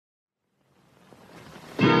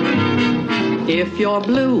If you're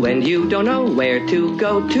blue and you don't know where to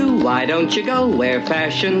go to, why don't you go where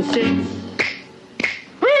fashion sits?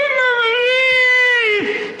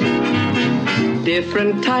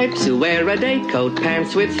 Different types who wear a day coat,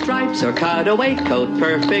 pants with stripes, or cutaway coat,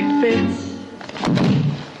 perfect fits.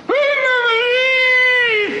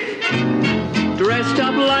 Dressed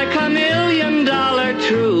up like $1 million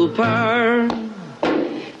trooper,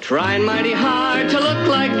 trying mighty hard to look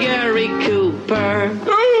like Gary Cooper.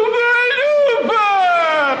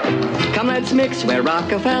 Come, let's mix where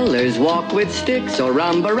Rockefellers walk with sticks or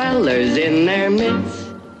umbrellas in their midst.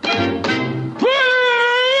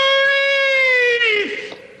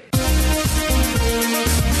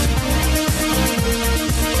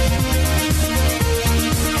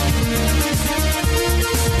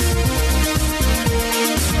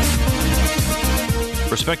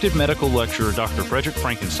 Respected medical lecturer Dr. Frederick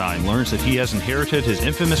Frankenstein learns that he has inherited his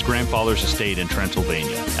infamous grandfather's estate in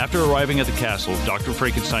Transylvania. After arriving at the castle, Dr.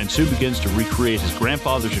 Frankenstein soon begins to recreate his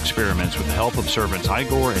grandfather's experiments with the help of servants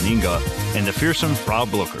Igor and Inga and the fearsome Frau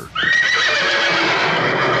Blucher.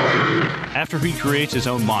 After he creates his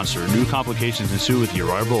own monster, new complications ensue with the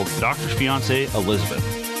arrival of the doctor's fiancée,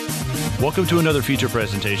 Elizabeth. Welcome to another feature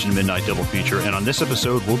presentation, Midnight Double Feature, and on this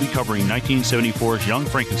episode, we'll be covering 1974's Young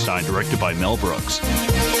Frankenstein, directed by Mel Brooks.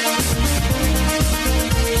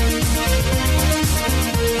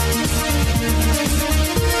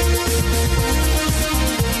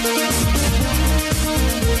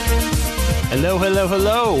 Hello, hello,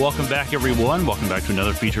 hello. Welcome back, everyone. Welcome back to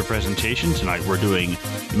another feature presentation. Tonight, we're doing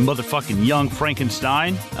motherfucking Young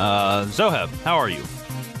Frankenstein. Zoheb, how are you?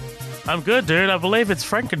 I'm good, dude. I believe it's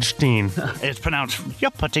Frankenstein. It's pronounced, you're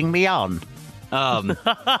putting me on.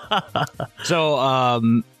 So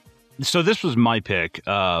this was my pick.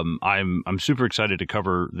 I'm super excited to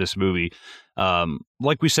cover this movie.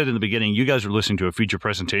 Like we said in the beginning, you guys are listening to a feature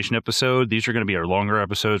presentation episode. These are going to be our longer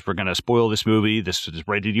episodes. We're going to spoil this movie. This is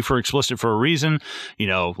rated for explicit for a reason. You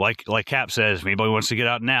know, like Cap says, if anybody wants to get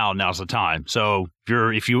out now, now's the time. So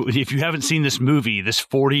if you haven't seen this movie, this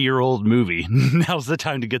 40-year-old movie, now's the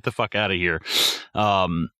time to get the fuck out of here.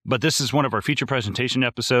 But this is one of our feature presentation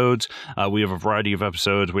episodes. We have a variety of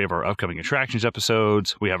episodes. We have our upcoming attractions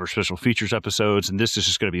episodes. We have our special features episodes, and this is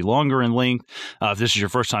just going to be longer in length. If this is your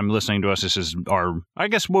first time listening to us, this is our, I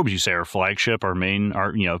guess, what would you say, our flagship, our main,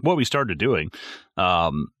 what we started doing.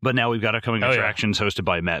 But now we've got upcoming attractions hosted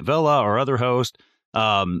by Matt Vella, our other host.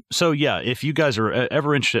 So yeah, if you guys are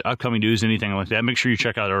ever interested in upcoming news, anything like that, make sure you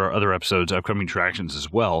check out our other episodes, upcoming attractions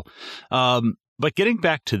as well. But getting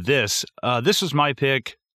back to this, this was my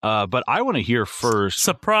pick. But I want to hear first.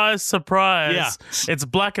 Surprise, surprise. Yeah. It's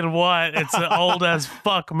black and white. It's an old as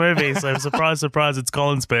fuck movie. So surprise, surprise, it's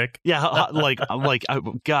Colin's pick. Yeah,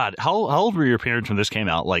 God, how old were your parents when this came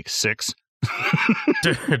out? Like 6?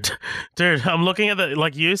 Dude, I'm looking at the,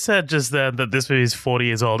 like you said just then, that this movie is 40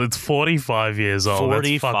 years old. It's 45 years old.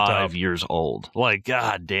 45 years old. Like,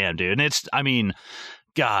 god damn, dude. And it's,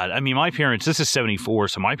 my parents, this is 74,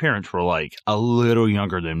 so my parents were like a little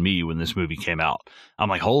younger than me when this movie came out. I'm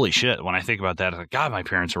like, holy shit. When I think about that, I'm like, God, my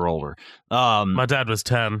parents are older. My dad was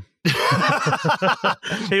 10.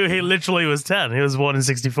 he literally was 10. He was born in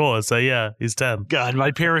 64, so yeah, he's 10. God,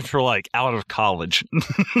 my parents were like out of college.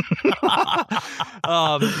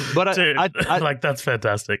 But dude, like, that's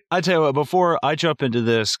fantastic. I tell you what, before I jump into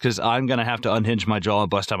this, because I'm going to have to unhinge my jaw and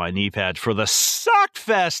bust out my knee pads for the suck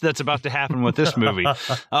fest that's about to happen with this movie.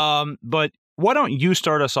 But why don't you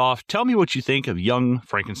start us off? Tell me what you think of Young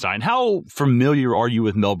Frankenstein. How familiar are you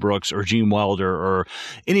with Mel Brooks or Gene Wilder or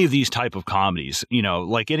any of these type of comedies? You know,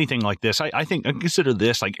 like anything like this. I consider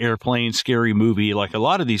this like Airplane, Scary Movie. Like a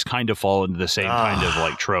lot of these kind of fall into the same kind of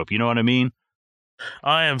like trope. You know what I mean?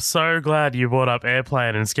 I am so glad you brought up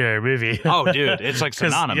Airplane and Scary Movie. Oh, dude, it's like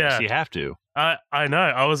synonymous. Yeah. You have to. I know.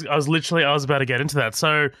 I was about to get into that.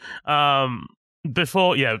 So,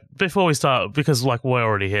 Before we start, because like we're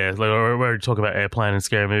already here, like we're already talking about Airplane and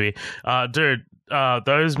Scary Movie. Dude,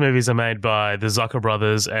 those movies are made by the Zucker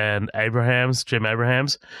brothers and Jim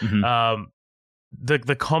Abrahams. Mm-hmm.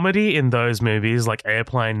 The comedy in those movies, like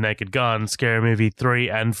Airplane, Naked Gun, Scary Movie 3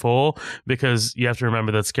 and 4, because you have to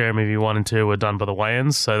remember that Scary Movie 1 and 2 were done by the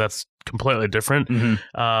Wayans, so that's completely different.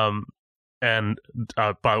 Mm-hmm.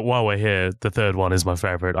 But while we're here, the third one is my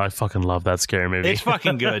favorite. I fucking love that Scary Movie. It's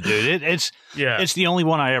fucking good, dude. It's the only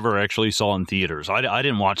one I ever actually saw in theaters. I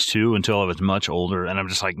didn't watch 2 until I was much older, and I'm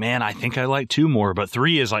just like, man, I think I like 2 more, but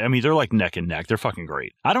 3 is like, they're like neck and neck. They're fucking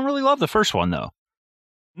great. I don't really love the first one, though.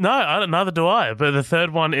 No, neither do I. But the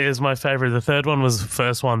third one is my favorite. The third one was the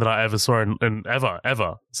first one that I ever saw in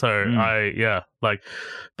ever. So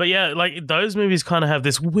but yeah, like those movies kind of have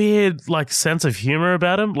this weird like sense of humor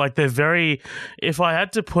about them. Like they're very. If I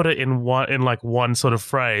had to put it in one sort of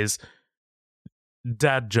phrase,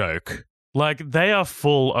 dad joke. Like they are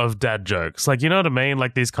full of dad jokes. Like you know what I mean?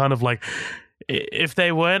 Like these kind of like. If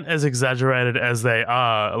they weren't as exaggerated as they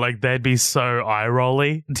are, like they'd be so eye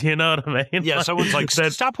rolly. Do you know what I mean? Yeah, someone's like,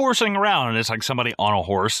 "Stop horsing around," and it's like somebody on a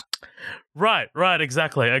horse. Right,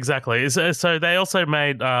 exactly. So they also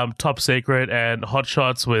made Top Secret and Hot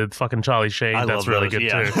Shots with fucking Charlie Sheen. That's really good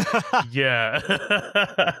too. Yeah,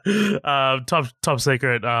 Top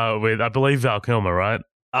Secret with I believe Val Kilmer, right?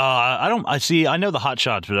 I know the Hot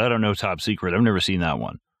Shots, but I don't know Top Secret. I've never seen that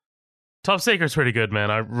one. Top Secret's pretty good,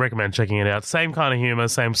 man. I recommend checking it out. Same kind of humor,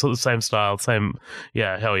 same style,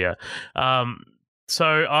 hell yeah. So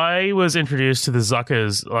I was introduced to the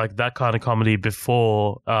Zuckers, like that kind of comedy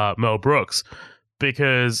before Mel Brooks,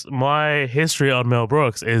 because my history on Mel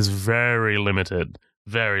Brooks is very limited.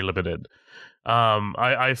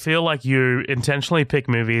 I feel like you intentionally pick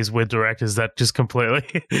movies with directors that just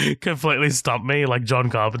completely stump me, like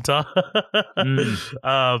John Carpenter.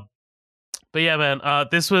 But yeah, man,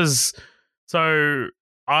 this was... So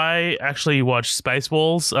I actually watched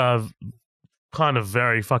Spaceballs kind of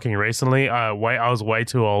very fucking recently. I was way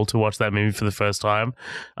too old to watch that movie for the first time.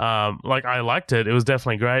 Like I liked it. It was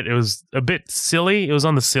definitely great. It was a bit silly. It was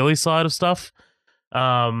on the silly side of stuff.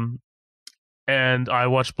 And I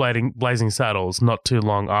watched Blazing Saddles not too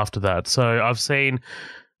long after that. So I've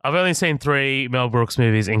only seen 3 Mel Brooks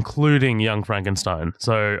movies, including Young Frankenstein.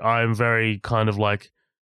 So I'm very kind of like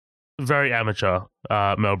very amateur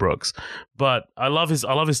Mel Brooks, but I love his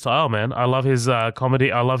style, man. I love his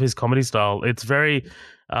comedy. I love his comedy style. It's very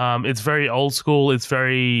old school. It's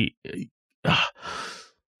very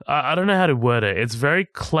I don't know how to word it. It's very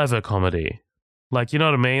clever comedy. Like, you know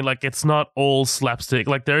what I mean? Like, it's not all slapstick.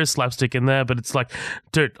 Like, there is slapstick in there, but it's like,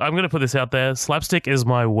 dude, I'm going to put this out there. Slapstick is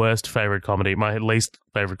my worst favorite comedy, my least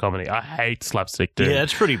favorite comedy. I hate slapstick, dude. Yeah,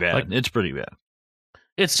 it's pretty bad. Like, it's pretty bad.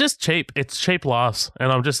 It's just cheap. It's cheap laughs,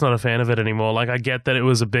 and I'm just not a fan of it anymore. Like, I get that it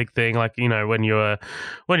was a big thing, like, you know, when you're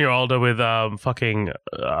older with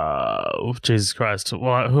Jesus Christ.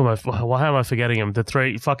 Why am I forgetting him? The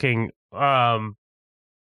 3 fucking Three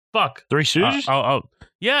Stooges?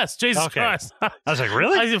 Yes, Jesus Christ. I was like,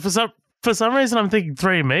 really? For some reason, I'm thinking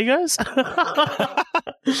Three Amigos.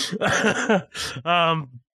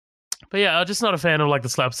 But yeah, I'm just not a fan of like the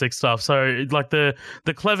slapstick stuff. So like the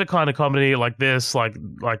clever kind of comedy like this, like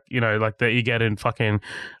you know, like that you get in fucking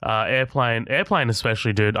Airplane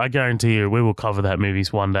especially, dude. I guarantee you, we will cover that movie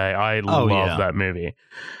one day. I love that movie.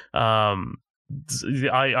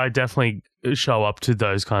 I definitely show up to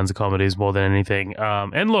those kinds of comedies more than anything.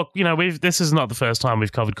 And look, you know, this is not the first time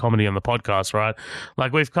we've covered comedy on the podcast, right?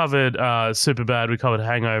 Like we've covered Superbad, we covered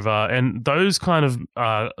Hangover, and those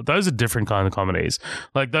are different kind of comedies.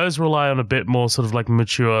 Like those rely on a bit more sort of like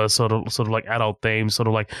mature, sort of like adult themes, sort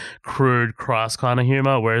of like crude, crass kind of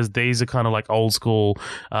humor, whereas these are kind of like old school,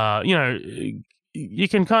 you know, you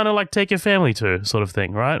can kind of like take your family to sort of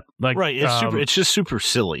thing, right? Like, right. It's just super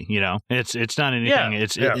silly, you know. It's not anything.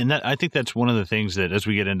 And I think that's one of the things that, as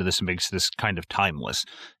we get into this, makes this kind of timeless.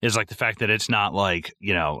 Is like the fact that it's not like,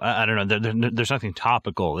 you know, I don't know. There's nothing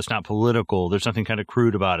topical. It's not political. There's nothing kind of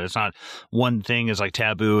crude about it. It's not one thing is like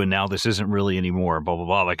taboo, and now this isn't really anymore. Blah blah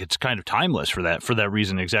blah. Like it's kind of timeless for that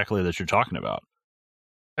reason exactly that you're talking about.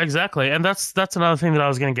 Exactly, and that's another thing that I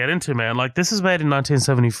was going to get into, man. Like, this is made in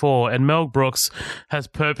 1974, and Mel Brooks has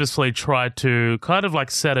purposefully tried to kind of, like,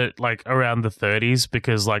 set it, like, around the 30s,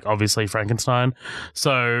 because, like, obviously Frankenstein.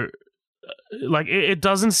 So, like, it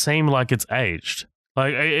doesn't seem like it's aged.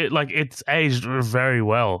 Like, it's aged very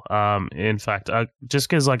well, in fact. Just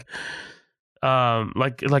because, like,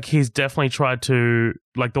 he's definitely tried to,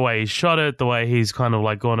 like, the way he shot it, the way he's kind of,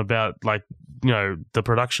 like, gone about, like, you know, the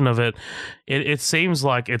production of it seems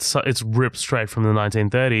like it's ripped straight from the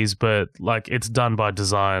 1930s, but like it's done by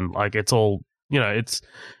design. Like it's all, you know, it's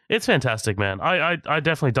fantastic, man. I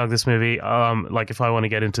definitely dug this movie. Like if I want to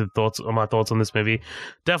get into my thoughts on this movie,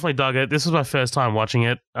 definitely dug it. This was my first time watching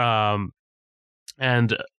it.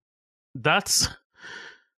 And that's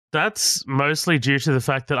mostly due to the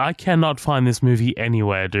fact that I cannot find this movie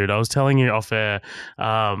anywhere, dude. I was telling you off air,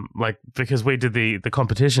 like, because we did the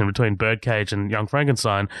competition between Birdcage and Young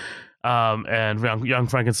Frankenstein, and Young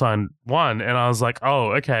Frankenstein won, and I was like,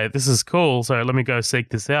 oh, okay, this is cool, so let me go seek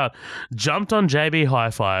this out. Jumped on JB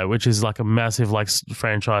Hi-Fi, which is like a massive, like,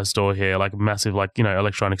 franchise store here, like a massive, like, you know,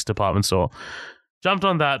 electronics department store. jumped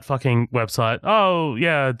on that fucking website. Oh,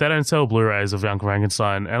 yeah, they don't sell Blu-rays of Young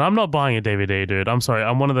Frankenstein. And I'm not buying a DVD, dude. I'm sorry.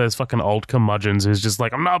 I'm one of those fucking old curmudgeons who's just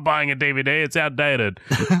like, I'm not buying a DVD. It's outdated.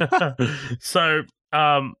 So,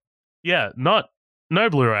 yeah, no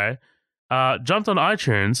Blu-ray. Jumped on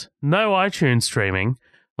iTunes. No iTunes streaming.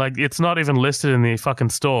 Like, it's not even listed in the fucking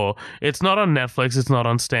store. It's not on Netflix. It's not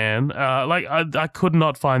on Stan. I could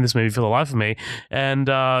not find this movie for the life of me. And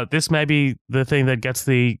this may be the thing that gets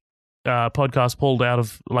the podcast pulled out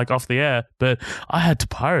of, like, off the air. But I had to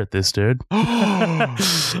pirate this, dude. I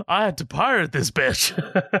had to pirate this bitch.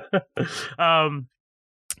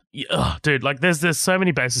 Yeah, dude, like, there's so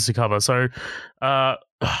many bases to cover. So,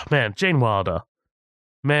 man, Gene Wilder.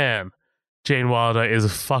 Man. Gene Wilder is a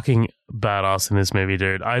fucking badass in this movie,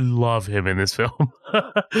 dude. I love him in this film.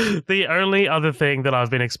 The only other thing that I've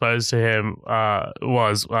been exposed to him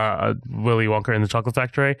was Willy Wonka and the Chocolate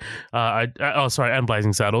Factory. And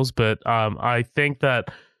Blazing Saddles. But I think that,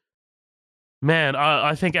 man,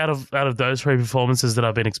 I think out of those three performances that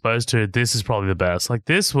I've been exposed to, this is probably the best. Like,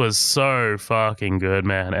 this was so fucking good,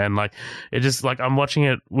 man. And, like, it just, like, I'm watching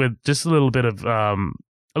it with just a little bit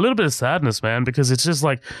of sadness, man, because it's just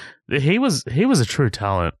like he was a true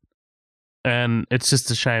talent, and it's just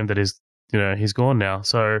a shame that he's gone now.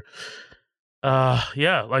 So,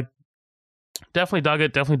 yeah, like, definitely dug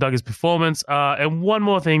it. Definitely dug his performance. And one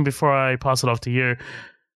more thing before I pass it off to you.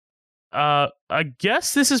 I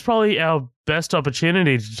guess this is probably our best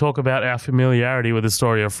opportunity to talk about our familiarity with the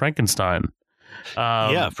story of Frankenstein.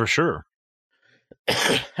 Yeah, for sure.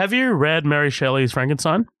 Have you read Mary Shelley's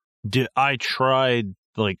Frankenstein? I tried,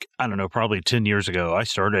 like, I don't know, probably 10 years ago. I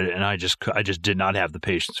started it, and I just did not have the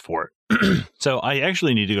patience for it. So I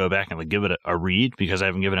actually need to go back and, like, give it a read, because I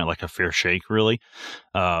haven't given it, like, a fair shake, really.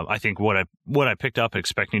 I think what I picked up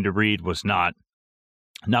expecting to read was not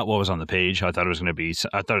what was on the page. I thought it was going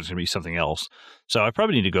to be something else. So I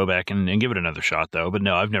probably need to go back and give it another shot, though. But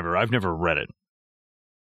no, I've never read it.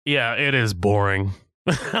 Yeah, it is boring.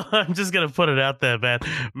 I'm just going to put it out there, man.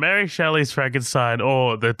 Mary Shelley's Frankenstein,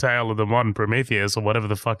 or The Tale of the Modern Prometheus, or whatever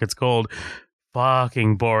the fuck it's called.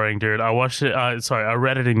 Fucking boring, dude. I watched it. I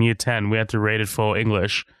read it in year 10. We had to read it for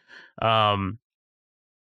English. And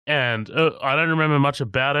I don't remember much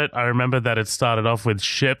about it. I remember that it started off with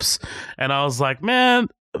ships, and I was like, man,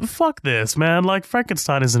 fuck this, man. Like,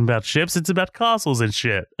 Frankenstein isn't about ships, it's about castles and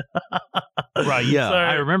shit. Right, yeah. So,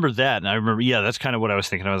 I remember that, and I remember, yeah, that's kind of what I was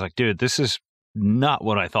thinking. I was like, dude, this is not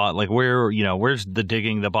what I thought. Like, where's the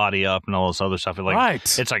digging the body up and all this other stuff? Like,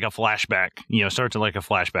 right. It's like a flashback, starts like a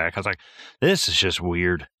flashback. I was like, this is just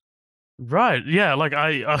weird. Right, yeah, like,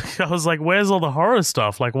 I was like, where's all the horror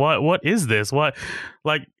stuff? Like, what is this? What,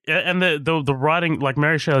 like, and the writing, like,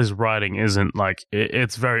 Mary Shelley's writing isn't, like,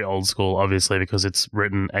 it's very old school, obviously, because it's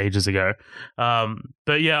written ages ago.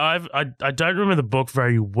 But yeah, I don't remember the book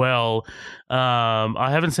very well. I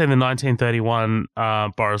haven't seen the 1931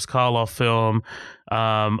 Boris Karloff film.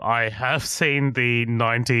 I have seen the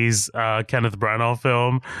 90s Kenneth Branagh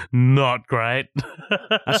film. Not great.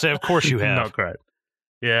 I say, of course you have. Not great.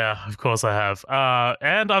 Yeah, of course I have.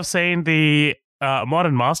 And I've seen the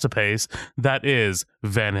modern masterpiece that is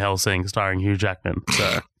Van Helsing, starring Hugh Jackman.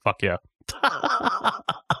 So, fuck yeah. Thought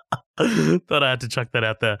I had to chuck that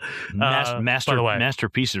out there.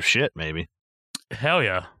 Masterpiece of shit, maybe. Hell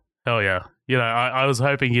yeah. Hell yeah. I was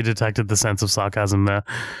hoping you detected the sense of sarcasm there.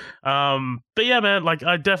 But yeah, man, like,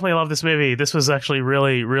 I definitely love this movie. This was actually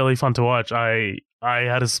really, really fun to watch. I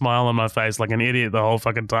had a smile on my face like an idiot the whole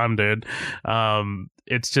fucking time, dude.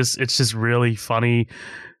 It's just really funny,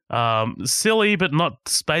 silly, but not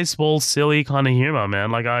Spaceball silly kind of humor,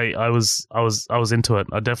 man. Like, I was into it.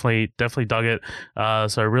 I definitely dug it.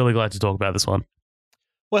 So really glad to talk about this one.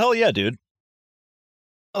 Well, hell yeah, dude.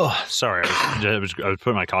 Oh, sorry. I was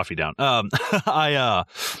putting my coffee down. I'm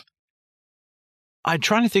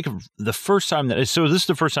trying to think of the first time so this is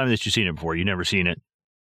the first time that you've seen it before. You've never seen it?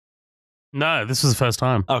 No, this was the first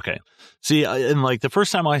time. Okay. See, and like the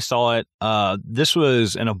first time I saw it, this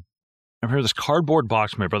was I remember this cardboard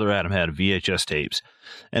box my brother Adam had of VHS tapes.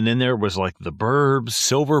 And then there was like The Burbs,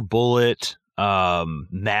 Silver Bullet,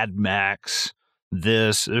 Mad Max,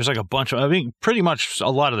 there's like a bunch of, pretty much a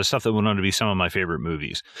lot of the stuff that went on to be some of my favorite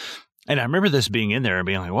movies. And I remember this being in there and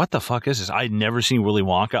being like, what the fuck is this? I'd never seen Willy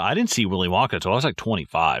Wonka. I didn't see Willy Wonka until I was like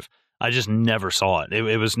 25. I just never saw it.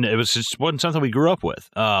 It just wasn't something we grew up with.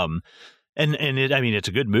 And it's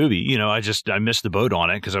a good movie. I missed the boat on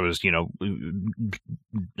it because I was,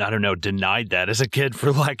 I don't know, denied that as a kid,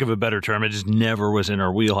 for lack of a better term. It just never was in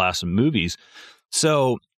our wheelhouse of movies.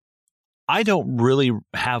 So I don't really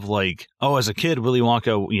have like, oh, as a kid, Willy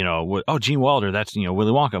Wonka, Gene Wilder, that's,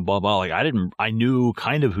 Willy Wonka, blah, blah. Like I knew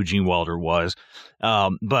kind of who Gene Wilder was.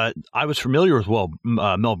 But I was familiar with,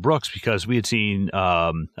 Mel Brooks because we had seen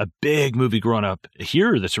a big movie growing up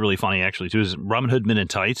here that's really funny, actually, too, is Robin Hood Men in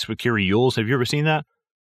Tights with Carrie Ewells. Have you ever seen that?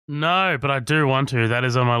 No, but I do want to. That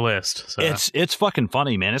is on my list. So. It's fucking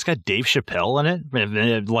funny, man. It's got Dave Chappelle in it.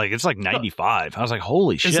 It's like 95. I was like,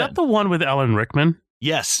 holy shit. Is that the one with Alan Rickman?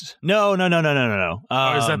 Yes. No. Or is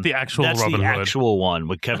that the actual that's Robin Hood? That's the actual one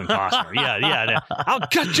with Kevin Costner. yeah. I'll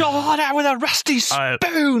cut your heart out with a rusty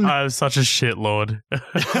spoon. I'm such a shitlord.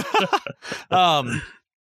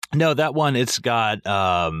 No, that one, it's got,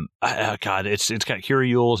 it's got Carrie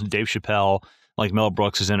Ewells and Dave Chappelle. Like Mel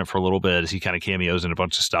Brooks is in it for a little bit as he kind of cameos in a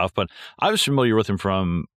bunch of stuff. But I was familiar with him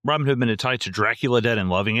from Robin Hood Men in Tights to Dracula Dead and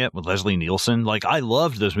Loving It with Leslie Nielsen. Like I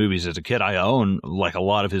loved those movies as a kid. I own like a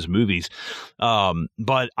lot of his movies.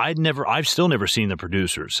 But I've still never seen the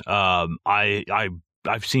producers. I've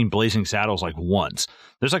seen Blazing Saddles like once.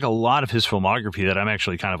 There's like a lot of his filmography that I'm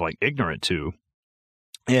actually kind of like ignorant to.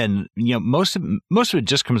 And, most of it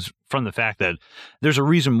just comes from the fact that there's a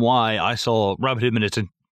reason why I saw Robin Hood Men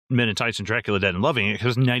in Tights and Dracula Dead and Loving It,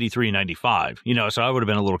 because 93 and 95, so I would have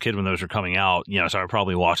been a little kid when those were coming out, so I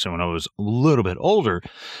probably watched them when I was a little bit older,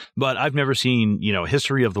 but I've never seen,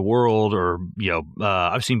 History of the World or,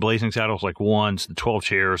 I've seen Blazing Saddles like once, The 12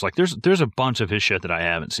 Chairs, like there's a bunch of his shit that I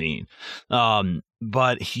haven't seen.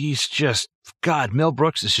 But he's just, God, Mel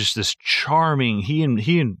Brooks is just this charming, he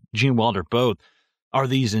and Gene Wilder both are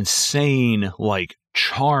these insane, like,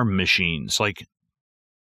 charm machines. Like,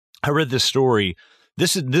 I read this story.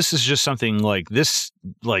 This is just something like this,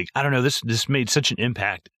 like, I don't know, this made such an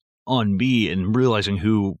impact on me in realizing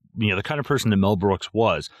who, the kind of person that Mel Brooks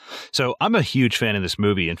was. So I'm a huge fan of this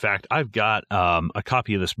movie. In fact, I've got a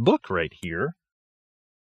copy of this book right here.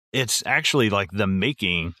 It's actually like The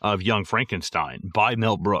Making of Young Frankenstein by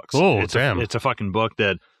Mel Brooks. Oh, damn. It's a fucking book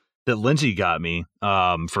that Lindsay got me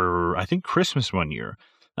for, I think, Christmas one year.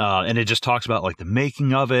 And it just talks about like the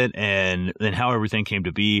making of it and then how everything came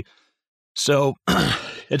to be. So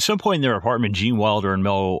at some point in their apartment, Gene Wilder and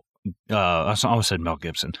I almost said Mel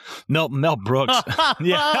Gibson. Mel Brooks.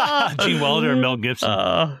 Yeah. Gene Wilder and Mel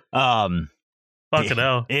Gibson. Fucking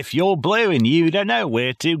hell. If you're blue and you don't know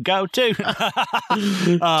where to go to. Dude.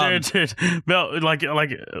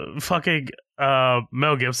 Fucking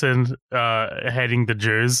Mel Gibson hating the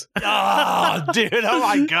Jews. Oh, dude. Oh,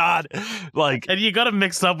 my God. Like, and you got it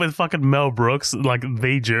mixed up with fucking Mel Brooks, like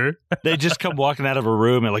the Jew. They just come walking out of a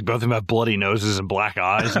room and like both of them have bloody noses and black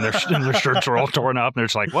eyes and their shirts are all torn up. And they're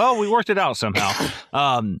just like, well, we worked it out somehow.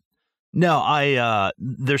 No,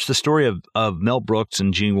 there's the story of Mel Brooks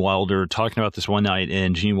and Gene Wilder talking about this one night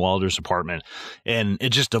in Gene Wilder's apartment, and it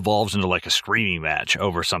just devolves into like a screaming match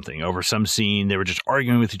over some scene. They were just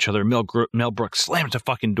arguing with each other. Mel Brooks slams the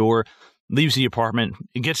fucking door, leaves the apartment,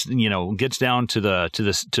 gets down to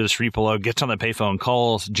the street below, gets on the payphone,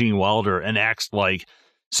 calls Gene Wilder, and acts like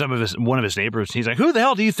one of his neighbors. He's like, who the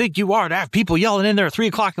hell do you think you are to have people yelling in there at 3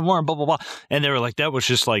 o'clock in the morning, blah, blah, blah. And they were like, that was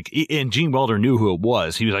just like, and Gene Wilder knew who it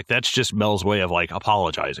was. He was like, that's just Mel's way of like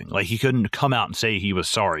apologizing. Like he couldn't come out and say he was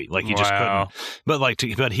sorry. Like he just couldn't.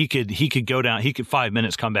 But he could go down, he could 5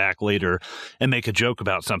 minutes come back later and make a joke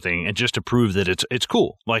about something and just to prove that it's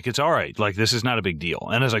cool. Like it's all right. Like this is not a big deal.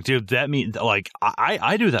 And I was like, dude, that means like,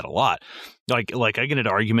 I do that a lot. Like I get into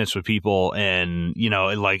arguments with people and,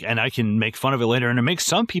 and I can make fun of it later and it makes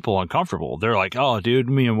some people uncomfortable. They're like, oh, dude,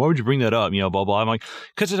 why would you bring that up? Blah, blah. I'm like,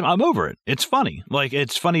 because I'm over it. It's funny. Like,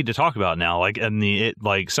 it's funny to talk about now. Like, and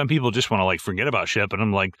some people just want to like forget about shit, but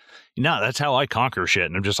I'm like, no, that's how I conquer shit.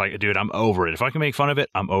 And I'm just like, dude, I'm over it. If I can make fun of it,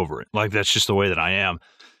 I'm over it. Like, that's just the way that I am.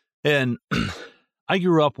 And I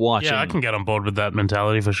grew up watching. Yeah, I can get on board with that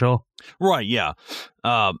mentality for sure. Right. Yeah.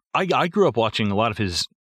 I grew up watching a lot of his,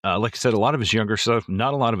 like I said, a lot of his younger stuff,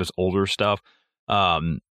 not a lot of his older stuff.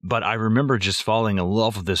 But I remember just falling in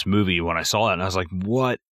love with this movie when I saw it. And I was like,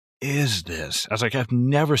 what is this? I was like, I've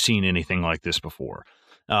never seen anything like this before.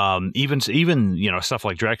 Even stuff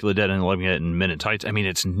like Dracula Dead and Loving It and Men in Tights. I mean,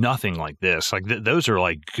 it's nothing like this. Like those are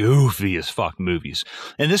like goofy as fuck movies.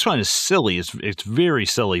 And this one is silly. It's very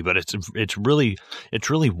silly, but it's really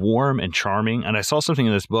warm and charming. And I saw something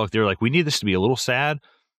in this book. They're like, we need this to be a little sad.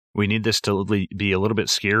 We need this to be a little bit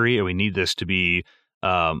scary, and we need this to be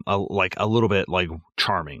a little bit like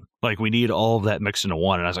charming. Like we need all of that mixed into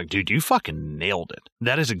one. And I was like, dude, you fucking nailed it.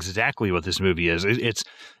 That is exactly what this movie is.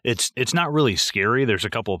 It's not really scary. There's a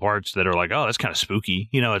couple of parts that are like, oh, that's kind of spooky.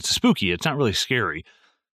 It's spooky. It's not really scary.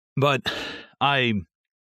 But I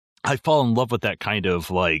fall in love with that kind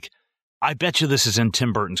of like I bet you this is in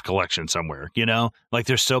Tim Burton's collection somewhere, you know? Like,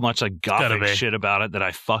 there's so much, like, gothic shit about it that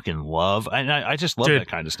I fucking love. And I just love that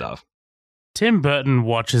kind of stuff. Tim Burton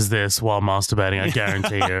watches this while masturbating, I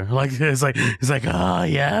guarantee you. Like, he's like, oh,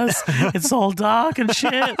 yes, it's all dark and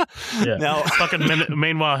shit. Yeah. Now,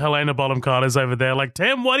 meanwhile, Helena Bonham Carter's over there like,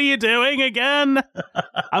 Tim, what are you doing again?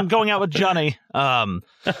 I'm going out with Johnny. Now,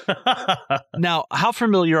 how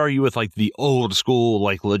familiar are you with, like, the old school,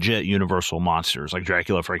 like, legit Universal monsters, like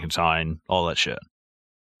Dracula, Frankenstein, all that shit?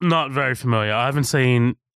 Not very familiar. I haven't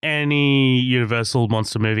seen any Universal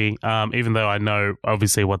monster movie, even though I know,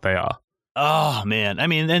 obviously, what they are. Oh, man. I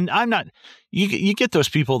mean, and I'm not, you get those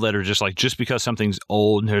people that are just like, just because something's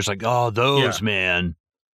old and there's like, oh, those, man,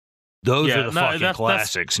 those are the fucking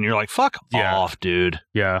classics. And you're like, fuck off, dude.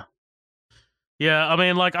 Yeah. Yeah. I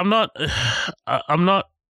mean, like, I'm not,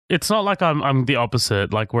 it's not like I'm the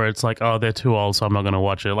opposite, like where it's like, oh, they're too old, so I'm not going to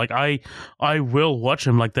watch it. Like I will watch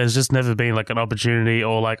them. Like there's just never been like an opportunity,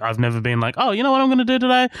 or like I've never been like, oh, you know what I'm going to do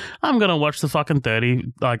today? I'm going to watch the fucking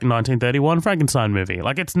 1931 Frankenstein movie.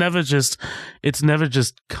 Like it's never just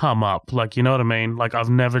come up. Like, you know what I mean? Like I've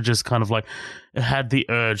never just kind of like had the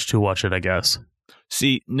urge to watch it, I guess.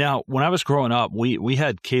 See, now, when I was growing up, we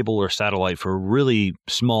had cable or satellite for a really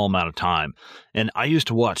small amount of time. And I used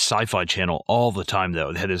to watch Sci-Fi Channel all the time,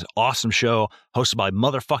 though. They had this awesome show hosted by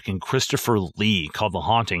motherfucking Christopher Lee called The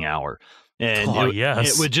Haunting Hour. And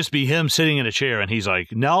it would just be him sitting in a chair, and he's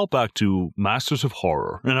like, now back to Masters of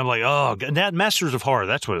Horror. And I'm like, oh, that Masters of Horror,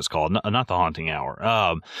 that's what it's called, not The Haunting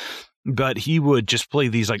Hour. But he would just play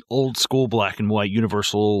these, like, old school black and white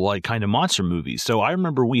Universal, like, kind of monster movies. So I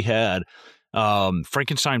remember we had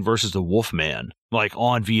Frankenstein versus the Wolfman, like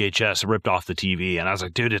on VHS, ripped off the TV, and I was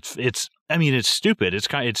like, dude, it's stupid.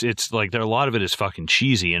 It's like a lot of it is fucking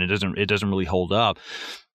cheesy, and it doesn't really hold up,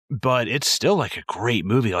 but it's still like a great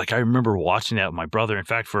movie. Like I remember watching that with my brother. In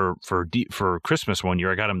fact, for Christmas one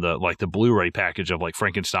year, I got him the Blu-ray package of like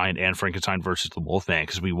Frankenstein and Frankenstein versus the Wolfman,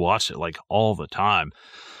 because we watched it like all the time,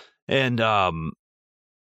 and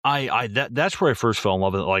that's where I first fell in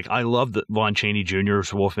love with it. Like, I love the Lon Chaney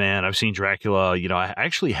Jr.'s Wolfman. I've seen Dracula. You know, I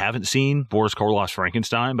actually haven't seen Boris Karloff's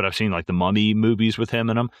Frankenstein, but I've seen like the Mummy movies with him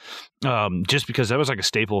in them. Just because that was like a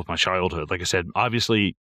staple of my childhood. Like I said,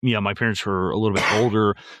 obviously, you know, my parents were a little bit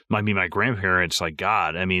older. My grandparents, like,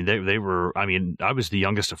 God, I mean, they were, I mean, I was the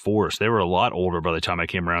youngest of four, so they were a lot older by the time I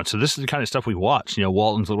came around. So this is the kind of stuff we watched, you know,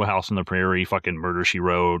 Walton's Little House on the Prairie, fucking Murder, She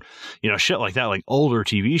Wrote, you know, shit like that, like older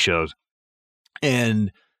TV shows.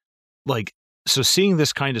 And like, so seeing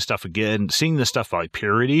this kind of stuff again, seeing this stuff like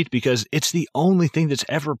parodied, because it's the only thing that's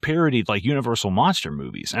ever parodied like Universal monster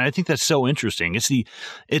movies. And I think that's so interesting.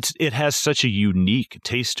 It has such a unique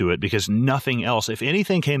taste to it, because nothing else, if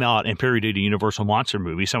anything came out and parodied a Universal monster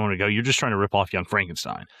movie, someone would go, you're just trying to rip off Young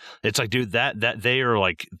Frankenstein. It's like, dude, that they are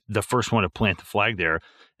like the first one to plant the flag there.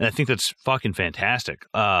 And I think that's fucking fantastic.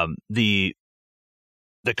 The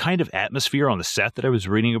kind of atmosphere on the set that I was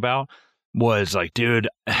reading about was like, dude,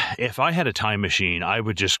 if I had a time machine, I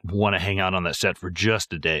would just want to hang out on that set for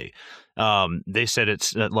just a day. They said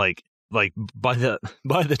it's like by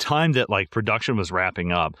the time that like production was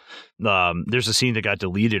wrapping up, there's a scene that got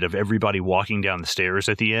deleted of everybody walking down the stairs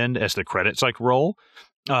at the end as the credits like roll.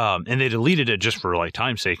 And they deleted it just for like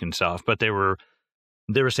time's sake and stuff. But they were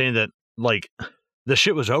saying that like the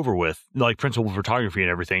shit was over with, like principal photography and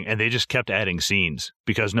everything, and they just kept adding scenes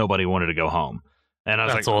because nobody wanted to go home. And I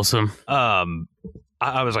was that's like, awesome.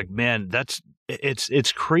 I was like, man,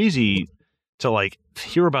 it's crazy to like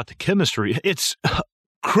hear about the chemistry. It's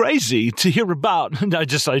crazy to hear about. I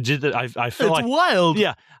did that. I feel it's like wild.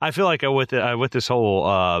 Yeah, I feel like with this whole.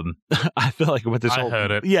 I feel like with this whole. I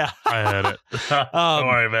heard it. Yeah, I heard it. Don't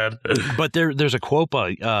worry, man. But there's a quote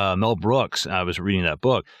by Mel Brooks. I was reading that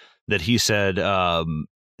book that he said.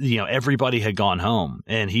 You know, everybody had gone home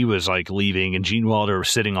and he was like leaving, and Gene Wilder was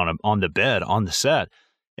sitting on the bed on the set,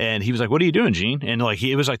 and he was like, what are you doing, Gene? And like,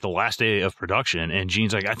 it was like the last day of production, and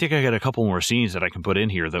Gene's like, I think I got a couple more scenes that I can put in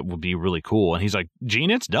here that would be really cool. And he's like, Gene,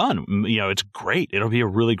 it's done. You know, it's great. It'll be a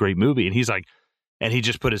really great movie. And he's like, and he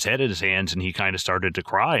just put his head in his hands and he kind of started to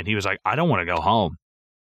cry, and he was like, I don't want to go home.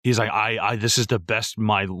 He's like, I this is the best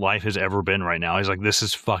my life has ever been right now. He's like, this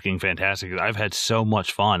is fucking fantastic. I've had so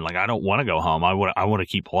much fun. Like, I don't want to go home. I want to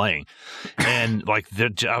keep playing. And like,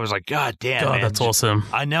 I was like, God damn, God, man, that's awesome.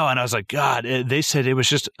 I know. And I was like, God, they said it was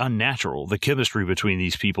just unnatural. The chemistry between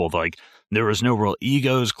these people, like there was no real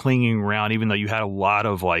egos clinging around, even though you had a lot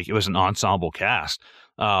of like, it was an ensemble cast.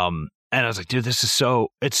 And I was like, dude, it's so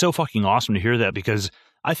fucking awesome to hear that, because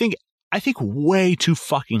I think way too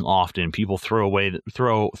fucking often people throw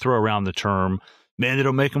around the term, man, they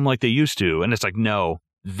don't make them like they used to. And it's like, no,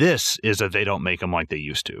 This is that they don't make them like they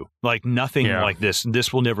used to. Like nothing like this.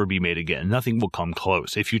 This will never be made again. Nothing will come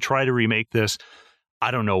close. If you try to remake this,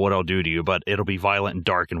 I don't know what I'll do to you, but it'll be violent and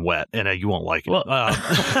dark and wet, and you won't like it. Well,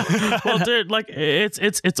 well, dude, like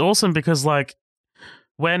it's awesome because like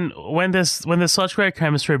when there's such great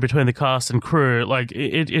chemistry between the cast and crew, like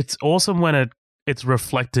it's awesome when it's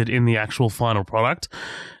reflected in the actual final product,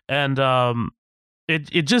 and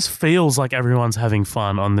it just feels like everyone's having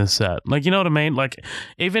fun on this set. Like, you know what I mean? Like,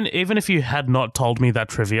 even if you had not told me that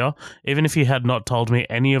trivia, even if you had not told me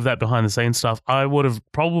any of that behind the scenes stuff, I would have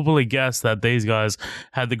probably guessed that these guys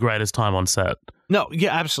had the greatest time on set. No,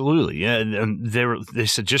 yeah, absolutely. Yeah, and they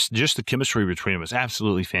said just the chemistry between them is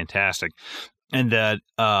absolutely fantastic. And that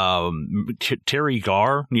Terry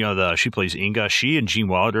Garr, she plays Inga. She and Gene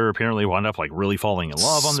Wilder apparently wound up like really falling in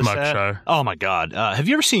love on the set. Show. Oh my God! Have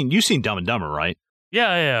you ever seen Dumb and Dumber, right?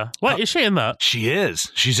 Yeah. What is she in that? She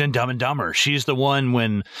is. She's in Dumb and Dumber. She's the one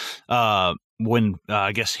when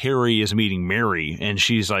I guess Harry is meeting Mary, and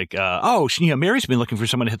she's like, Mary's been looking for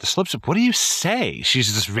someone to hit the slips. What do you say?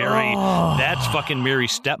 She's this that's fucking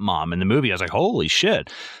Mary's stepmom in the movie. I was like, holy shit.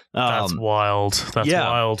 That's wild. That's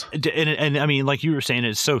wild. And I mean, like you were saying,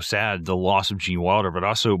 it's so sad, the loss of Gene Wilder, but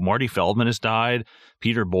also Marty Feldman has died.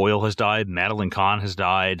 Peter Boyle has died. Madeline Kahn has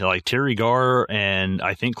died. Like Terry Garr and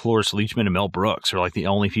I think Cloris Leachman and Mel Brooks are like the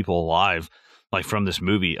only people alive like from this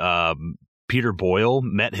movie. Peter Boyle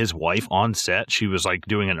met his wife on set. She was like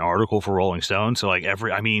doing an article for Rolling Stone. So like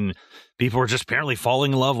people were just apparently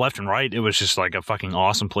falling in love left and right. It was just like a fucking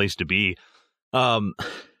awesome place to be.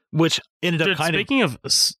 Which ended up kind speaking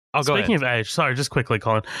of age, sorry, just quickly,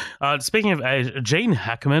 Colin. Speaking of age, Gene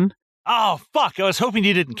Hackman. Oh fuck! I was hoping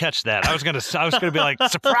you didn't catch that. I was gonna be like,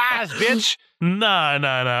 surprise, bitch. No.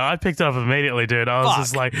 I picked it up immediately, dude. I was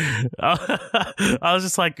just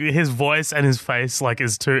like, his voice and his face, like,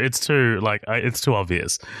 it's too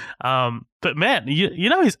obvious. But man, you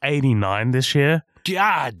know he's 89 this year.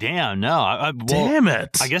 God damn, no. Damn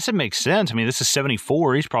it. I guess it makes sense. I mean, this is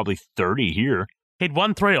 74. He's probably 30 here. He'd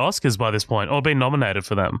won 3 Oscars by this point, or been nominated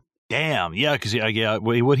for them. Damn, yeah, because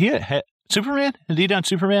would he have Superman? Had he done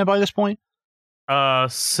Superman by this point?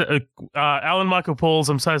 Alan Michael Pauls,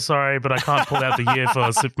 I'm so sorry, but I can't pull out the year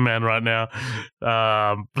for Superman right now.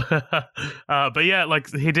 But yeah, like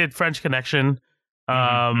he did French Connection.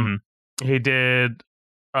 He did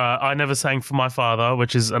I Never Sang for My Father,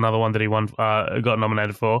 which is another one that he got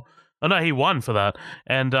nominated for. Oh no, he won for that.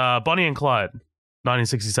 And Bonnie and Clyde,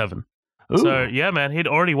 1967. Ooh. So yeah, man, he'd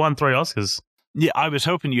already won 3 Oscars. Yeah, I was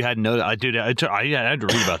hoping you hadn't noticed. I had to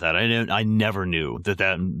read about that. I never knew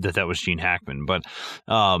that was Gene Hackman. But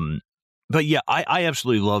yeah, I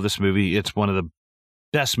absolutely love this movie. It's one of the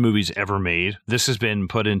best movies ever made. This has been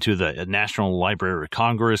put into the National Library of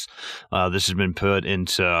Congress. This has been put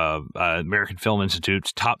into American Film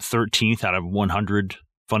Institute's top 13th out of 100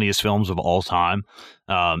 funniest films of all time.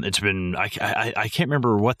 It's been I can't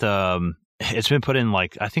remember what it's been put in,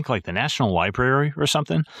 like, I think like the National Library or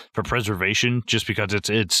something for preservation, just because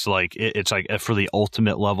it's like for the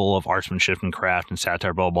ultimate level of artsmanship and craft and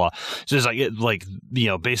satire, blah blah. So it's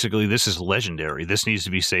basically this is legendary. This needs to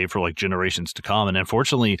be saved for like generations to come. And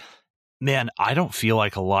unfortunately, man, I don't feel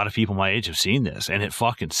like a lot of people my age have seen this, and it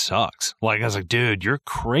fucking sucks. Like, I was like, dude, you're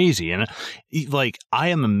crazy. And like, I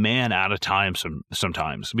am a man out of time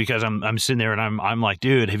sometimes, because I'm sitting there and I'm like,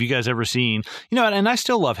 dude, have you guys ever seen, and I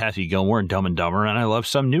still love Happy Gilmore and Dumb and Dumber, and I love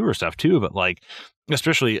some newer stuff too, but like,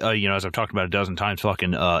 especially, as I've talked about a dozen times,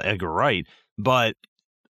 fucking Edgar Wright, but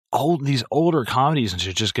these older comedies and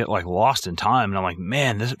shit just get like lost in time. And I'm like,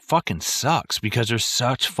 man, this fucking sucks, because there's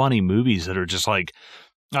such funny movies that are just like,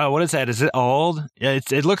 oh, what is that? Is it old? Yeah,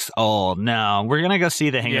 it looks old. No, we're gonna go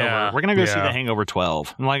see The Hangover. Yeah, we're gonna go see The Hangover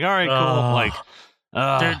 12. I'm like, all right,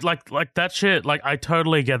 cool. Dude, like that shit. Like, I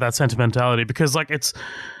totally get that sentimentality, because like it's,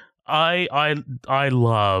 I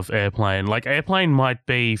love Airplane. Like, Airplane might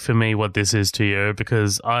be for me what this is to you,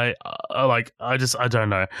 because I don't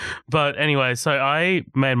know. But anyway, so I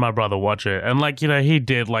made my brother watch it, and like, he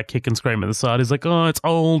did like kick and scream at the side. He's like, oh, it's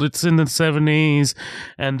old. It's in the 70s,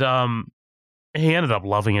 and he ended up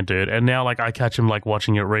loving it, dude. And now, like, I catch him like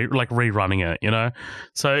watching it, rerunning it,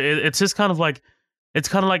 So it's just kind of like,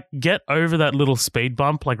 get over that little speed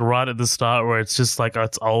bump, like right at the start, where it's just like, oh,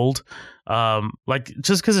 it's old. Like,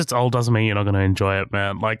 just because it's old doesn't mean you're not going to enjoy it,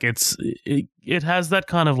 man. Like, it has that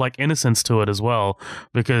kind of like innocence to it as well,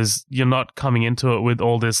 because you're not coming into it with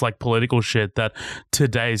all this like political shit that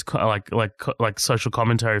today's like social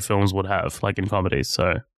commentary films would have, like in comedies.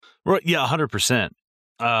 So, right, yeah, 100%.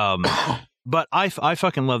 But I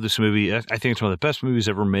fucking love this movie. I think it's one of the best movies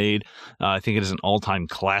ever made. I think it is an all-time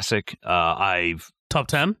classic. Top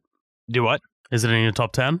 10? Do what? Is it in your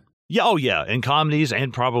top 10? Yeah, oh yeah, and comedies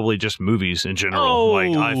and probably just movies in general.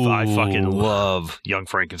 Like I fucking love Young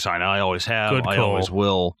Frankenstein. I always have. Good I call. always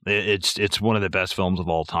will. It's one of the best films of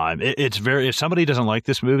all time. It's very. If somebody doesn't like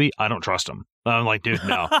this movie, I don't trust them. I'm like, dude,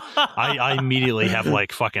 no. I immediately have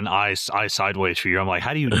like fucking eyes sideways for you. I'm like,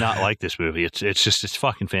 how do you not like this movie? It's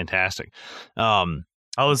fucking fantastic.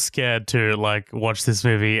 I was scared to like watch this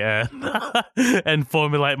movie and and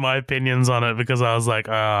formulate my opinions on it because I was like,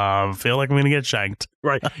 I feel like I'm gonna get shanked.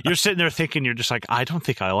 Right. You're sitting there thinking, you're just like, I don't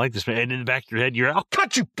think I like this movie. And in the back of your head, I'll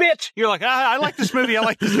cut you, bitch. You're like, I like this movie. I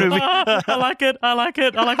like this movie. I like it. I like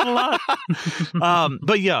it. I like it a lot.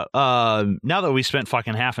 But yeah, now that we spent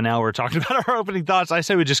fucking half an hour talking about our opening thoughts, I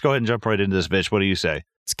say we just go ahead and jump right into this bitch. What do you say?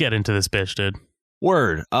 Let's get into this bitch, dude.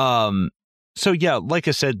 Word. So yeah, like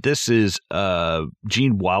I said, this is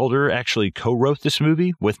Gene Wilder actually co-wrote this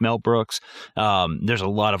movie with Mel Brooks. There's a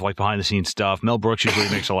lot of like behind the scenes stuff. Mel Brooks usually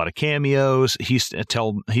makes a lot of cameos. He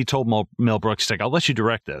told Mel Brooks, he's like, I'll let you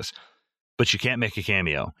direct this, but you can't make a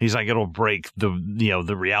cameo. He's like, it'll break the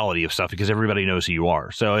reality of stuff because everybody knows who you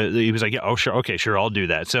are. So he was like, yeah, oh sure, okay, sure, I'll do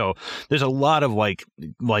that. So there's a lot of like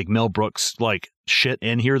Mel Brooks like shit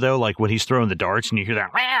in here though, like when he's throwing the darts and you hear that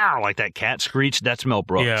like that cat screech, that's Mel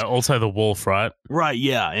Brooks. Yeah, also the wolf, right? Right,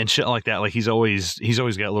 yeah, and shit like that. Like he's always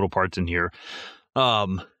got little parts in here.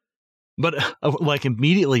 But like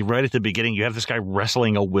immediately right at the beginning, you have this guy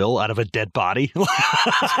wrestling a will out of a dead body,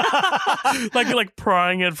 like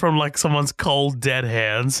prying it from like someone's cold dead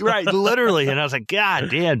hands. Right, literally. And I was like, God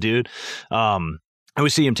damn, dude. And we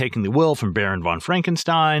see him taking the will from Baron von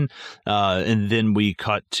Frankenstein, and then we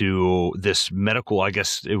cut to this medical, I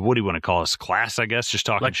guess, what do you want to call this, class, I guess, just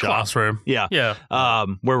talking like shop. Classroom. Yeah.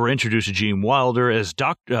 Where we're introduced to Gene Wilder as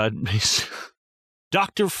Dr.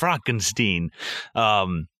 Frankenstein.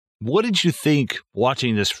 What did you think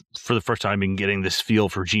watching this for the first time and getting this feel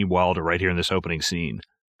for Gene Wilder right here in this opening scene?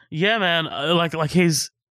 Yeah, man. Like he's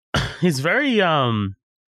very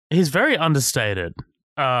understated.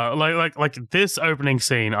 Like this opening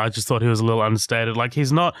scene, I just thought he was a little understated. Like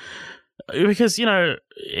he's not, because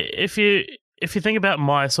if you think about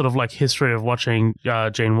my sort of like history of watching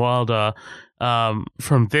Gene Wilder,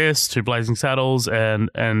 from this to Blazing Saddles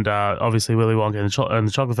and obviously Willy Wonka and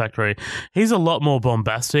the Chocolate Factory, he's a lot more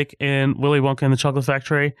bombastic in Willy Wonka and the Chocolate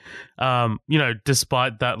Factory.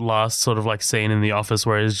 Despite that last sort of like scene in the office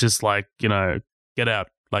where he's just like, get out,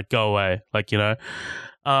 like go away, like so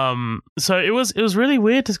it was really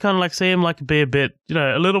weird to kind of like see him like be a bit,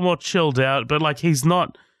 a little more chilled out, but like he's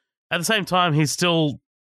not, at the same time, he's still,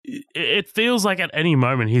 it feels like at any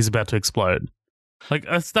moment he's about to explode. Like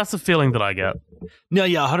that's the feeling that I get. No,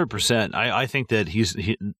 yeah, 100%. I think that he's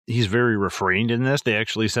very refrained in this. They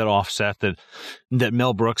actually said offset that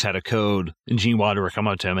Mel Brooks had a code, and Gene Wilder would come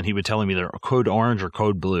up to him and he would tell him either code orange or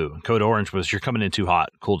code blue. Code orange was, you're coming in too hot,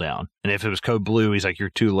 cool down. And if it was code blue, he's like,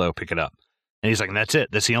 you're too low, pick it up. And he's like, and that's it.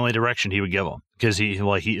 That's the only direction he would give him, because he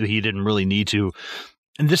didn't really need to.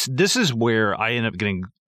 And this is where I end up getting,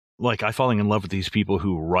 like, I falling in love with these people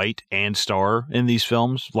who write and star in these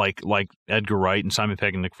films, like Edgar Wright and Simon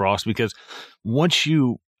Pegg and Nick Frost, because once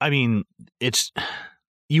you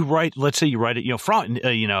write, let's say you write it,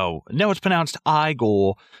 no, it's pronounced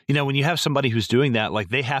Igor. When you have somebody who's doing that, like,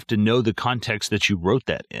 they have to know the context that you wrote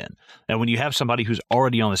that in. And when you have somebody who's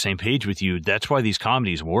already on the same page with you, that's why these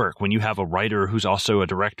comedies work. When you have a writer who's also a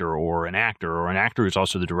director, or an actor who's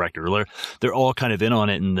also the director, they're all kind of in on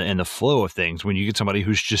it in the flow of things. When you get somebody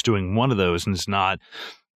who's just doing one of those and it's not,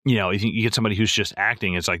 you get somebody who's just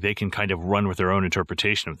acting, it's like they can kind of run with their own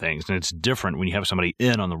interpretation of things. And it's different when you have somebody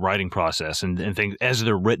in on the writing process and things as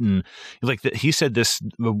they're written. Like he said this,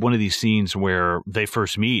 one of these scenes where they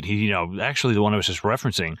first meet, actually the one I was just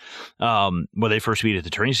referencing, where they first meet at the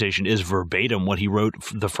train station is verbatim what he wrote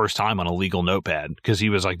the first time on a legal notepad. Because he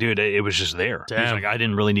was like, dude, it was just there. Damn. He's like, I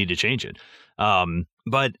didn't really need to change it.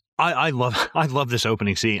 But I love this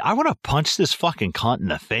opening scene. I want to punch this fucking cunt in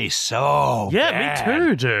the face so bad. Me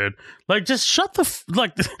too, dude. Like, just shut the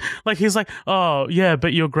like he's like, oh yeah,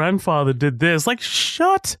 but your grandfather did this. Like,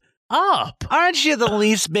 shut up. Aren't you the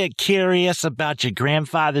least bit curious about your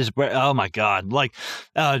grandfather's? Oh my God! Like,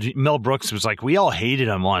 Mel Brooks was like, we all hated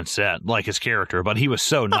him on set, like his character, but he was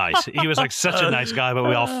so nice. He was like such a nice guy, but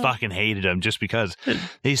we all fucking hated him just because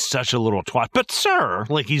he's such a little twat. But sir,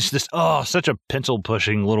 like, he's just such a pencil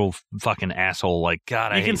pushing little fucking asshole. Like,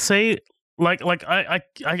 God, you can see. Like I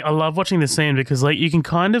love watching this scene because, like, you can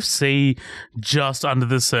kind of see just under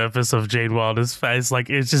the surface of Gene Wilder's face, like,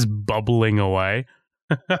 it's just bubbling away.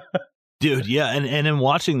 Dude, yeah, and in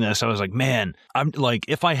watching this, I was like, man, I'm like,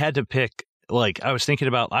 if I had to pick, like, I was thinking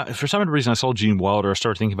about, for some reason, I saw Gene Wilder, I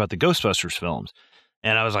started thinking about the Ghostbusters films,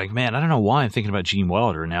 And I was like, man, I don't know why I'm thinking about Gene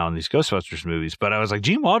Wilder now in these Ghostbusters movies, but I was like,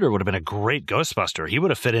 Gene Wilder would have been a great Ghostbuster. He would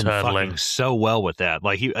have fit in fucking so well with that.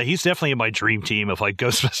 Like he's definitely in my dream team of like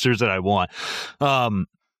Ghostbusters that I want.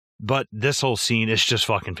 But this whole scene is just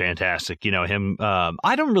fucking fantastic. You know, him,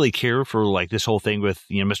 I don't really care for like this whole thing with,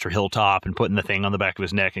 you know, Mr. Hilltop and putting the thing on the back of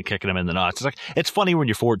his neck and kicking him in the nuts. It's like, it's funny when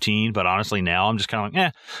you're 14, but honestly now I'm just kind of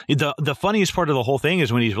like, The funniest part of the whole thing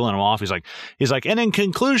is when he's willing him off, he's like, and in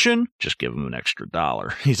conclusion, just give him an extra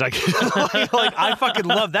 $1. He's like, like I fucking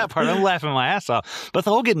love that part. I'm laughing my ass off. But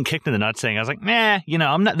the whole getting kicked in the nuts thing, I was like, you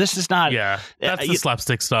know, this is not. Yeah, that's the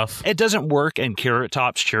slapstick stuff. It doesn't work. And Carrot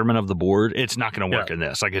Top's chairman of the board, it's not going to work in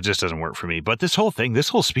this. Like, it just doesn't work for me. But this whole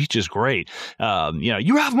speech is great. You know,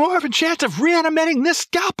 you have more of a chance of reanimating this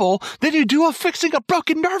scalpel than you do of fixing a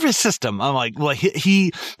broken nervous system. I'm like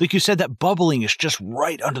he like you said, that bubbling is just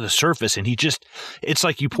right under the surface, and it's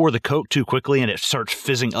like you pour the Coke too quickly and it starts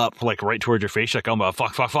fizzing up like right towards your face. You're like, oh my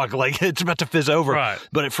fuck, like it's about to fizz over. Right.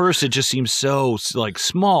 But at first it just seems so like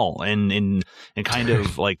small and kind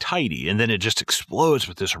of like tidy, and then it just explodes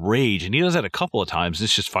with this rage. And he does that a couple of times.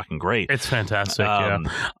 It's just fucking great. It's fantastic. Yeah,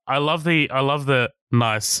 I love the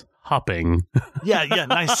nice hopping. yeah,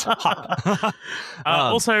 nice hop.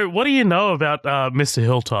 Also, what do you know about Mr.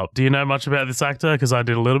 Hilltop? Do you know much about this actor? Because I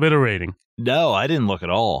did a little bit of reading. No, I didn't look at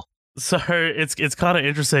all. So it's kind of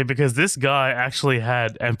interesting because this guy actually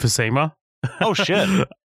had emphysema. Oh shit.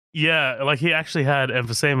 Yeah, like he actually had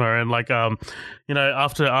emphysema, and like you know,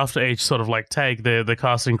 after each sort of like take, the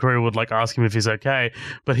casting crew would like ask him if he's okay,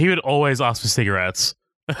 but he would always ask for cigarettes.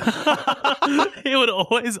 He would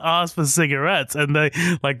always ask for cigarettes, and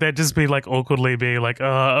they'd just be like awkwardly be like,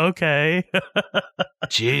 okay.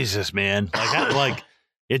 Jesus, man. Like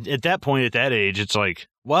at that point, at that age, it's like,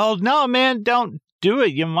 well, no, man, don't do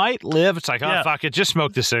it. You might live. It's like, oh, fuck it. Just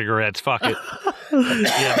smoke the cigarettes. Fuck it.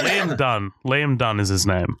 Yeah, Liam Dunn. Liam Dunn is his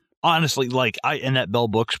name. Honestly, like in that Mel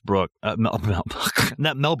Brooks book, I know. When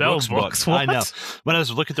I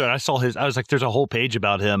was looking through it, I saw I was like, there's a whole page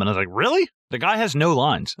about him, and I was like, really? The guy has no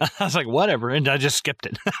lines. I was like, whatever, and I just skipped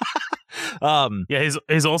it. Yeah,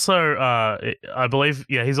 he's also, I believe,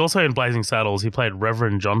 he's also in Blazing Saddles. He played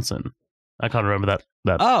Reverend Johnson. I can't remember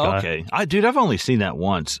that. Oh, guy. Okay. I've only seen that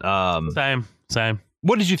once. Same.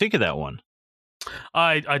 What did you think of that one?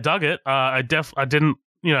 I dug it. I didn't.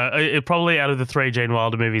 You know, it probably out of the 3 Gene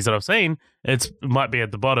Wilder movies that I've seen, it might be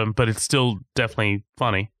at the bottom, but it's still definitely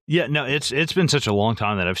funny. Yeah, no, it's been such a long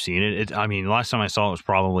time that I've seen it. I mean, last time I saw it was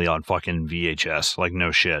probably on fucking VHS. Like,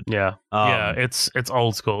 no shit. Yeah, it's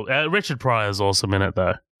old school. Richard Pryor's awesome in it,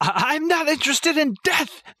 though. I'm not interested in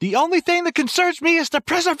death. The only thing that concerns me is the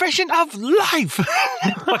preservation of life.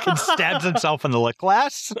 Fucking stabs himself in the lip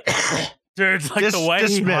glass. Dude, like the way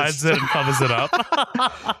he hides it and covers it up.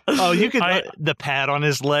 Oh, you could. The pad on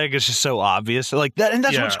his leg is just so obvious, like that, and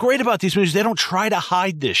that's what's great about these movies. They don't try to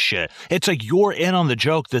hide this shit. It's like you're in on the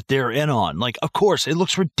joke that they're in on. Like, of course, it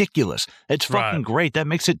looks ridiculous. It's fucking great. That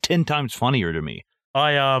makes it 10 times funnier to me.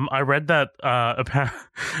 I read that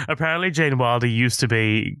apparently Gene Wilder used to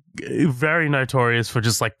be very notorious for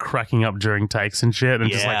just like cracking up during takes and shit and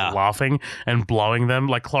just like laughing and blowing them.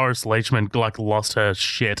 Like Cloris Leachman like lost her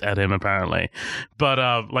shit at him apparently,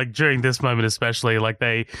 but like during this moment especially, like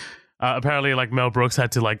they apparently like Mel Brooks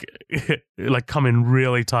had to like like come in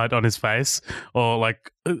really tight on his face, or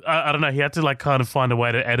like I don't know, he had to like kind of find a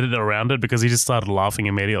way to edit it around it because he just started laughing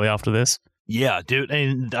immediately after this. Yeah, dude,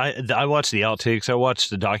 and I watched the outtakes. I watched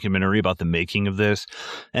the documentary about the making of this,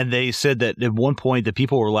 and they said that at one point the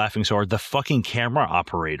people were laughing so hard the fucking camera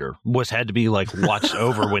operator had to be like watched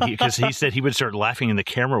over because he said he would start laughing and the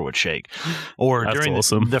camera would shake. Or That's during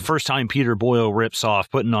awesome. the first time Peter Boyle rips off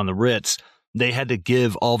putting on the Ritz, they had to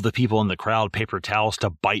give all the people in the crowd paper towels to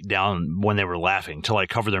bite down when they were laughing to like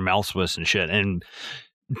cover their mouths with and shit. And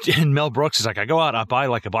Mel Brooks is like, I go out, I buy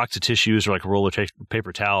like a box of tissues or like a roll of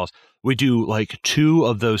paper towels. We do like 2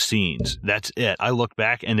 of those scenes. That's it. I look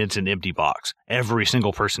back and it's an empty box. Every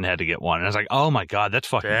single person had to get one. And I was like, oh my God, that's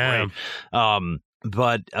fucking great.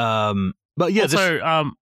 But yeah.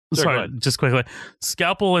 Also, sorry, just quickly.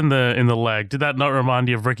 Scalpel in the leg. Did that not remind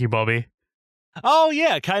you of Ricky Bobby? Oh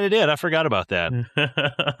yeah, it kind of did. I forgot about that.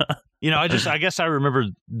 You know, I guess I remember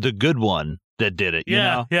the good one that did it.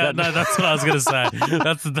 No, that's what I was gonna say.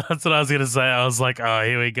 That's what I was gonna say. I was like, oh,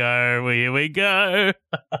 here we go.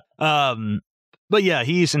 But yeah,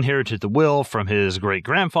 he's inherited the will from his great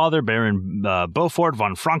grandfather, Baron Beaufort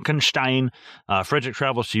von Frankenstein. Frederick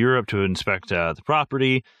travels to Europe to inspect the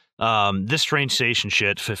property. This train station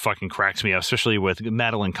shit fucking cracks me up, especially with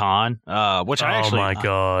Madeline Kahn, which Oh my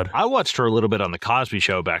god. I watched her a little bit on the Cosby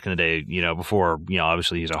Show back in the day, before,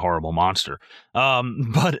 obviously he's a horrible monster.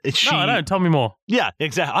 But she... No, I don't. Tell me more. Yeah,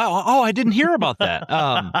 exactly. I didn't hear about that.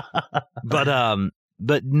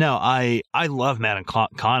 But no, I love Madeline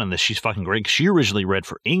Kahn in this. She's fucking great. She originally read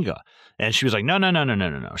for Inga, and she was like, no.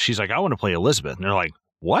 She's like, I want to play Elizabeth. And they're like,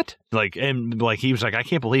 what? He was like, I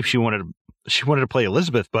can't believe she wanted to play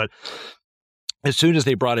Elizabeth. But as soon as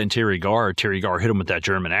they brought in Terry Garr hit him with that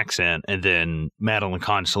German accent, and then Madeline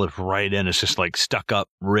Kahn slipped right in. It's just like stuck up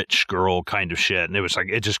rich girl kind of shit. And it was like,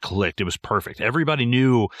 it just clicked. It was perfect. Everybody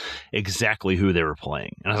knew exactly who they were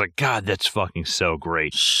playing. And I was like, God, that's fucking so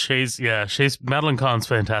great. She's Madeline Kahn's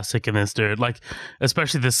fantastic in this, dude. Like,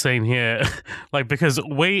 especially this scene here, like, because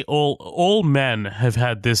we all men have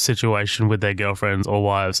had this situation with their girlfriends or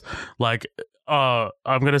wives. Like, oh,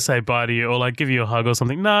 I'm going to say bye to you, or like give you a hug or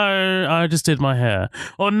something. No, I just did my hair.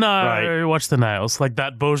 Or no, right. Watch the nails. Like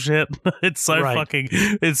that bullshit. It's so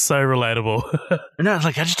it's so relatable. No, it's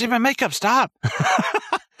like, I just did my makeup. Stop.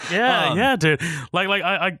 Yeah, dude.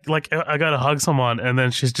 I got to hug someone, and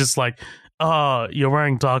then she's just like, oh, you're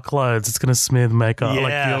wearing dark clothes. It's going to smear the makeup.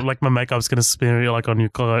 Yeah. Like my makeup's going to smear like on your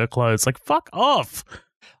clothes. Like, fuck off.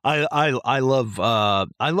 I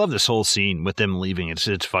love this whole scene with them leaving.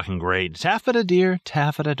 It's fucking great. Taffeta, dear,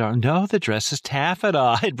 taffeta, darling. No, the dress is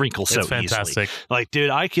taffeta. It wrinkles so it's fantastic. Easily. Like, dude,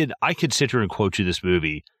 I could sit here and quote you this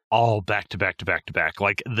movie all back to back to back to back.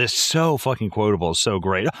 Like, this so fucking quotable, so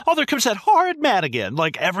great. Oh, there comes that horrid man again.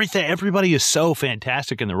 Like, everybody is so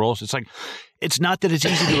fantastic in the roles. It's like, it's not that it's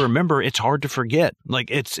easy to remember. It's hard to forget. Like,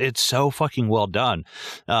 it's so fucking well done.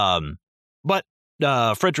 But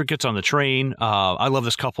Frederick gets on the train. I love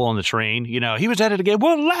this couple on the train. He was at it again.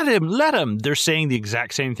 Well, let him. They're saying the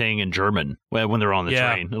exact same thing in German when they're on the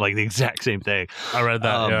train. Like the exact same thing. I read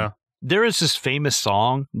that, There is this famous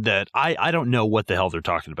song that I don't know what the hell they're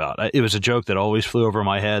talking about. It was a joke that always flew over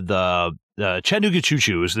my head. Chattanooga Choo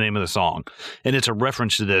Choo is the name of the song. And it's a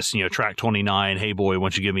reference to this, track 29, Hey Boy,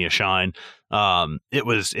 Won't You Give Me a Shine?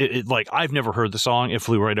 Like, I've never heard the song. It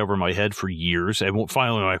flew right over my head for years. And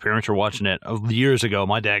finally, when my parents were watching it years ago,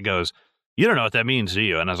 my dad goes, you don't know what that means, do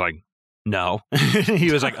you? And I was like, no.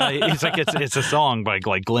 He was like, it's a song by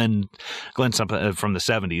like Glenn something from the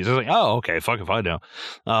 70s. I was like, oh, okay, fuck if I know.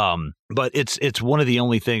 But it's one of the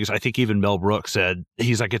only things, I think even Mel Brooks said,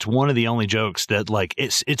 he's like, it's one of the only jokes that like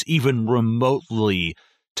it's even remotely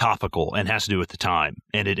topical and has to do with the time,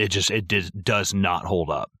 and it does not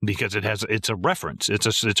hold up because it's a reference.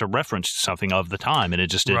 It's a reference to something of the time, and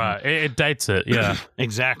it just didn't. Right. It dates it. Yeah.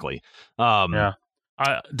 Exactly. Yeah.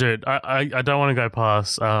 I don't want to go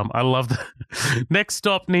past. I love the next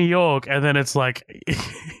stop New York, and then it's like,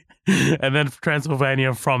 and then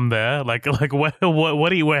Transylvania from there. Like where how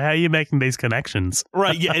are you making these connections?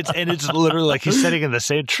 Right. Yeah. It's literally like he's sitting in the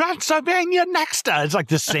same Transylvania next. It's like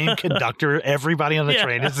the same conductor. Everybody on the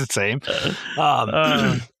train is the same.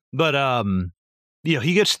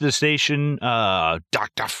 He gets to the station,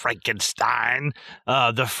 Dr. Frankenstein,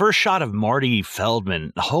 the first shot of Marty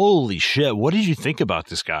Feldman. Holy shit. What did you think about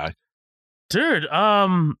this guy? Dude,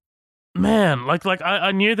 man,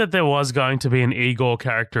 I knew that there was going to be an Igor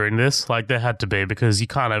character in this. Like, there had to be, because you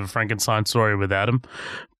can't have a Frankenstein story without him.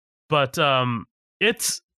 But,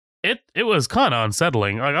 it was kind of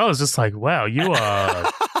unsettling. Like, I was just like, wow, you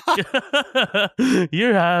are...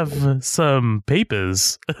 you have some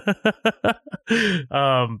papers.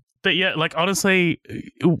 But yeah, like, honestly,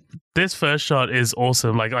 this first shot is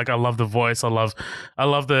awesome. Like I love the voice. I love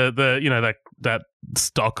the that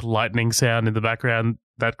stock lightning sound in the background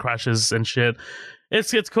that crashes and shit.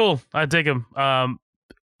 It's cool. I dig him.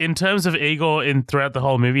 In terms of Igor throughout the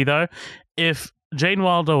whole movie, though, if Gene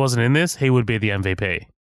Wilder wasn't in this, he would be the MVP.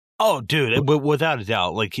 Oh, dude, without a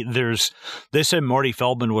doubt. Like, they said Marty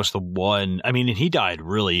Feldman was the one. I mean, and he died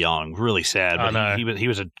really young, really sad. But he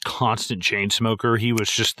was a constant chain smoker. He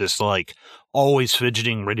was just this, like, always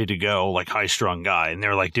fidgeting, ready to go, like, high-strung guy. And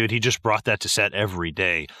they're like, dude, he just brought that to set every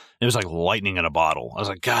day. It was like lightning in a bottle. I was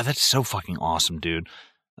like, God, that's so fucking awesome, dude.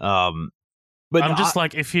 But I'm just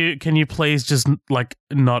like, can you please just like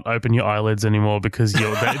not open your eyelids anymore, because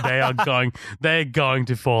they're going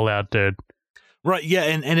to fall out, dude. Right, yeah,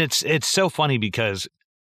 and it's so funny because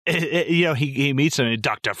he meets him,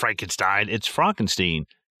 Dr. Frankenstein. It's Frankenstein.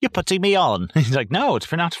 You're putting me on. He's like, no, it's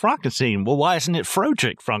pronounced Frankenstein. Well, why isn't it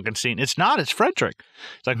Frederick Frankenstein? It's not. It's Frederick.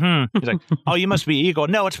 It's like, He's like, oh, you must be Igor.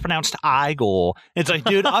 No, it's pronounced Igor. It's like,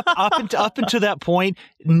 dude, up until that point,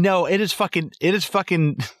 no, it is fucking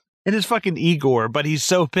And it's fucking Igor, but he's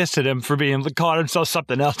so pissed at him for being caught himself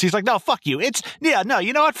something else. He's like, no, fuck you. You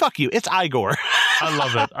know what? Fuck you. It's Igor. I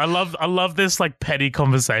love it. I love this like petty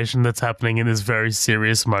conversation that's happening in this very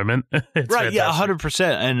serious moment. It's right. fantastic. Yeah,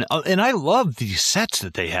 100%. And I love these sets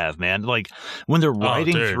that they have, man. Like when they're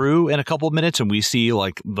riding through in a couple of minutes and we see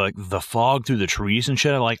like the fog through the trees and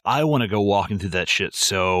shit, I want to go walking through that shit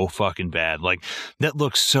so fucking bad. Like that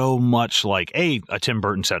looks so much like a Tim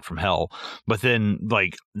Burton set from hell, but then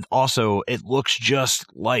like also it looks just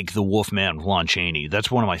like the Wolfman with Lon Chaney.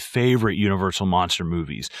 That's one of my favorite Universal monster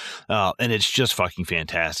movies, and it's just fucking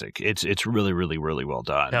fantastic. It's really really really well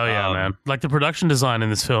done. Hell yeah, man! Like the production design in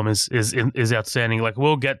this film is outstanding. Like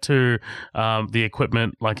we'll get to the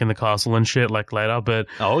equipment like in the castle and shit like later, but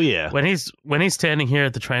oh yeah, when he's standing here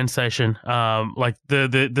at the train station, like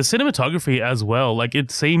the cinematography as well, like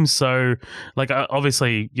it seems so like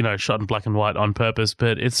obviously shot in black and white on purpose,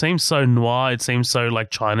 but it seems so noir. It seems so like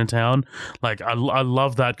Chinatown. Like I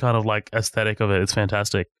love that kind of like aesthetic of it. It's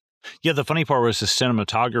fantastic. Yeah, the funny part was the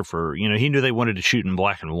cinematographer, he knew they wanted to shoot in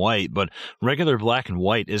black and white, but regular black and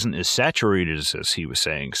white isn't as saturated as this, he was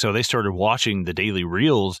saying. So they started watching the daily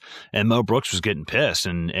reels, and Mel Brooks was getting pissed.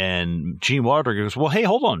 And Gene Wilder goes, well, hey,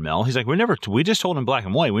 hold on, Mel. He's like, we just told him black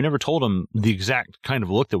and white. We never told him the exact kind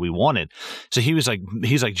of look that we wanted. So he's like,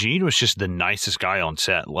 Gene was just the nicest guy on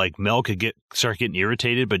set. Like Mel could start getting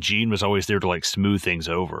irritated, but Gene was always there to like smooth things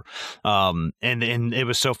over. And it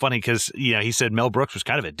was so funny because, he said Mel Brooks was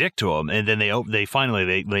kind of a dick to him, and then they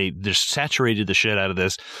finally they just saturated the shit out of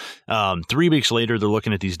this. 3 weeks later, they're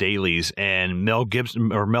looking at these dailies, and Mel Brooks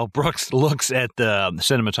looks at the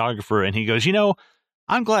cinematographer, and he goes,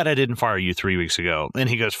 I'm glad I didn't fire you 3 weeks ago. And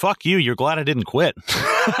he goes, fuck you. You're glad I didn't quit.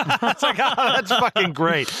 It's like, oh, that's fucking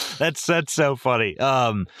great. That's so funny.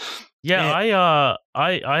 Yeah,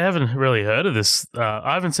 I haven't really heard of this.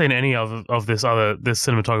 I haven't seen any of this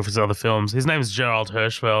cinematographer's other films. His name is Gerald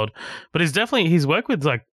Hirschfeld, but he's worked with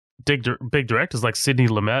like big directors like Sidney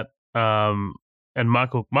Lumet and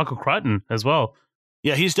Michael Crichton as well.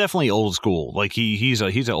 Yeah, he's definitely old school. Like he's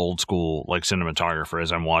an old school like cinematographer.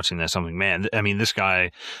 As I'm watching this, I'm like, man, I mean, this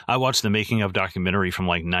guy. I watched the making of documentary from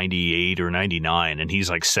like 98 or 99, and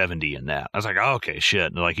he's like 70 in that. I was like, oh, okay,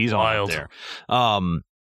 shit, like he's on out there.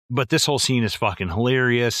 But this whole scene is fucking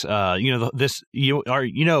hilarious. Walk, this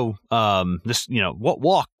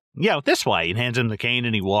way, and hands him the cane,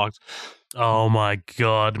 and he walks. Oh my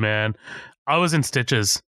god, man! I was in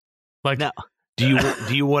stitches. Like, now, do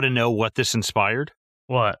you want to know what this inspired?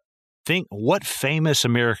 What? Think what famous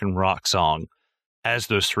American rock song has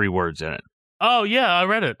those 3 words in it? Oh yeah, I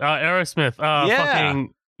read it. Aerosmith.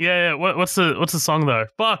 Yeah. What's the song though?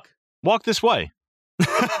 Fuck. Walk This Way.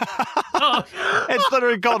 Oh. It's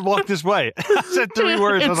literally called Walk This Way. It said 3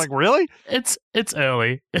 words. I was like, really? It's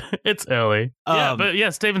early. It's early. Yeah, but yeah,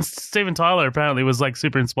 Steven Tyler apparently was like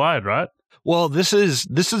super inspired, right? Well, this is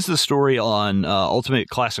the story on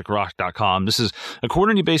UltimateClassicRock.com. This is,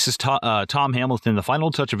 according to bassist Tom Hamilton, the final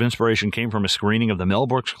touch of inspiration came from a screening of the Mel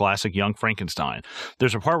Brooks classic Young Frankenstein.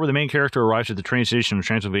 There's a part where the main character arrives at the train station in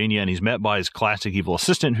Transylvania, and he's met by his classic evil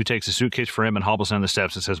assistant, who takes a suitcase for him and hobbles down the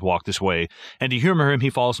steps and says, "Walk this way." And to humor him, he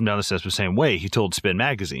follows him down the steps the same way he told Spin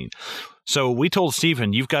Magazine. So we told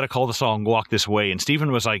Stephen, you've got to call the song Walk This Way. And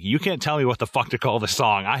Stephen was like, you can't tell me what the fuck to call the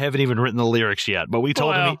song. I haven't even written the lyrics yet. But we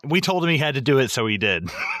told him he had to do it, so he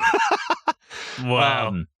did.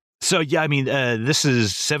 Wow. So, yeah, I mean, this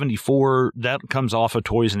is 74. That comes off of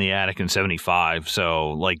Toys in the Attic in 75.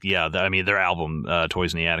 So, like, yeah, their album,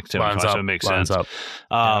 Toys in the Attic, 75. So it makes sense.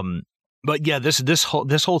 But yeah, this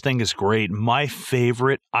whole thing is great. My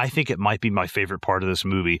favorite, I think it might be my favorite part of this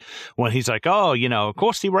movie, when he's like, oh, of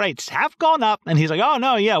course the rates have gone up. And he's like, oh,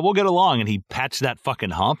 no, yeah, we'll get along. And he pats that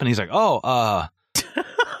fucking hump, and he's like, oh,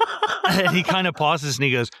 and he kind of pauses, and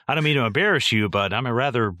he goes, I don't mean to embarrass you, but I'm a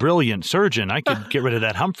rather brilliant surgeon. I could get rid of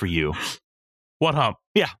that hump for you. What hump?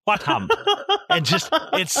 Yeah, what hump? And just,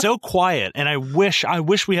 it's so quiet. And I wish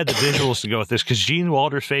we had the visuals to go with this, because Gene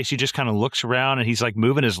Wilder's face, he just kind of looks around, and he's like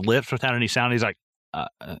moving his lips without any sound. He's like,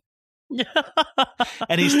 and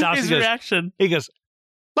he stops. His reaction. He goes,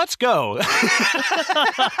 let's go.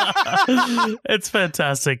 It's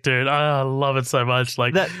fantastic, dude. I love it so much.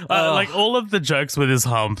 Like, like all of the jokes with his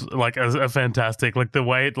hump, like, are fantastic. Like the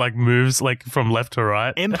way it like moves, like from left to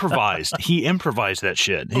right. Improvised. He improvised that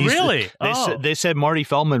shit. Really? They said Marty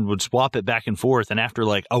Feldman would swap it back and forth, and after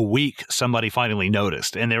like a week, somebody finally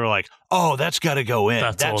noticed, and they were like, "Oh, that's got to go in.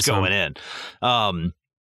 That's awesome. Going in."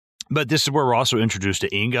 But this is where we're also introduced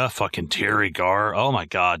to Inga, fucking Terry Garr. Oh my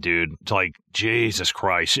God, dude. It's like, Jesus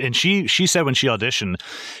Christ. And she said when she auditioned,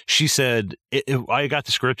 she said, I got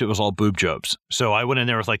the script, it was all boob jokes. So I went in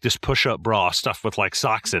there with like this push-up bra stuffed with like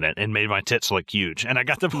socks in it and made my tits look huge. And I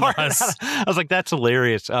got the part. Nice. I was like, that's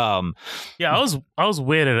hilarious. Yeah, I was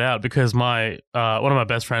weirded out because my one of my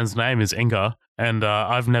best friends' name is Inga, and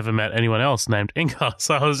I've never met anyone else named Inga.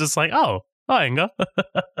 So I was just like, oh, hi, Inga.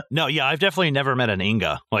 No, yeah, I've definitely never met an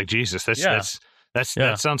Inga. Like, Jesus, that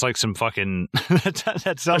sounds like some fucking.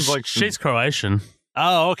 that sounds like she's Croatian.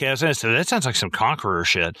 Oh, okay. I was gonna say that sounds like some conqueror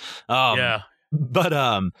shit. Yeah,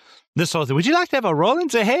 but this whole thing. Would you like to have a roll in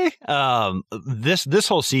the hay? This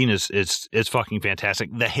whole scene is fucking fantastic.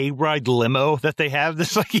 The hayride limo that they have,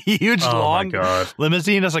 this like huge long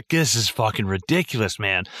limousine. I was like, this is fucking ridiculous,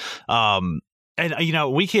 man. And,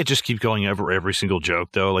 we can't just keep going over every single joke,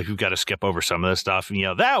 though. Like, we've got to skip over some of this stuff.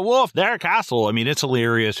 That wolf, their castle. I mean, it's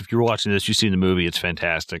hilarious. If you're watching this, you've seen the movie. It's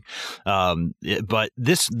fantastic. But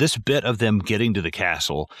this bit of them getting to the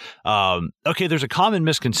castle, okay, there's a common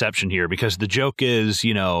misconception here because the joke is,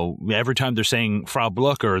 every time they're saying Frau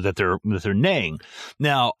Blucher that they're neighing.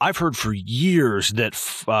 Now, I've heard for years that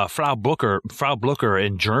Frau Blucher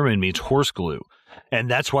in German means horse glue.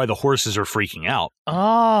 And that's why the horses are freaking out.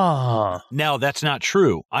 Oh. Now, that's not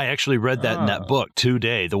true. I actually read that in that book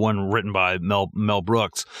today, the one written by Mel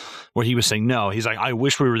Brooks, where he was saying, no, he's like, I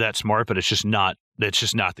wish we were that smart, but it's just not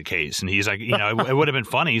the case. And he's like, it would have been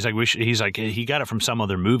funny. He's like, he got it from some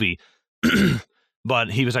other movie.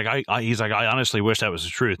 But he was like, I honestly wish that was the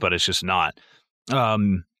truth, but it's just not.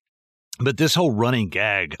 But this whole running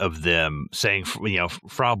gag of them saying,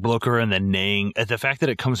 Frau Blucher and then neighing, the fact that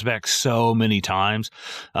it comes back so many times,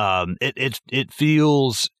 it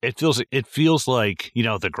feels like,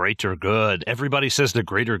 the greater good. Everybody says the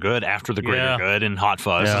greater good after the greater good in Hot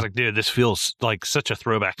Fuzz. Yeah. It's like, dude, this feels like such a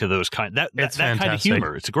throwback to those that kind of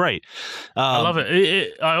humor. It's great. I love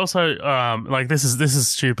it. I also this is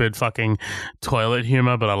stupid fucking toilet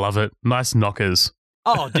humor, but I love it. Nice knockers.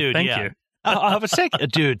 Oh, dude, Thank you. I was sick,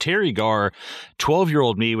 dude. Terry Garr,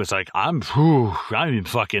 12-year-old me was like, I'm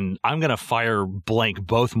gonna fire blank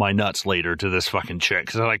both my nuts later to this fucking chick.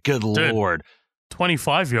 Cause I'm like, good Lord,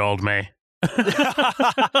 25-year-old me.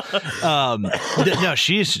 No,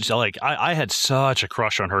 she's like, I had such a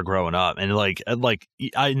crush on her growing up, and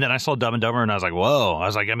and then I saw Dumb and Dumber, and I was like, whoa. I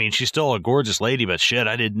was like, I mean, she's still a gorgeous lady, but shit,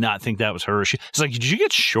 I did not think that was her. It's like, did you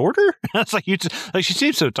get shorter? I was like, she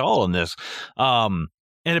seems so tall in this.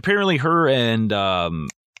 And apparently her and,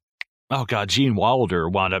 Gene Wilder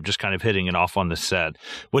wound up just kind of hitting it off on the set,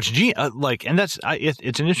 which Gene, and it's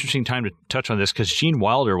an interesting time to touch on this because Gene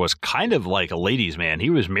Wilder was kind of like a ladies' man.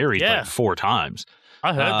 He was married like 4 times.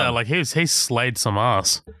 I heard that. Like he slayed some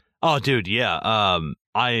ass. Oh, dude. Yeah.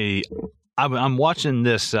 I'm watching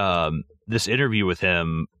this interview with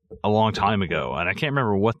him a long time ago, and I can't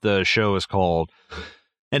remember what the show is called.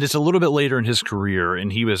 And it's a little bit later in his career, and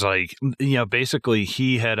he was like, basically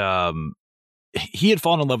he had fallen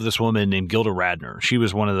in love with this woman named Gilda Radner. She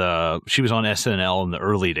was on SNL in the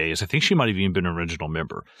early days. I think she might have even been an original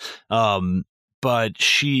member. But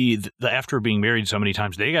after being married so many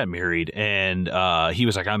times, they got married, and he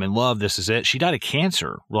was like, I'm in love. This is it. She died of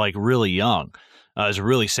cancer, like really young. It was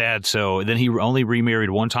really sad. So then he only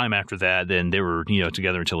remarried one time after that. Then they were,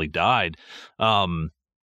 together until he died.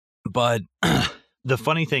 But the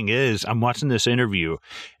funny thing is, I'm watching this interview,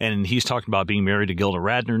 and he's talking about being married to Gilda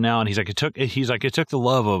Radner now, and he's like, it took the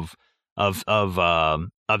love of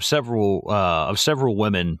several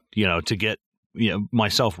women, to get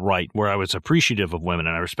myself right, where I was appreciative of women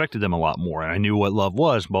and I respected them a lot more, and I knew what love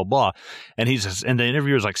was, blah blah. And and the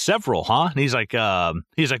interviewer's like, several, huh? And he's like,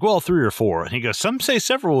 well, 3 or 4. And he goes, some say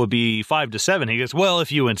several would be 5 to 7. He goes, well,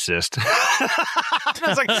 if you insist. I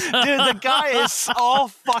was like, dude, the guy is all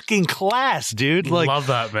fucking class, dude. Like, love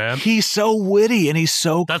that, man. He's so witty and he's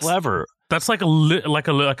so clever. That's like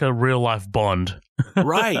a real life Bond.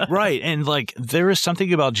 Right. And like, there is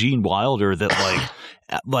something about Gene Wilder that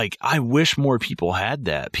like I wish more people had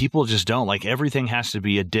that. People just don't. Like, everything has to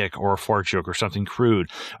be a dick or a fart joke or something crude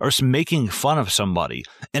or making fun of somebody.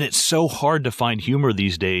 And it's so hard to find humor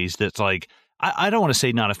these days that's like, I don't want to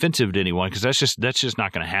say not offensive to anyone, because that's just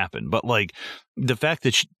not going to happen. But like, the fact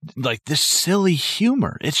that this silly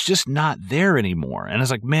humor, it's just not there anymore. And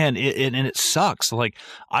it's like, man, it sucks. Like,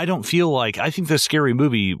 I think the Scary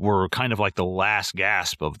Movie were kind of like the last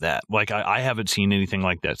gasp of that. Like, I haven't seen anything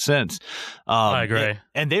like that since. I agree.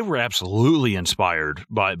 And they were absolutely inspired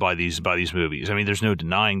by these movies. I mean, there's no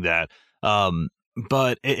denying that.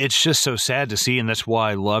 But it's just so sad to see, and that's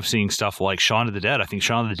why I love seeing stuff like Shaun of the Dead. I think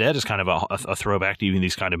Shaun of the Dead is kind of a throwback to even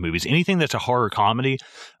these kind of movies. Anything that's a horror comedy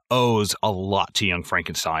owes a lot to Young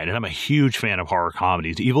Frankenstein, and I'm a huge fan of horror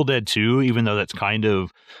comedies. Evil Dead 2, even though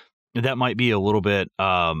that might be a little bit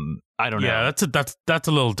I don't know. Yeah, that's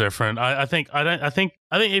a little different. I think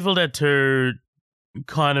Evil Dead 2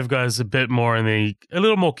 kind of goes a bit more a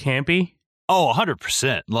little more campy. Oh,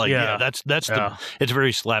 100%. It's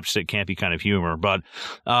very slapstick, campy kind of humor. But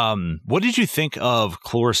what did you think of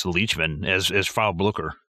Cloris Leachman as Frau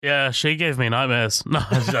Blucher? Yeah, she gave me nightmares. No,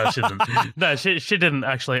 she didn't. No, she didn't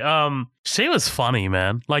actually. She was funny,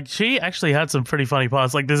 man. Like, she actually had some pretty funny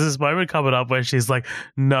parts. Like, there's this moment coming up where she's like,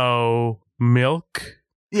 "No milk."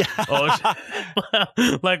 Yeah.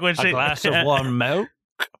 Like when a glass of warm milk.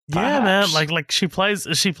 Yeah, man. Like she plays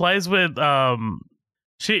with she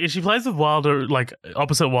plays with Wilder, like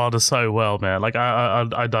opposite Wilder, so well, man. Like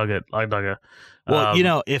I dug it. I dug it.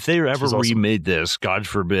 Well, if they ever awesome. remade this, God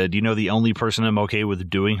forbid, the only person I'm okay with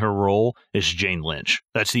doing her role is Jane Lynch.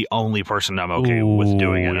 That's the only person I'm okay with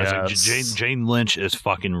doing it. Yes. I was like, Jane Lynch is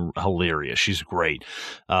fucking hilarious. She's great.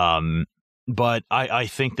 But I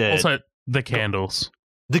think that also the candles.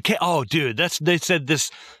 Oh, dude, they said this.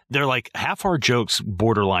 They're like half our jokes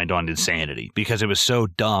borderlined on insanity because it was so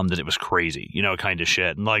dumb that it was crazy, kind of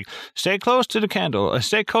shit. And like, stay close to the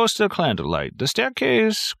candlelight. The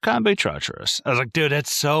staircase can be treacherous. I was like, dude,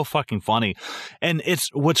 that's so fucking funny. And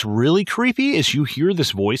what's really creepy is you hear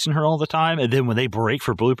this voice in her all the time. And then when they break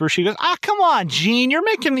for bloopers, she goes, come on, Gene, you're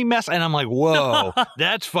making me mess. And I'm like, whoa,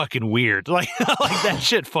 that's fucking weird. Like that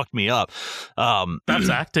shit fucked me up. That's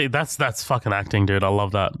acting. That's fucking acting, dude. I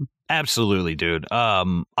love that. Absolutely, dude.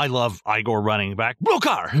 I love Igor running back,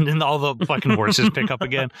 Brokar, and then all the fucking horses pick up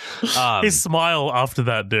again. His smile after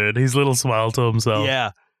that, dude. His little smile to himself.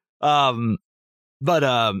 Yeah. But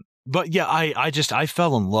yeah, I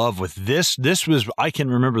fell in love with this. I can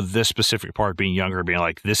remember this specific part being younger, being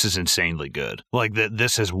like, this is insanely good. Like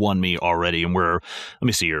this has won me already. And let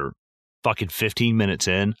me see here, fucking 15 minutes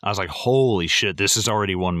in, I was like, holy shit, this has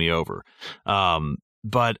already won me over.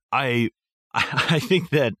 But I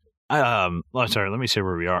think that. Sorry, let me see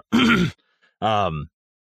where we are. Upon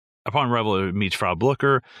Rebel meets Frau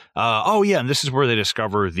Blucher. And this is where they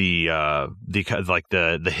discover the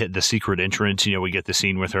secret entrance. We get the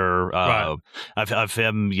scene with her. Right. Of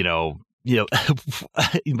him, would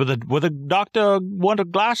the doctor want a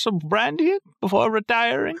glass of brandy before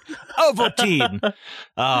retiring? Ovaltine.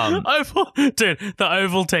 Dude, the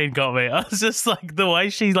Ovaltine got me. I was just like, the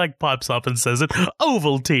way she like pipes up and says it,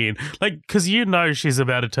 Ovaltine. Like, because she's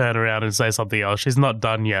about to turn around and say something else. She's not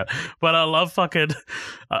done yet. But I love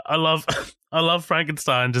I love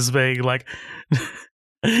Frankenstein just being like,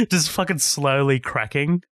 just fucking slowly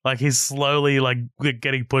cracking. Like, he's slowly like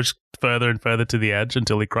getting pushed further and further to the edge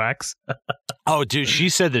until he cracks. Oh, dude, she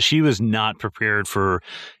said that she was not prepared for,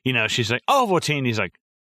 she's like, Ovaltine. He's like,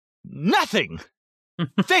 nothing.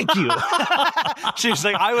 Thank you. She's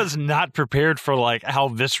like, I was not prepared for like how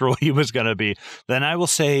visceral he was going to be. Then I will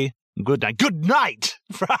say, good night. Good night.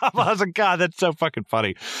 I was like, God, that's so fucking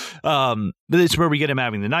funny. But it's where we get him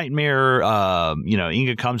having the nightmare.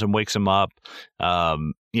 Inga comes and wakes him up.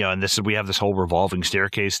 And we have this whole revolving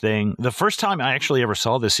staircase thing. The first time I actually ever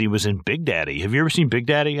saw this scene was in Big Daddy. Have you ever seen Big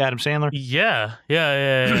Daddy, Adam Sandler? Yeah.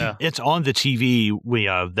 It's on the TV. They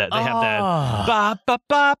have that ba ba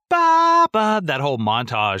ba ba ba, that whole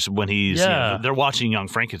montage when he's they're watching Young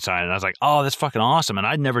Frankenstein, and I was like, oh, that's fucking awesome. And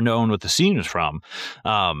I'd never known what the scene was from.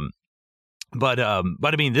 But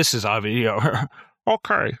I mean, this is obvious.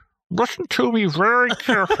 Okay, listen to me very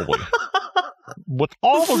carefully. With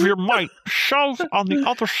all of your might, shove on the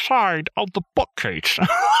other side of the bookcase.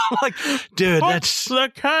 Like, dude, that's the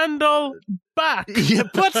candle back. Yeah,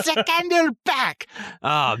 puts the candle back.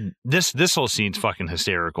 This whole scene's fucking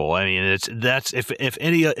hysterical. I mean, if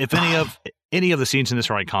any of the scenes in this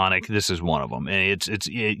are iconic, this is one of them, and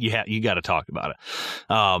you got to talk about it.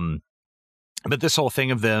 But this whole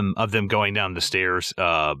thing of them going down the stairs.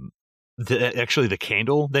 Actually, the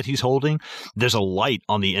candle that he's holding, there's a light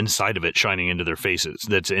on the inside of it shining into their faces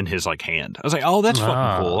that's in his like hand. I was like, oh, that's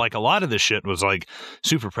fucking cool. Like, a lot of this shit was like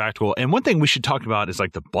super practical. And one thing we should talk about is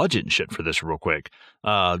like the budget and shit for this real quick.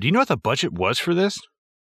 Do you know what the budget was for this?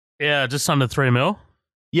 Yeah, just under $3 million.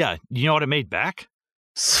 Yeah, you know what it made back?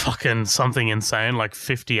 It's fucking something insane, like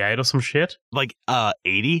 58 or some shit. Like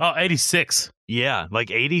 80? Oh, 86. Yeah, like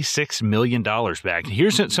 $86 million back.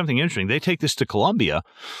 Here's something interesting. They take this to Columbia.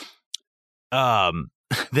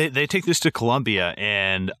 They take this to Columbia,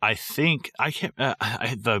 and I think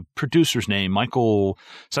the producer's name, Michael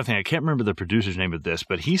something. I can't remember the producer's name of this,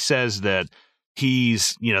 but he says that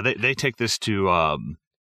he's, they take this to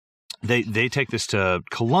they take this to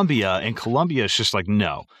Columbia, and Columbia is just like,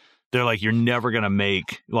 no. They're like, you're never gonna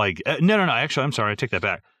make like no. Actually, I'm sorry, I take that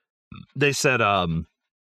back. they said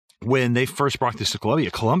when they first brought this to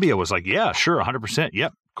Columbia was like, yeah, sure, 100%.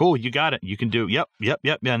 Yep, cool, you got it. You can do it. Yep.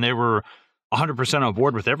 Yeah, and they were 100% on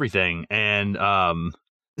board with everything. And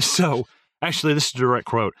so actually, this is a direct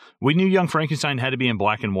quote. We knew Young Frankenstein had to be in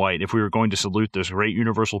black and white if we were going to salute those great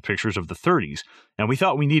Universal pictures of the 30s, and we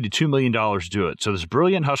thought we needed $2 million to do it. So this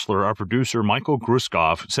brilliant hustler, our producer, Michael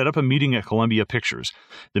Gruskov, set up a meeting at Columbia Pictures.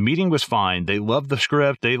 The meeting was fine. They loved the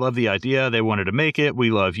script. They loved the idea. They wanted to make it. We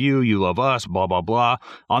love you. You love us, blah, blah, blah.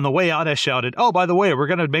 On the way out, I shouted, oh, by the way, we're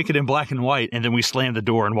going to make it in black and white, and then we slammed the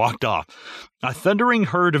door and walked off. A thundering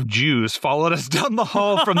herd of Jews followed us down the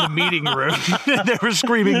hall from the meeting room. They were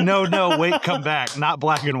screaming, no, wait, come back, not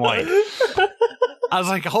black and white. I was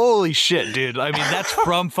like, holy shit, dude. I mean, that's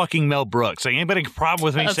from fucking Mel Brooks. Like, anybody have a problem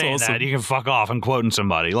with me saying awesome. That, you can fuck off and quoting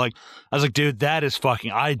somebody. Like, I was like, dude, that is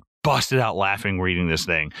fucking... I busted out laughing reading this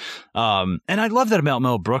thing. And I love that about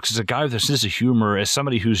Mel Brooks as a guy with a sense of humor, as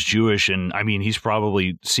somebody who's Jewish, and I mean, he's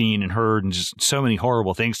probably seen and heard and just so many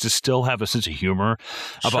horrible things, to still have a sense of humor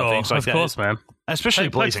about things like that. Of course, man. Especially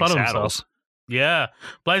Blazing Saddles. Yeah.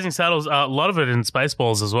 Blazing Saddles, a lot of it in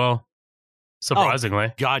Spaceballs as well. Surprisingly.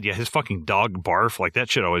 Oh, God, yeah. His fucking dog barf, like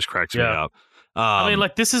that shit always cracks me up. I mean,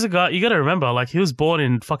 like, this is a guy, you got to remember, like, he was born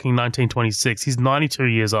in fucking 1926. He's 92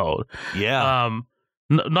 years old. Yeah.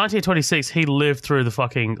 1926, he lived through the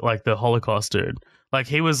fucking, like, the Holocaust, dude. Like,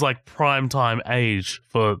 he was, like, prime time age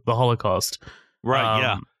for the Holocaust. Right,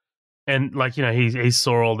 yeah. And, like, you know, he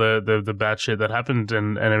saw all the bad shit that happened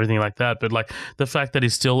and everything like that. But, like, the fact that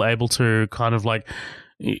he's still able to kind of, like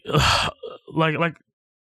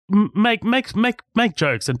make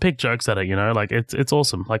jokes and pick jokes at it, you know? Like, it's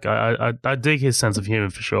awesome. Like, I dig his sense of humor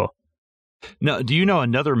for sure. Now, do you know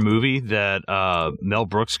another movie that Mel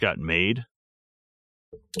Brooks got made?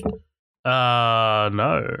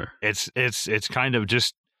 No. It's kind of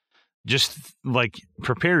just like,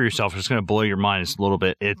 prepare yourself. It's going to blow your mind a little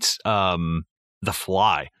bit. It's The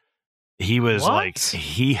Fly. He was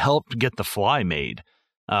he helped get The Fly made.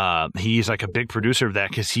 He's like a big producer of that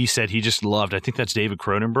because he said he just loved. I think that's David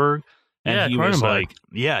Cronenberg, and he was like,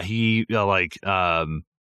 he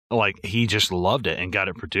he just loved it and got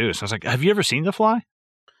it produced. I was like, have you ever seen The Fly?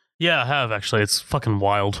 Yeah, I have actually. It's fucking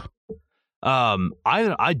wild.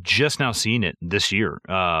 I just now seen it this year.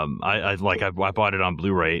 I bought it on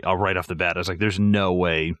Blu-ray right off the bat. I was like, there's no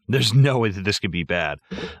way that this could be bad.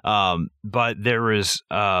 But there was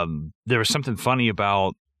something funny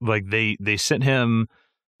about, like, they sent him,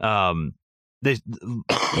 they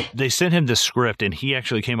sent him the script, and he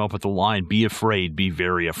actually came up with the line, "Be afraid, be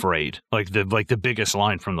very afraid." Like the biggest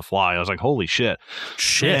line from The Fly. I was like, holy shit.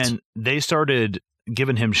 And they started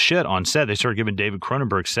giving him shit on set. They started giving David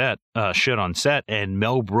Cronenberg shit on set, and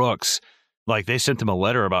Mel Brooks, like, they sent him a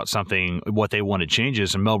letter about something, what they wanted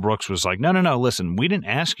changes, and Mel Brooks was like, no, listen, we didn't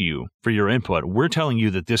ask you for your input. We're telling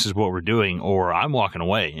you that this is what we're doing, or I'm walking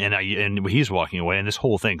away. And he's walking away, and this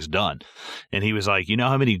whole thing's done. And he was like, you know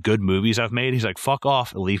how many good movies I've made? He's like, fuck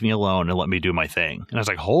off, leave me alone, and let me do my thing. And I was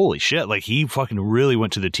like, holy shit. Like, he fucking really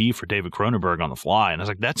went to the T for David Cronenberg on The Fly. And I was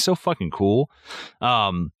like, that's so fucking cool.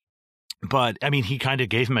 But, I mean, he kind of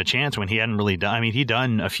gave him a chance when he hadn't really done... I mean, he'd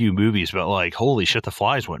done a few movies, but, like, holy shit, The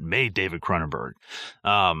Fly is what made David Cronenberg.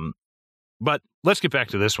 But let's get back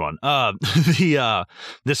to this one.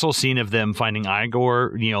 This whole scene of them finding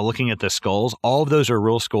Igor, you know, looking at the skulls, all of those are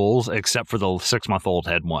real skulls except for the 6-month-old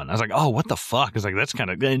head one. I was like, oh, what the fuck? I was like, that's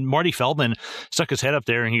kind of... And Marty Feldman stuck his head up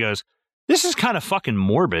there and he goes, this is kind of fucking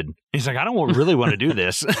morbid. He's like, I don't really want to do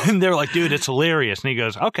this. And they're like, dude, it's hilarious. And he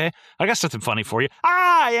goes, okay, I got something funny for you.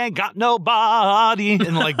 I ain't got nobody.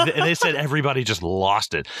 And like, they said everybody just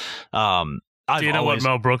lost it. Do you know what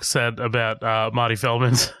Mel Brooks said about Marty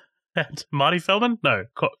Feldman's? Marty Feldman? No.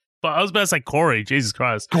 I was about to say Corey. Jesus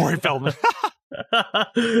Christ. Corey Feldman.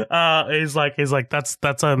 He's like,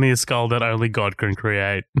 that's only a skull that only God can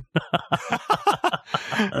create.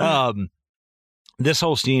 This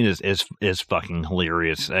whole scene is fucking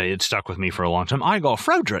hilarious. It stuck with me for a long time. Igor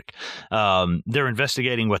Frederick. They're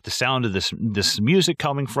investigating what the sound of this music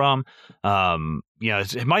coming from.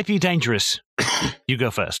 It might be dangerous. You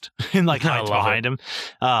go first. And like hides behind him.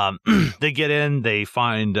 They get in. They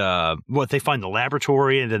find the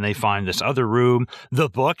laboratory, and then they find this other room. The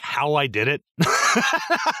book, How I Did It.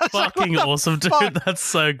 Fucking awesome, dude. Fuck? That's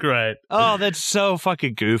so great. Oh, that's so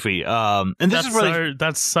fucking goofy. And this is really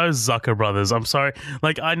that's so Zucker Brothers. I'm sorry.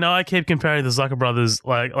 Like, I know I keep comparing the Zucker Brothers,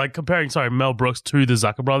 like comparing Mel Brooks to the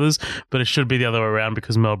Zucker Brothers, but it should be the other way around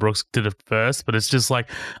because Mel Brooks did it first. But it's just like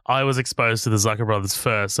I was exposed to the Zucker Brothers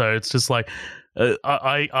first, so it's just like.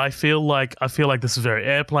 I feel like this is very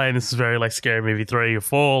Airplane. This is very like Scary Movie 3 or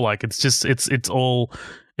 4. Like it's all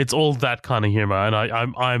It's all that kind of humor, and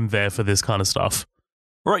I'm there for this kind of stuff.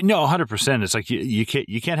 Right, no, 100%. It's like you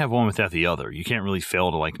can't have one without the other. You can't really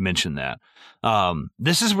fail to like mention that.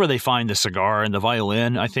 This is where they find the cigar and the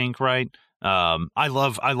violin, I think, right? I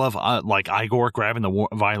love like Igor grabbing the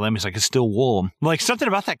violin. He's like, it's still warm. Like something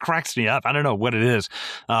about that cracks me up. I don't know what it is.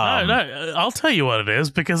 No, I'll tell you what it is,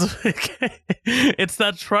 because it's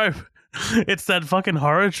that trope. It's that fucking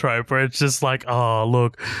horror trope where it's just like, oh,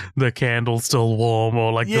 look, the candle's still warm,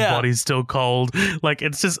 or like the body's still cold. Like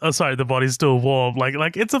it's just, the body's still warm.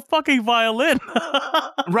 Like it's a fucking violin.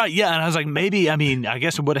 Right, yeah. And I was like, maybe, I mean, I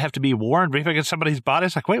guess it would have to be worn, but if I get somebody's body,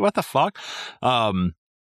 it's like, wait, what the fuck? Well,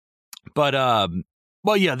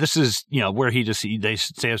 yeah, this is, where they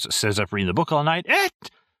says up reading the book all night.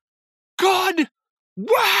 Good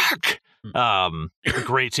work.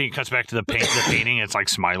 Great scene. Cuts back to the painting. It's like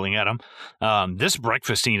smiling at him. This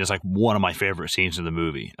breakfast scene is like one of my favorite scenes in the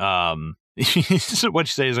movie. What you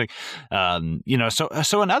say is like,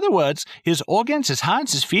 so in other words, his organs, his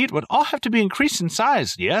hands, his feet would all have to be increased in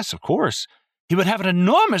size. Yes, of course. He would have an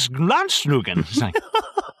enormous Glanznugen. It's like,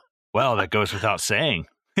 well, that goes without saying.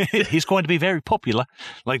 He's going to be very popular.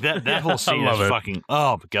 Like that whole scene is fucking,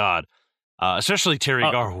 oh my God. Especially Terry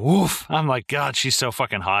Garr. Woof. I'm like, God, she's so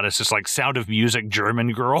fucking hot. It's just like Sound of Music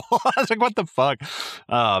German girl. I was like, what the fuck?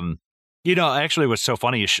 Actually, what's so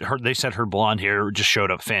funny is they said her blonde hair just showed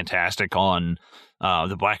up fantastic on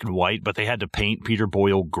the black and white, but they had to paint Peter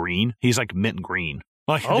Boyle green. He's like mint green.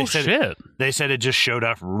 Like, shit. They said it just showed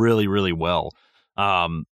up really, really well.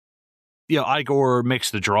 Igor makes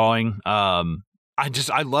the drawing.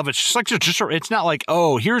 I love it. It's like it's not like,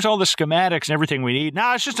 oh, here's all the schematics and everything we need.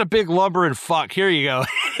 No, it's just a big lumber and fuck. Here you go.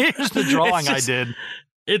 Here's the drawing I did.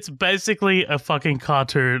 It's basically a fucking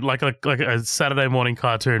cartoon, like a Saturday morning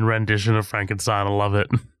cartoon rendition of Frankenstein. I love it.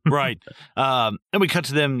 Right. And we cut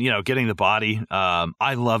to them, getting the body.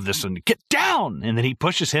 I love this one. Get down! And then he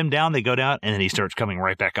pushes him down. They go down, and then he starts coming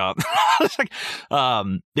right back up. It's like,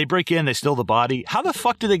 they break in. They steal the body. How the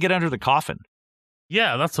fuck do they get under the coffin?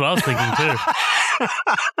 Yeah, that's what I was thinking too.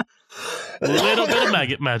 A little bit of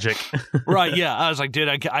magic. Right, yeah. I was like, dude,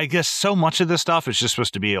 I guess so much of this stuff is just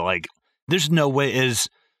supposed to be like, there's no way as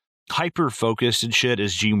hyper-focused and shit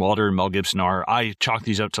as Gene Wilder and Mel Gibson are. I chalk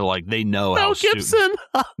these up to like, they know Mel Gibson.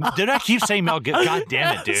 Did I keep saying Mel Gibson? God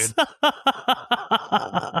damn it, dude.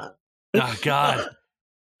 Oh, God.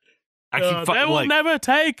 They will never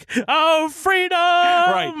take our freedom.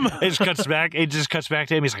 Right. It just cuts back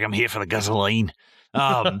to him. He's like, I'm here for the gasoline.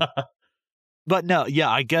 But no, yeah,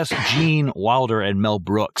 I guess Gene Wilder and Mel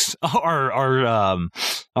Brooks are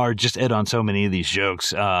just in on so many of these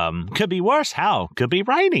jokes. Could be worse. How? Could be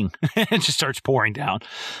writing. It just starts pouring down.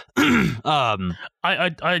 I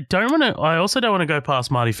also don't want to go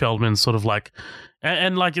past Marty Feldman's sort of like,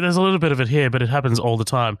 and like there's a little bit of it here, but it happens all the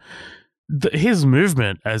time. His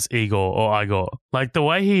movement as Igor, like the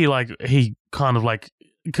way he kind of like,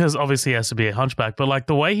 because obviously he has to be a hunchback, but like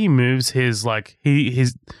the way he moves his like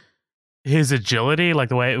his agility, like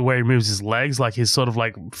the way he moves his legs, like his sort of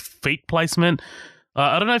like feet placement.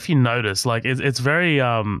 I don't know if you notice, like it's very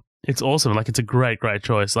it's awesome. Like it's a great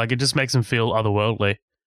choice. Like it just makes him feel otherworldly.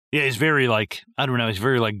 Yeah, he's very like, I don't know, he's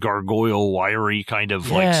very like gargoyle, wiry kind of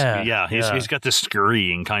he's got this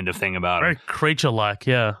scurrying kind of thing about him. Very creature-like,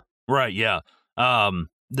 yeah. Right, yeah.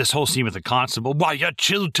 This whole scene with the constable, why, you're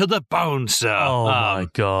chilled to the bone, sir. Oh my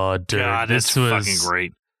God, dude. God, this was fucking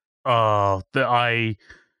great. Oh,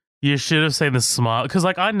 you should have seen the smile. Because,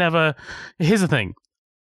 like, here's the thing.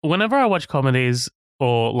 Whenever I watch comedies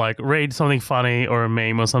or, like, read something funny or a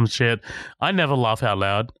meme or some shit, I never laugh out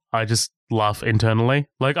loud. I just laugh internally.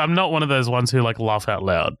 Like, I'm not one of those ones who, like, laugh out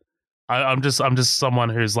loud. I'm just someone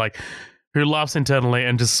who's, like, who laughs internally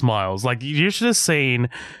and just smiles. Like, you should have seen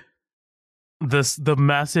the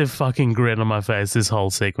massive fucking grin on my face this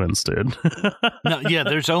whole sequence, dude. No, yeah,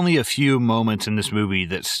 there's only a few moments in this movie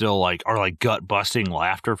that still like are like gut busting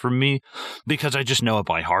laughter from me because I just know it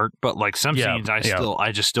by heart. But like some scenes, I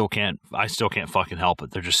still can't fucking help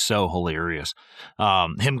it. They're just so hilarious.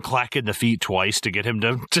 Him clacking the feet twice to get him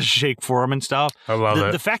to shake for him and stuff. I love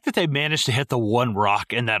it. The fact that they managed to hit the one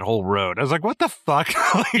rock in that whole road, I was like, what the fuck?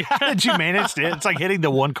 Like, how did you manage to? It's like hitting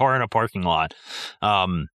the one car in a parking lot.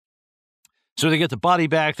 So they get the body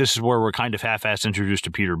back. This is where we're kind of half-assed introduced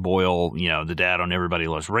to Peter Boyle, the dad on Everybody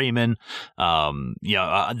Loves Raymond.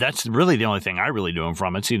 That's really the only thing I really know him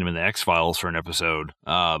from. I'd seen him in the X-Files for an episode.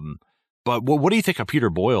 But what do you think of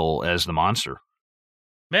Peter Boyle as the monster?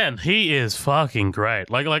 Man, he is fucking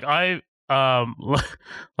great. Like I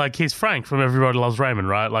like he's Frank from Everybody Loves Raymond,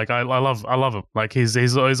 right? Like I love him. Like he's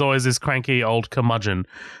always this cranky old curmudgeon.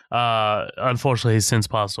 Unfortunately, he's since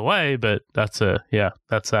passed away, but that's sad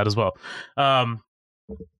as well.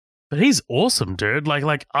 But he's awesome, dude.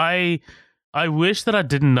 Like I wish that I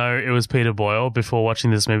didn't know it was Peter Boyle before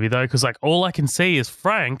watching this movie, though, because like all I can see is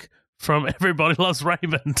Frank from Everybody Loves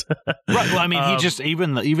Raymond. Right. Well, I mean, he just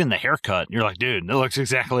even the haircut. You're like, dude, it looks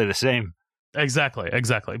exactly the same. Exactly.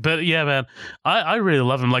 But yeah, man, I really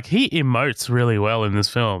love him. Like he emotes really well in this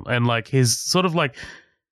film, and like his sort of like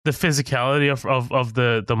the physicality of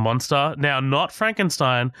the monster. Now, not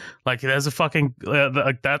Frankenstein. Like there's a fucking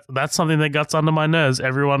like that's something that gets under my nerves.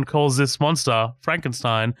 Everyone calls this monster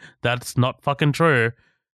Frankenstein. That's not fucking true.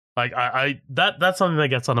 Like that's something that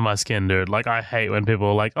gets under my skin, dude. Like I hate when people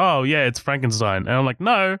are like, "Oh yeah, it's Frankenstein," and I'm like,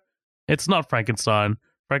 "No, it's not Frankenstein.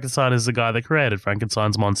 Frankenstein is the guy that created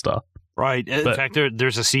Frankenstein's monster." Right. In fact,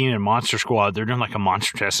 there's a scene in Monster Squad. They're doing like a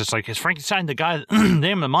monster test. It's like, is Frankenstein the guy,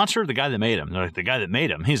 name the monster, or the guy that made him? They're like, the guy that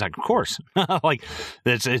made him. He's like, of course. Like,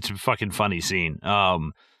 it's a fucking funny scene. But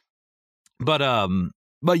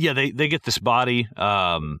yeah, they get this body.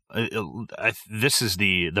 This is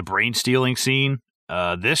the brain stealing scene.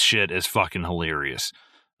 This shit is fucking hilarious.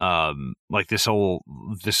 Like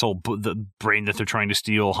the brain that they're trying to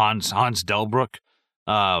steal, Hans Delbruck.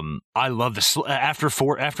 I love this after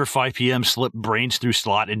 5 p.m. slip brains through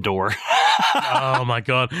slot and door. Oh my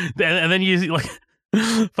god! And then you like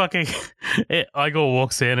fucking Igor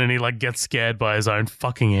walks in and he like gets scared by his own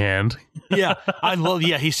fucking hand. Yeah, I love.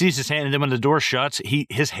 Yeah, he sees his hand, and then when the door shuts,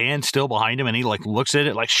 his hand's still behind him, and he like looks at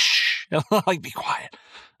it like shh, like be quiet.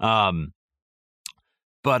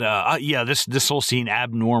 But yeah, this whole scene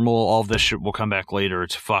abnormal. All of this shit will come back later.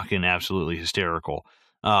 It's fucking absolutely hysterical.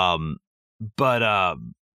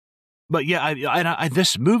 But yeah, I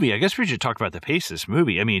this movie, I guess we should talk about the pace of this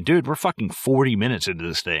movie. I mean, dude, we're fucking 40 minutes into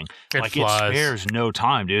this thing. It spares no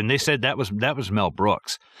time, dude. And they said that was Mel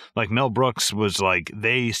Brooks. Like Mel Brooks was like,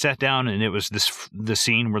 they sat down and it was the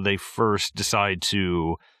scene where they first decide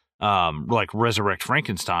to like resurrect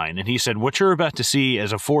Frankenstein. And he said, what you're about to see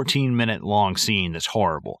is a 14-minute long scene that's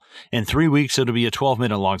horrible. In 3 weeks, it'll be a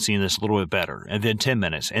 12-minute long scene that's a little bit better. And then 10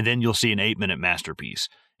 minutes. And then you'll see an 8-minute masterpiece.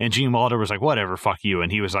 And Gene Wilder was like, whatever, fuck you.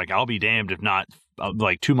 And he was like, I'll be damned if not.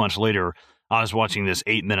 Like 2 months later, I was watching this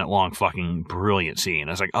 8-minute long fucking brilliant scene.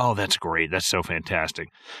 I was like, oh, that's great. That's so fantastic.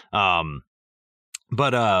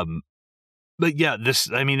 But yeah,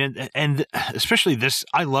 this, I mean, and especially this,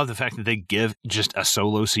 I love the fact that they give just a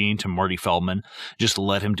solo scene to Marty Feldman. Just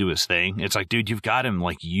let him do his thing. It's like, dude, you've got him,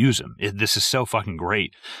 like, use him. This is so fucking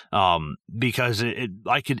great. Because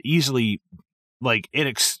I could easily, like, it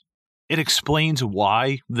explains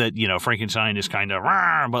why that, you know, Frankenstein is kind of,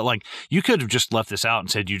 but like you could have just left this out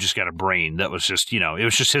and said you just got a brain that was just, you know, it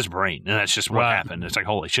was just his brain and that's just what happened. It's like,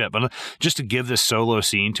 holy shit. But just to give this solo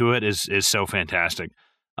scene to it is so fantastic.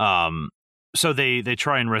 So they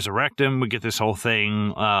try and resurrect him. We get this whole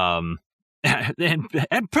thing, and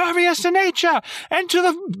pervious to nature and to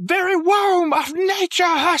the very womb of nature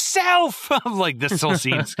herself. Like this whole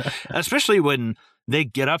scene, especially when they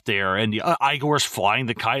get up there and Igor's flying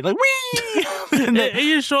the kite like wee. Are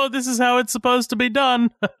you sure this is how it's supposed to be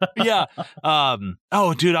done? Yeah.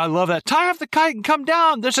 Oh, dude, I love that. Tie off the kite and come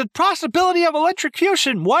down. There's a possibility of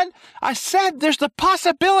electrocution. What? I said there's the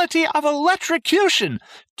possibility of electrocution.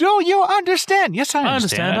 Do you understand? Yes, I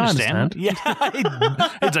understand. Yeah.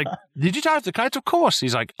 It's like, did you tie off the kites? Of course.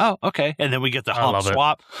 He's like, oh, okay. And then we get the hump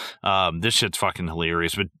swap. This shit's fucking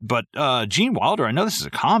hilarious. But Gene Wilder, I know this is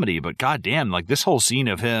a comedy, but goddamn, like this whole scene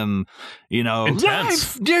of him, you know,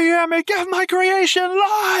 intense. Life, do you hear me? Give my creation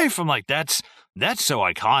life. I'm like, that's so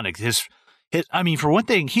iconic. His, I mean, for one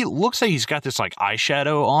thing, he looks like he's got this like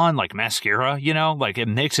eyeshadow on, like mascara, you know, like it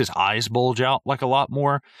makes his eyes bulge out like a lot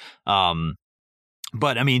more.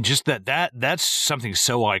 But I mean, just that's something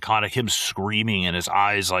so iconic. Him screaming and his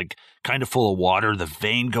eyes like kind of full of water, the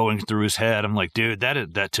vein going through his head. I'm like, dude,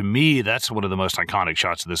 that to me, that's one of the most iconic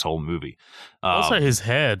shots of this whole movie. Also, his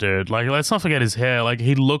hair, dude. Like, let's not forget his hair. Like,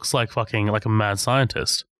 he looks like fucking like a mad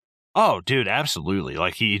scientist. Oh, dude, absolutely.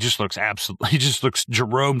 Like he just looks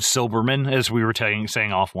Jerome Silberman, as we were saying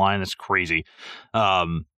offline. That's crazy.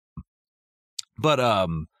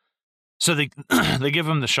 So they give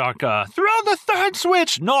him the shock. Throw the third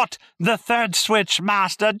switch, not the third switch,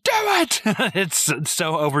 master. Do it. It's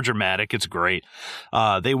so overdramatic. It's great.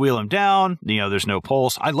 They wheel him down. You know, there's no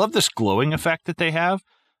pulse. I love this glowing effect that they have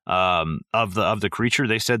of the creature.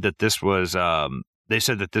 They said that this was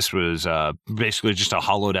basically just a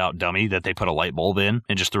hollowed out dummy that they put a light bulb in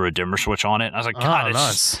and just threw a dimmer switch on it. And I was like, God,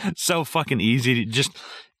 it's so fucking easy to just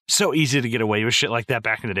so easy to get away with shit like that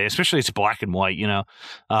back in the day, especially it's black and white,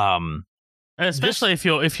 Especially if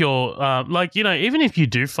you're like, even if you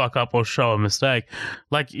do fuck up or show a mistake,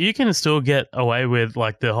 like you can still get away with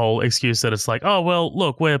like the whole excuse that it's like, oh well,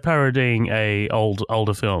 look, we're parodying a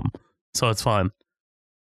older film, so it's fine.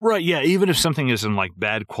 Right, yeah, even if something is in like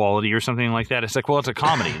bad quality or something like that, it's like, well, it's a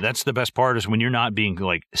comedy. That's the best part, is when you're not being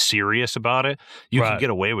like serious about it, you can get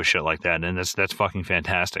away with shit like that, and that's fucking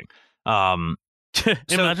fantastic.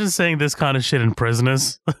 Imagine saying this kind of shit in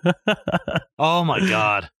Prisoners. Oh my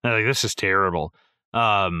god, like, this is terrible.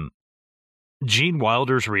 Gene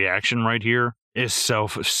Wilder's reaction right here is so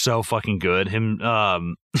fucking good. Him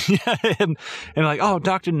and like, oh,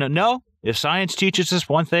 doctor, no. If science teaches us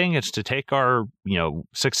one thing, it's to take our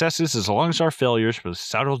successes as long as our failures with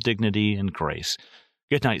subtle dignity and grace.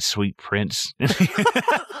 Good night, sweet prince.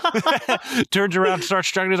 Turns around and starts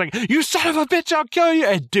struggling. He's like, you son of a bitch, I'll kill you.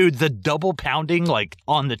 And dude, the double pounding like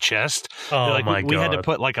on the chest. Oh like, my God. We had to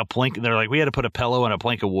put like a plank. They're like, we had to put a pillow and a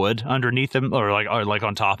plank of wood underneath him or like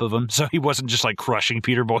on top of him. So he wasn't just like crushing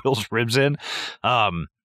Peter Boyle's ribs in.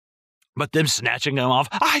 But them snatching him off.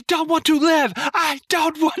 I don't want to live. I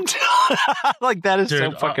don't want to. Like, that is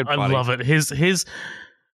so fucking funny. I love it. His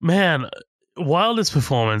man, Wilder's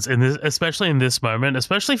performance in this, especially in this moment,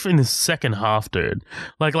 especially in the second half, dude.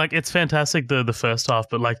 Like it's fantastic the first half,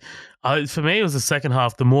 but like for me it was the second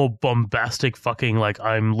half, the more bombastic fucking like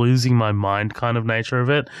I'm losing my mind kind of nature of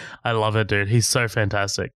it. I love it, dude. He's so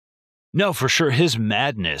fantastic. No, for sure. His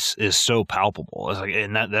madness is so palpable. It's like,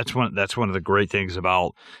 and that's one of the great things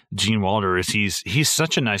about Gene Wilder is he's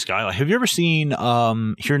such a nice guy. Like, have you ever seen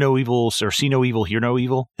Hear No Evil or See No Evil, Hear No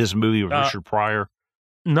Evil? His movie with Richard Pryor.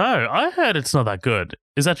 No, I heard it's not that good.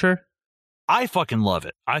 Is that true? I fucking love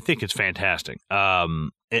it. I think it's fantastic.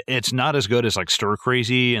 It's not as good as like Stir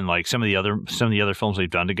Crazy and like some of the other films they've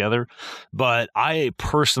done together, but I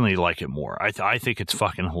personally like it more. I think it's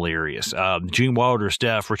fucking hilarious. Gene Wilder's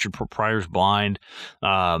deaf, Richard Pryor's blind.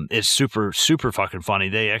 It's super fucking funny.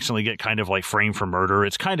 They accidentally get kind of like framed for murder.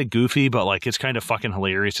 It's kind of goofy, but like it's kind of fucking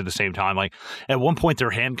hilarious at the same time. Like at one point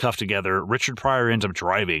they're handcuffed together. Richard Pryor ends up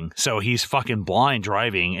driving, so he's fucking blind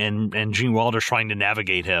driving, and Gene Wilder's trying to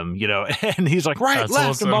navigate him, and he's like right, That's left,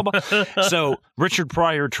 awesome. and blah, blah. So Richard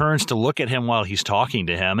Pryor turns to look at him while he's talking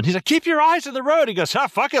to him, and he's like, keep your eyes on the road. He goes,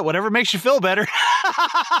 fuck it, whatever makes you feel better.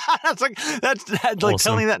 That's like Awesome.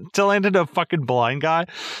 telling it to a fucking blind guy.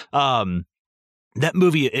 That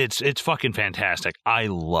movie, it's fucking fantastic. I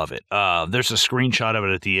love it. There's a screenshot of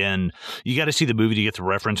it at the end. You got to see the movie to get the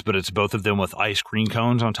reference, but it's both of them with ice cream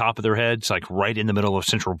cones on top of their heads, like right in the middle of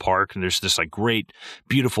Central Park. And there's this like great,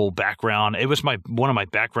 beautiful background. It was one of my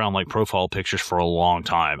background like profile pictures for a long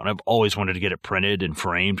time, and I've always wanted to get it printed and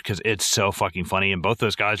framed because it's so fucking funny. And both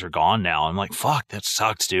those guys are gone now. I'm like, fuck, that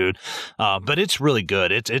sucks, dude. But it's really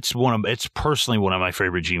good. It's personally one of my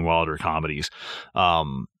favorite Gene Wilder comedies.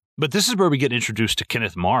 But this is where we get introduced to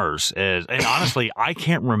Kenneth Mars. And honestly, I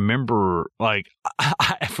can't remember, like,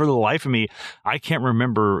 for the life of me, I can't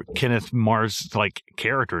remember Kenneth Mars' like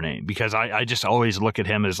character name, because I just always look at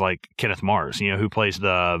him as like Kenneth Mars, who plays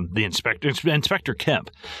the Inspector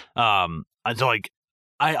Kemp.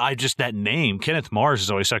 I just, that name, Kenneth Mars,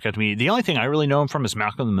 has always stuck out to me. The only thing I really know him from is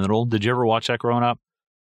Malcolm in the Middle. Did you ever watch that growing up?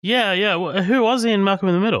 Yeah. Who was he in Malcolm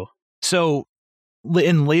in the Middle? So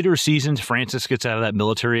in later seasons, Francis gets out of that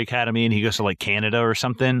military academy and he goes to like Canada or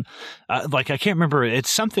something. I can't remember.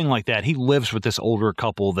 It's something like that. He lives with this older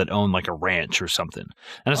couple that own like a ranch or something.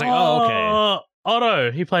 And I was like, oh, okay.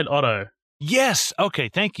 Otto. He played Otto. Yes. Okay.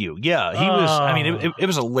 Thank you. Yeah. He was, I mean, it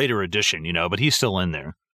was a later edition, but he's still in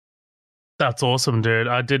there. That's awesome, dude.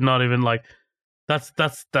 I did not even like. That's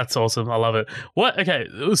awesome. I love it. What? Okay.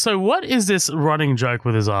 So what is this running joke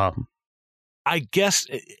with his arm? I guess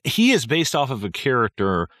he is based off of a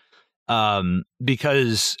character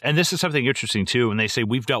because, and this is something interesting too, when they say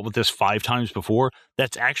we've dealt with this 5 times before,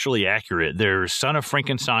 that's actually accurate. There's Son of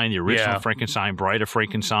Frankenstein, the original Frankenstein, Bride of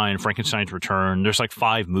Frankenstein, Frankenstein's Return. There's like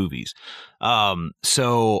 5 movies.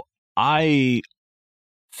 So I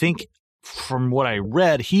think from what I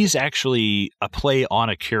read, he's actually a play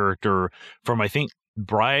on a character from, I think,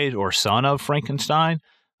 Bride or Son of Frankenstein.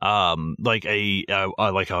 Like a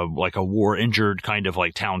war injured kind of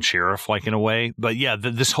like town sheriff, like in a way. But yeah,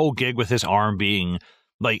 this whole gig with his arm being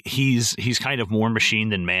like he's kind of more machine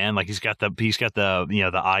than man. Like he's got the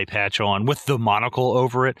the eye patch on with the monocle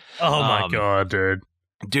over it. Oh my god,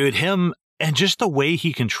 dude, him and just the way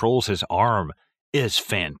he controls his arm is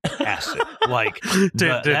fantastic. Like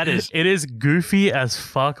dude, it is goofy as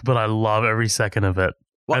fuck, but I love every second of it.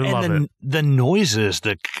 Well, I love it. The noises,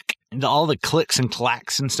 all the clicks and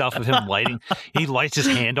clacks and stuff of him lighting. He lights his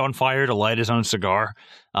hand on fire to light his own cigar.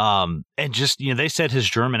 And just, they said his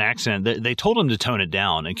German accent, they told him to tone it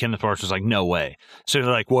down. And Kenneth Branagh was like, no way. So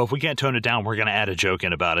they're like, well, if we can't tone it down, we're going to add a joke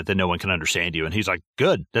in about it that no one can understand you. And he's like,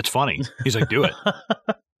 good, that's funny. He's like, do it.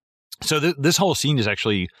 So this whole scene is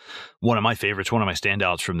actually one of my favorites, one of my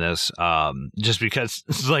standouts from this, just because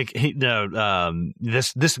it's like,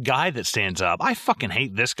 this guy that stands up, I fucking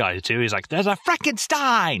hate this guy too. He's like, there's a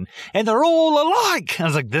Frankenstein and they're all alike. I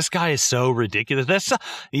was like, this guy is so ridiculous.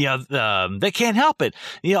 They can't help it.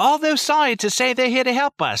 All those scientists say they're here to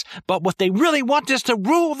help us, but what they really want is to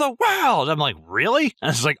rule the world. I'm like, really? I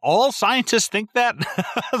was like, all scientists think that?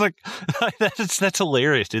 I was like, that's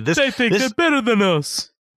hilarious, dude. They think they're better than us.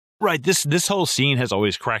 Right, this whole scene has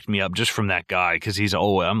always cracked me up just from that guy because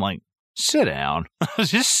I'm like, sit down,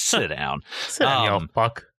 just sit down, sit down, you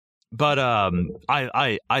fuck. But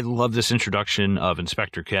I love this introduction of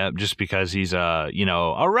Inspector Kemp just because he's a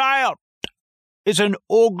riot is an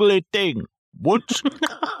ugly thing. Once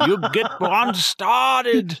you get one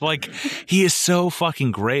started, like he is so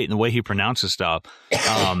fucking great in the way he pronounces stuff.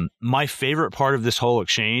 My favorite part of this whole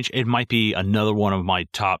exchange, it might be another one of my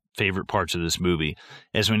top favorite parts of this movie,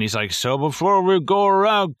 is when he's like, so before we go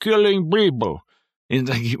around killing people, he's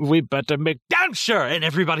like, we better make damn sure, and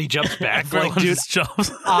everybody jumps back. Like, dude,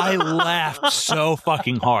 I laughed so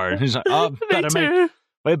fucking hard. He's like,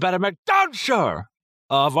 we better make damn sure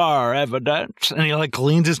of our evidence, and he like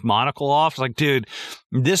cleans his monocle off. It's like, dude,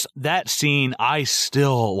 that scene, I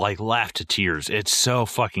still like laugh to tears. It's so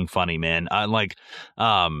fucking funny, man. I like,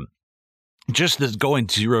 just this going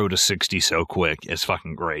 0 to 60 so quick is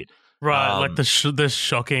fucking great. Right, like the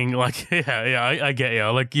shocking, like, I get you.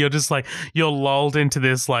 Like, you're just like, you're lulled into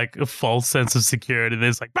this like false sense of security.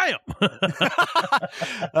 There's like, bam.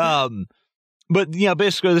 But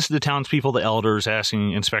basically, this is the townspeople, the elders,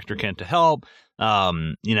 asking Inspector Kent to help. What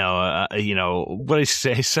do you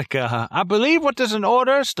say? It's like, I believe what is in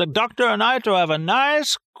orders, the doctor and I to have a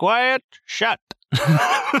nice, quiet chat.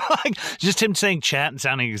 Like, just him saying chat and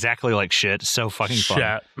sounding exactly like shit. So fucking fun.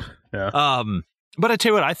 Chat. Yeah. But I tell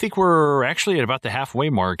you what, I think we're actually at about the halfway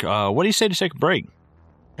mark. What do you say to take a break?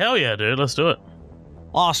 Hell yeah, dude. Let's do it.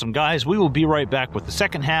 Awesome, guys. We will be right back with the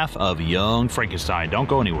second half of Young Frankenstein. Don't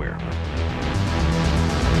go anywhere.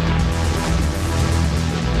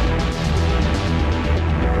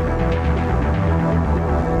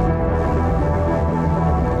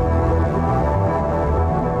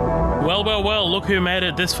 Well, look who made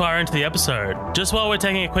it this far into the episode. Just while we're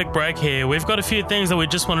taking a quick break here, we've got a few things that we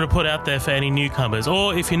just wanted to put out there for any newcomers,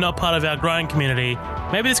 or if you're not part of our growing community,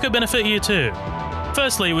 maybe this could benefit you too.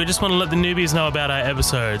 Firstly, we just want to let the newbies know about our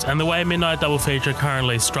episodes and the way Midnight Double Feature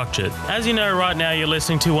currently is structured. As you know, right now you're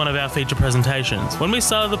listening to one of our feature presentations. When we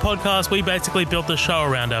started the podcast, we basically built the show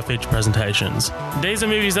around our feature presentations. These are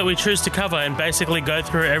movies that we choose to cover and basically go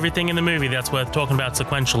through everything in the movie that's worth talking about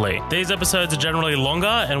sequentially. These episodes are generally longer,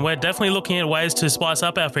 and we're definitely looking at ways to spice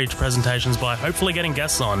up our feature presentations by hopefully getting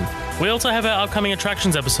guests on. We also have our upcoming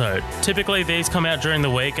attractions episode. Typically, these come out during the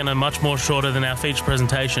week and are much more shorter than our feature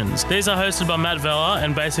presentations. These are hosted by Matt Vella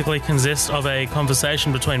and basically consist of a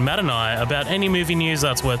conversation between Matt and I about any movie news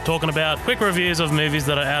that's worth talking about, quick reviews of movies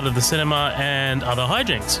that are out of the cinema, and other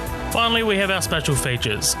hijinks. Finally, we have our special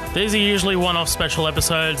features. These are usually one-off special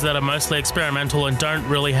episodes that are mostly experimental and don't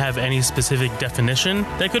really have any specific definition.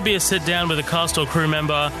 They could be a sit-down with a cast or crew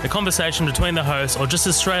member, a conversation between the hosts, or just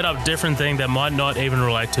a straight-up different thing that might not even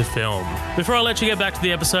relate to film. Before I let you get back to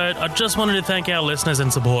the episode, I just wanted to thank our listeners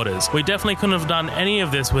and supporters. We definitely couldn't have done any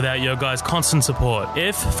of this without your guys' constant support.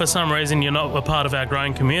 If, for some reason, you're not a part of our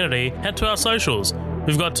growing community, head to our socials.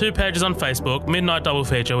 We've got 2 pages on Facebook, Midnight Double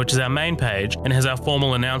Feature, which is our main page and has our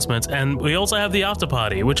formal announcements, and we also have the After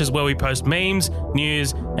Party, which is where we post memes,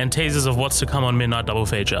 news, and teasers of what's to come on Midnight Double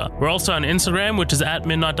Feature. We're also on Instagram, which is at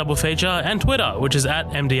Midnight Double Feature, and Twitter, which is at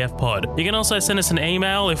MDF Pod. You can also send us an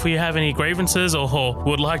email if you have any grievances or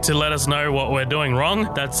would like to let us know what we're doing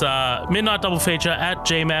wrong. That's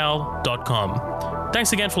midnightdoublefeature@gmail.com.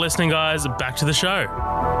 Thanks again for listening, guys. Back to the show.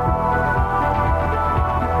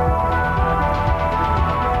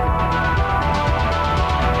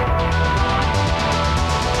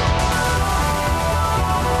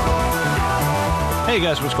 Hey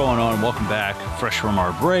guys, what's going on? Welcome back. Fresh from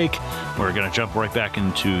our break. We're going to jump right back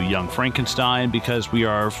into Young Frankenstein because we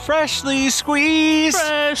are freshly squeezed.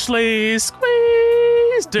 Freshly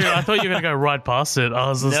squeezed. Dude, I thought you were going to go right past it. I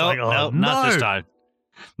was just nope, not this time.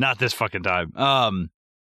 Not this fucking time.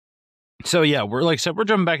 So yeah, we're like I said, we're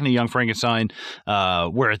jumping back into Young Frankenstein.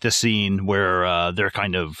 We're at this scene where they're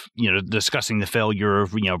kind of, discussing the failure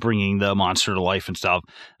of, bringing the monster to life and stuff.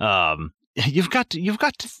 you've got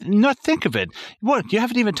to not think of it. What? You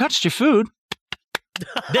haven't even touched your food.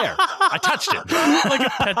 There, I touched it. Like a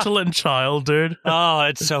petulant child, dude. Oh,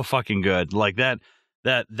 it's so fucking good. Like that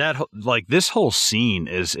like this whole scene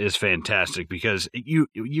is fantastic because you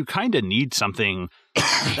kind of need something.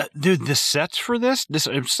 Dude, the sets for this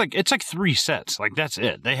it's like 3 sets. Like that's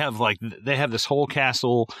it. They have this whole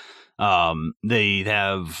castle. They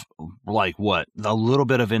have like a little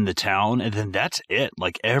bit of in the town, and then that's it.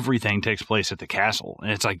 Like everything takes place at the castle,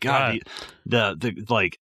 and it's like God, the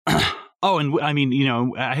like. Oh, and I mean,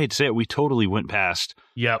 I hate to say it, we totally went past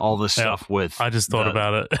all this stuff with. I just thought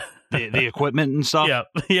about it. the equipment and stuff.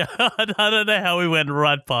 Yeah. I don't know how we went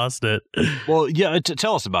right past it. Well, yeah,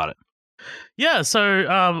 tell us about it. Yeah, so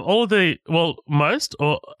most,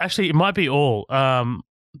 or actually, it might be all.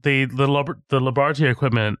 The laboratory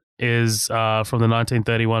equipment is from the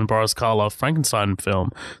 1931 Boris Karloff Frankenstein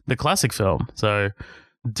film, the classic film. So,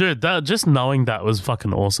 dude, that just knowing that was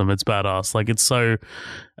fucking awesome. It's badass. Like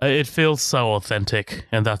it feels so authentic,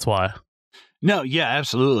 and that's why. No, yeah,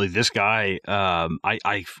 absolutely. This guy,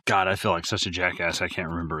 I feel like such a jackass. I can't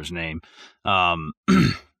remember his name.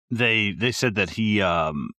 They said that he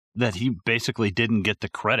basically didn't get the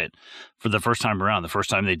credit for the first time around, the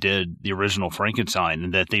first time they did the original Frankenstein,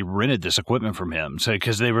 and that they rented this equipment from him. So,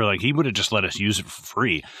 because they were like, he would have just let us use it for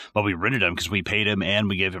free, but we rented him because we paid him and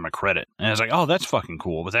we gave him a credit. And I was like, oh, that's fucking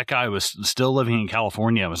cool. But that guy was still living in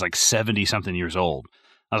California. Was like 70 something years old.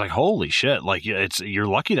 I was like, holy shit. Like, you're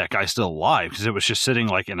lucky that guy's still alive, because it was just sitting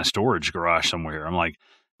like in a storage garage somewhere. I'm like,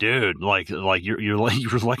 dude, like you're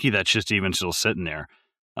lucky that shit's even still sitting there.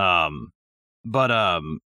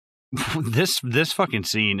 This fucking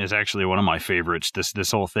scene is actually one of my favorites.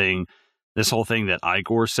 This whole thing that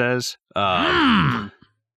Igor says.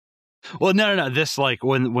 Well, no. This, like,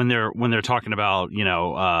 when they're talking about,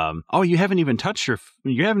 oh, you haven't even touched your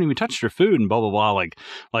food and blah blah blah.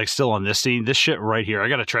 Like still on this scene, this shit right here. I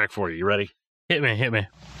got a track for you. You ready? Hit me.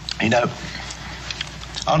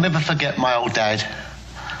 I'll never forget my old dad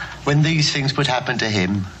when these things would happen to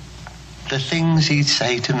him. The things he'd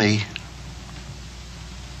say to me.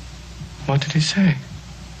 What did he say?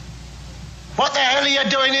 What the hell are you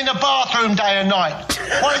doing in the bathroom day and night?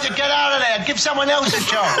 Why don't you get out of there? Give someone else a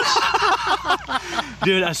chance.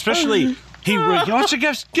 Dude, especially he wants to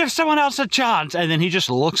give someone else a chance, and then he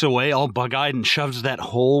just looks away all bug-eyed and shoves that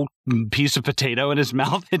whole piece of potato in his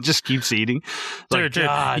mouth and just keeps eating. Dude,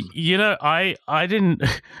 I didn't.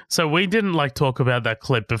 So we didn't like talk about that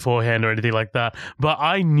clip beforehand or anything like that. But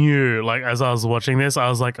I knew, like, as I was watching this, I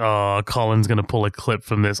was like, "Oh, Colin's gonna pull a clip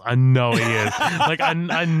from this. I know he is. Like,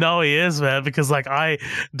 I know he is, man. Because like I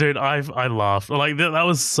laughed. Like that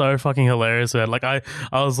was so fucking hilarious, man. Like I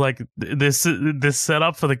was like, this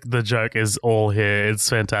setup for the joke is all here. It's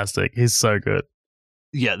fantastic. He's so good.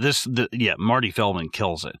 Yeah, Marty Feldman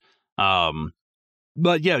kills it.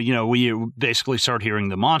 But yeah, we basically start hearing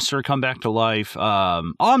the monster come back to life.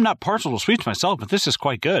 I'm not partial to sweets myself, but this is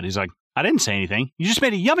quite good. He's like, I didn't say anything. You just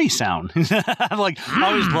made a yummy sound. I'm like,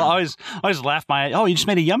 I always laugh you just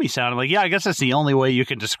made a yummy sound. I'm like, yeah, I guess that's the only way you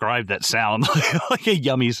can describe that sound, like a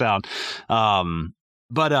yummy sound.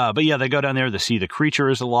 But yeah, they go down there to see the creature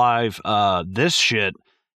is alive. This shit,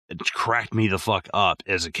 it cracked me the fuck up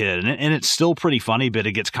as a kid, and it's still pretty funny, but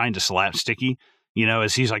it gets kind of slapsticky,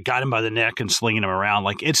 as he's like got him by the neck and slinging him around.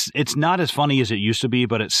 Like it's not as funny as it used to be,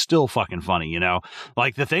 but it's still fucking funny,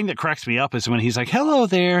 Like the thing that cracks me up is when he's like, "Hello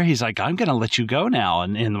there," he's like, "I'm gonna let you go now,"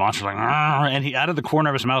 and the monster's like, "Arr," and he out of the corner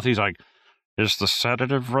of his mouth, he's like, "Is the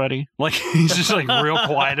sedative ready?" Like he's just like real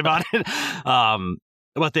quiet about it.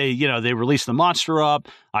 But they release the monster up.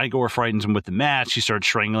 Igor frightens him with the match. He starts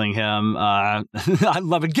strangling him. I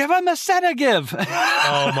love it. Give him a sedative.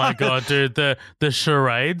 Oh my god, dude! The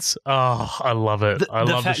charades. Oh, I love it. I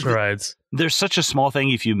love the charades. There's such a small thing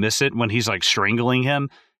if you miss it when he's like strangling him.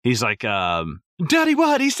 He's like, dirty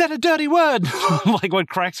word. He said a dirty word. Like what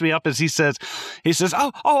cracks me up is he says,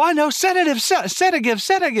 oh, I know, sedative.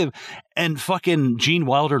 And fucking Gene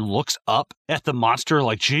Wilder looks up at the monster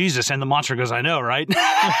like, Jesus. And the monster goes, I know, right?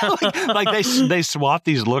 like they swap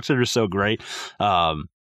these looks that are so great.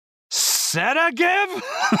 Sedative.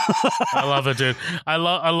 I love it, dude. I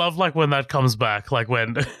love like when that comes back, like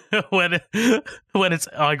when it's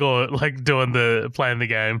Igor like playing the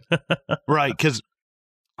game. Right. Cause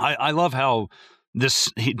I love how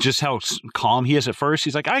how calm he is at first.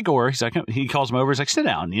 He's like, Igor. He's like, he calls him over. He's like, sit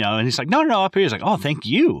down, and he's like, no, up here. He's like, oh, thank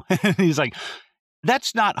you. He's like,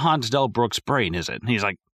 that's not Hans Delbruck's brain, is it? And he's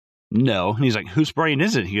like, no. And he's like, whose brain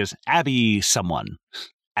is it? He goes, Abby someone.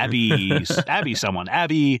 Abby someone.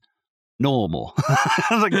 Abby normal. I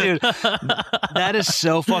was like, dude, that is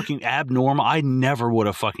so fucking abnormal. I never would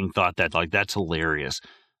have fucking thought that. Like, that's hilarious.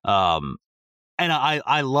 And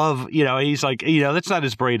I love, he's like, that's not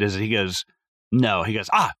as bright as he goes. No, he goes,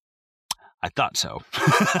 I thought so.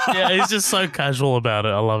 Yeah, he's just so casual about it.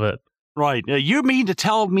 I love it. Right. You mean to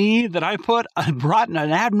tell me that I brought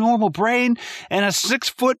an abnormal brain and a 6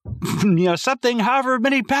 foot, something, however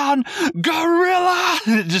many pound gorilla?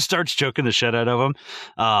 It just starts choking the shit out of him.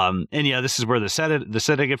 And yeah, this is where the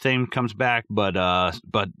sedative thing comes back. But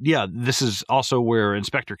yeah, this is also where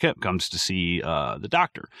Inspector Kemp comes to see the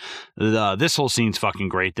doctor. This whole scene's fucking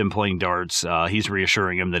great. Them playing darts. He's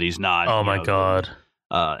reassuring him that he's not. Oh my God.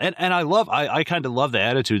 And I kind of love the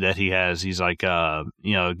attitude that he has. He's like,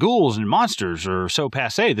 ghouls and monsters are so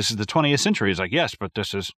passé. This is the 20th century. He's like, yes, but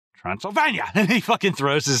this is Transylvania. And he fucking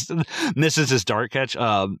misses his dart catch.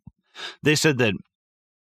 They said that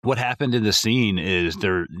what happened in the scene is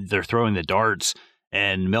they're throwing the darts,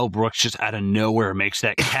 and Mel Brooks just out of nowhere makes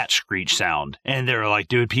that cat screech sound. And they're like,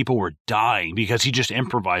 dude, people were dying because he just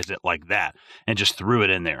improvised it like that and just threw it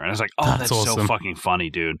in there. And I was like, oh, that's awesome. So fucking funny,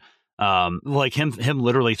 dude. Like him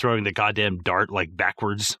literally throwing the goddamn dart like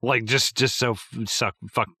backwards, like just so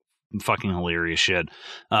fucking hilarious shit.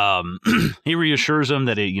 He reassures him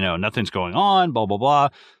that nothing's going on, blah blah blah.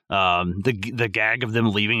 The gag of them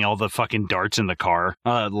leaving all the fucking darts in the car,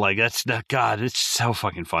 like God, it's so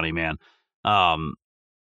fucking funny, man. And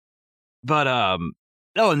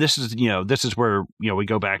this is where we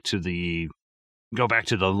go back to the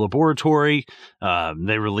laboratory.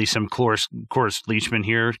 They release some Cloris Leachman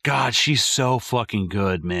here. God, she's so fucking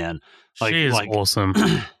good, man. Like, she is awesome.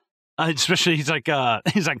 Especially he's like, no,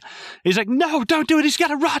 don't do it. He's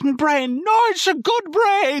got a rotten brain. No, it's a good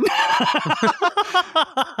brain.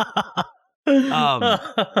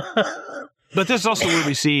 But this is also where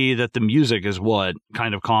we see that the music is what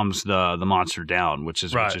kind of calms the monster down, which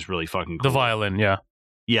is really fucking cool. The violin, yeah.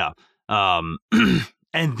 Yeah.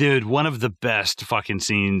 And dude, one of the best fucking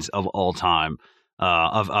scenes of all time,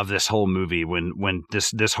 of this whole movie, when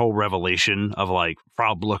this whole revelation of like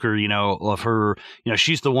Frau Blucher, of her,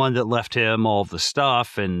 she's the one that left him all the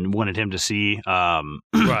stuff and wanted him to see, right.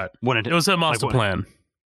 It was her master plan.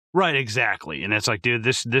 Right, exactly. And it's like, dude,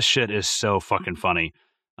 this shit is so fucking funny.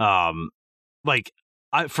 For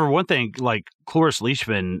one thing, like Cloris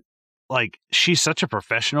Leachman, like she's such a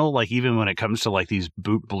professional, like even when it comes to like these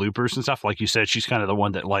bloopers and stuff, like you said, she's kind of the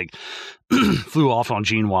one that like flew off on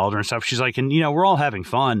Gene Wilder and stuff. She's like, and we're all having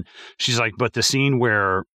fun. She's like, but the scene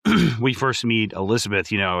where we first meet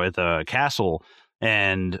Elizabeth, at the castle,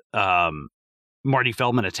 and Marty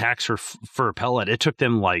Feldman attacks her for a pellet. It took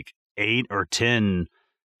them like 8 or 10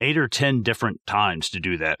 different times to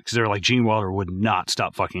do that, because they're like, Gene Wilder would not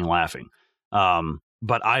stop fucking laughing.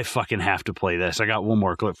 But I fucking have to play this. I got one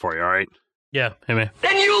more clip for you, all right? Yeah, hey man.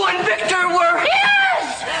 Then you and Victor were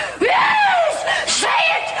Yes! Say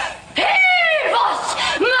it! He was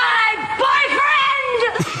my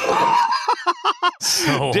boyfriend!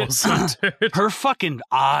 So awesome, dude. Her fucking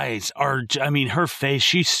eyes are, her face,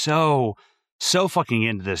 she's so fucking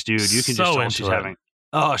into this, dude. You can just tell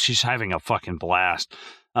she's having a fucking blast.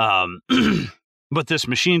 But this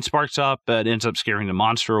machine sparks up, it ends up scaring the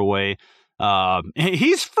monster away.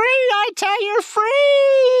 He's free, I tell you,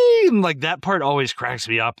 free! Like, that part always cracks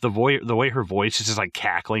me up. The way her voice is just like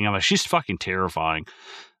cackling. I'm like, she's fucking terrifying.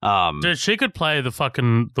 Dude, she could play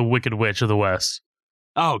the Wicked Witch of the West.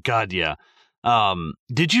 Oh God, yeah.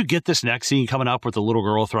 Did you get this next scene coming up with the little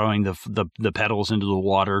girl throwing the petals into the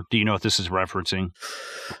water? Do you know what this is referencing?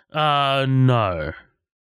 No.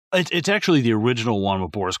 It's actually the original one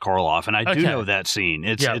with Boris Karloff, and I do know that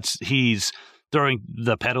scene. He's throwing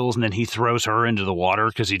the petals, and then he throws her into the water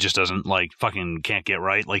because he just doesn't can't get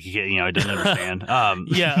right. Like, he doesn't understand.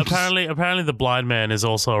 Yeah, apparently the blind man is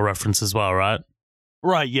also a reference as well, right?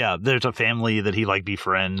 Right, yeah. There's a family that he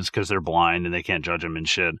befriends because they're blind and they can't judge him and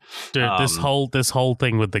shit. Dude, this whole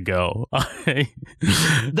thing with the girl.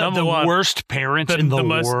 the worst parents in the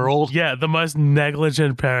world. Yeah, the most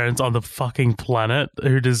negligent parents on the fucking planet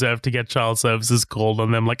who deserve to get child services called on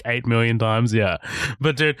them like 8 million times. Yeah.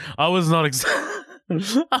 But dude, I was not expecting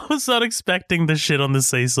the shit on the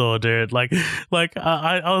seesaw, dude. I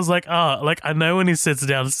was like, I know when he sits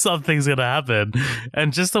down, something's gonna happen.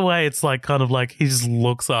 And just the way it's like, kind of like, he just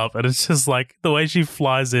looks up, and it's just like the way she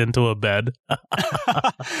flies into a bed.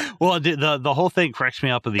 Well, the whole thing cracks me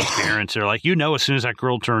up with these parents. They're like, as soon as that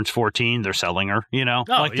girl turns 14, they're selling her, they're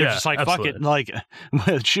just like, absolutely. Fuck it. Like,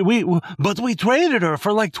 but we traded her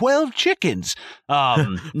for like 12 chickens.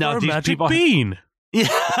 No, for a these magic people, bean. Yeah,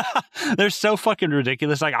 they're so fucking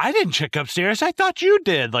ridiculous. Like, I didn't check upstairs. I thought you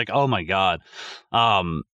did. Like, oh my God.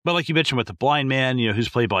 But like you mentioned with the blind man, who's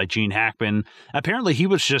played by Gene Hackman, apparently he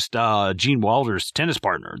was just Gene Wilder's tennis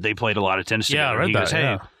partner. They played a lot of tennis together. I read he that, goes, hey,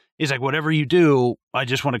 yeah. he's like, whatever you do, I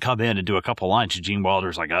just want to come in and do a couple lines. And Gene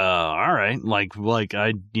Wilder's like, all right. Like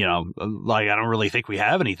I don't really think we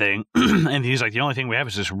have anything. And he's like, the only thing we have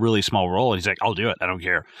is this really small role. And he's like, I'll do it. I don't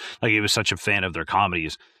care. Like he was such a fan of their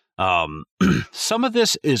comedies. Some of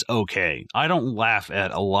this is okay. I don't laugh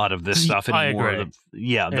at a lot of this stuff anymore. I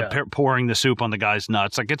agree. Pouring the soup on the guy's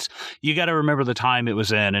nuts. Like you got to remember the time it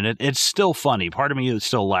was in, and it's still funny. Part of me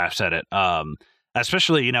still laughs at it.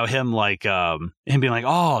 Especially, him him being like,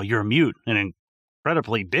 oh, you're a mute, an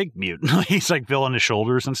incredibly big mute. He's like feeling his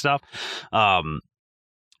shoulders and stuff.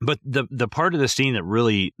 But the part of the scene that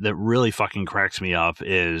really fucking cracks me up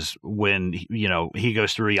is when he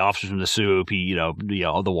goes through, he offers him the soup,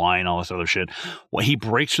 the wine, all this other shit. Well, he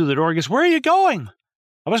breaks through the door and goes, "Where are you going?"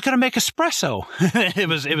 I was going to make espresso. It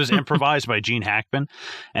was improvised by Gene Hackman,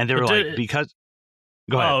 and they were because.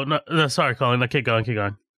 Go ahead. Oh no, sorry, Colin. No, keep going.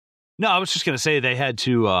 No, I was just going to say they had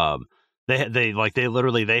to. They had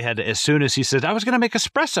to, as soon as he said, I was going to make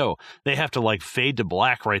espresso, they have to fade to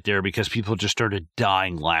black right there because people just started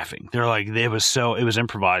dying laughing. They're like, it was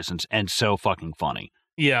improvised and so fucking funny.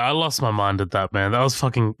 Yeah, I lost my mind at that, man. That was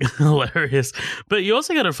fucking hilarious. But you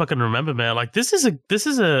also got to fucking remember, man, this is a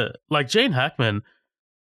Gene Hackman,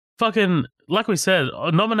 fucking, like we said,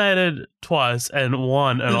 nominated twice and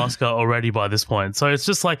won an Oscar already by this point. So it's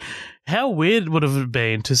just how weird would it have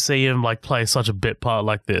been to see him play such a bit part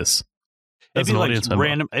like this? It'd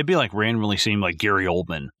be like randomly seeing Gary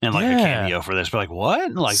Oldman in a cameo for this. But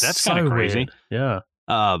what? That's kind of crazy. Weird.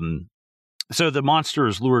 Yeah. So the monster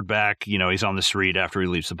is lured back. He's on the street after he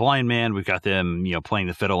leaves the blind man. We've got them, playing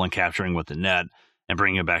the fiddle and capturing with the net and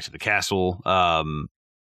bringing him back to the castle.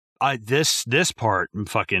 This part,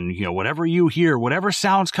 fucking, whatever you hear, whatever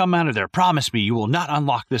sounds come out of there, promise me you will not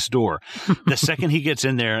unlock this door. The second he gets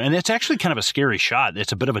in there, and it's actually kind of a scary shot.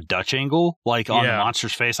 It's a bit of a Dutch angle, on the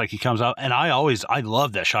monster's face, he comes out. And I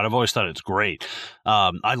love that shot. I've always thought it's great.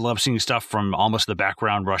 I love seeing stuff from almost the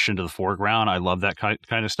background rush into the foreground. I love that kind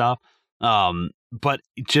of stuff. But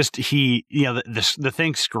just the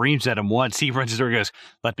thing screams at him once. He runs his door and goes,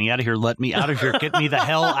 let me out of here, get me the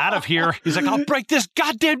hell out of here. He's like, I'll break this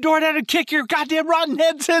goddamn door down and kick your goddamn rotten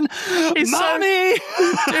heads in. Mommy!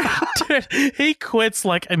 Dude, he quits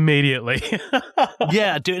immediately.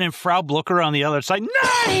 Yeah, dude, and Frau Blucher on the other side,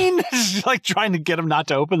 9! She's trying to get him not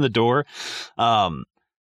to open the door.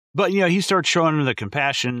 But, he starts showing him the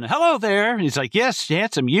compassion. Hello there. He's like, yes,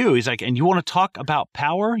 handsome, you. He's like, and you want to talk about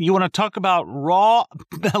power? You want to talk about raw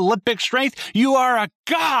Olympic strength? You are a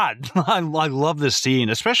god. I love this scene,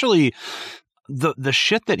 especially the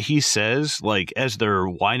shit that he says, as they're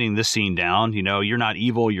winding this scene down. You're not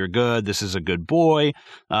evil, you're good. This is a good boy.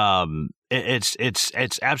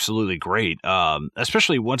 It's absolutely great.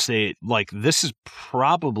 Especially once they, this is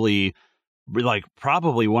probably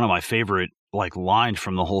one of my favorite line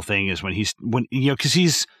from the whole thing is because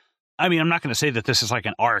he's, I'm not going to say that this is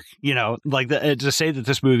an arc, to say that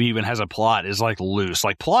this movie even has a plot is loose.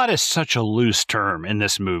 Plot is such a loose term in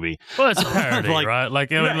this movie. Well, it's a parody,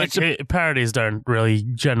 right? Parodies don't really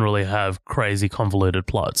generally have crazy convoluted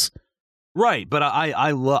plots. Right, but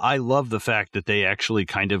I love the fact that they actually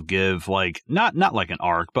kind of give not an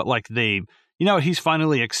arc, but they, he's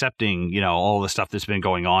finally accepting, all the stuff that's been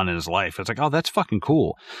going on in his life. It's oh, that's fucking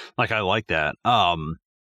cool. I like that.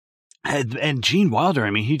 And Gene Wilder,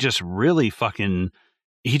 he just really sells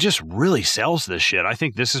this shit. I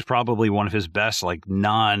think this is probably one of his best,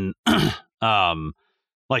 non-comedic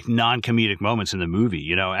moments in the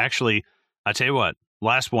movie. Actually, I tell you what,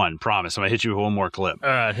 last one, promise. I'm going to hit you with one more clip. All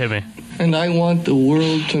right, hit me. And I want the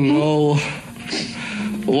world to know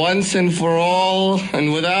once and for all,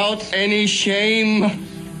 and without any shame,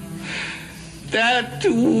 that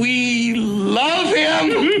we love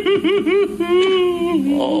him.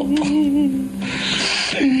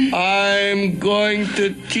 I'm going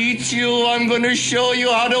to teach you. I'm going to show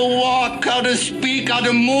you how to walk, how to speak, how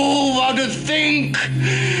to move, how to think.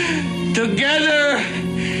 Together,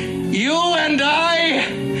 you and I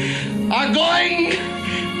are going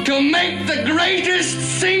to make the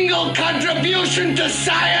greatest single contribution to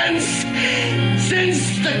science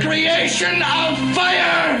since the creation of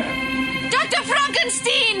fire. Dr.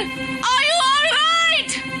 Frankenstein, are you all right?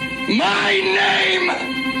 My name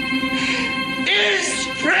is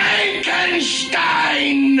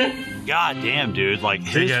Frankenstein. God damn, dude.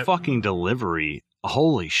 His fucking delivery.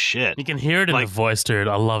 Holy shit. You can hear it in the voice, dude.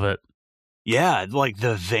 I love it. Yeah, like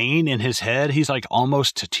the vein in his head, he's like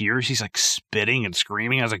almost to tears. He's like spitting and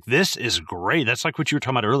screaming. I was like, this is great. That's like what you were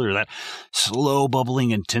talking about earlier, that slow bubbling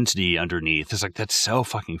intensity underneath. It's like, that's so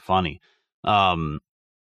fucking funny. Where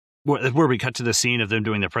we cut to the scene of them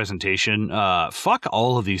doing their presentation, fuck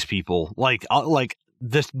all of these people. Like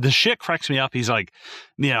the shit cracks me up. He's like,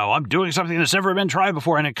 I'm doing something that's never been tried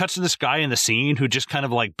before. And it cuts to this guy in the scene who just kind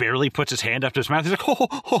of like barely puts his hand up to his mouth. He's like,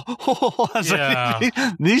 like,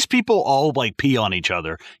 these people all like pee on each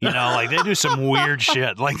other. Like they do some weird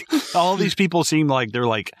shit. Like all these people seem like they're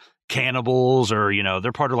like cannibals or,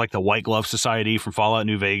 they're part of like the White Glove Society from Fallout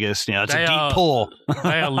New Vegas. It's a deep pull.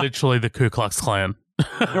 They are literally the Ku Klux Klan.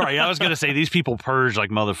 Right. I was going to say these people purge like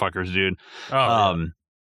motherfuckers, dude.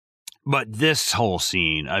 But this whole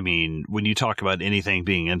scene, I mean, when you talk about anything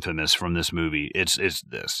being infamous from this movie, it's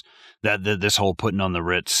this whole putting on the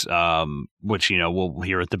Ritz, which, we'll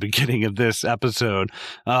hear at the beginning of this episode.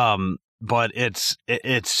 But it's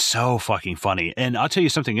so fucking funny. And I'll tell you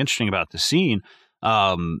something interesting about the scene.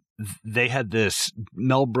 They had this,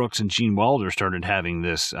 Mel Brooks and Gene Wilder started having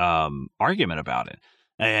this argument about it.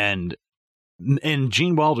 And in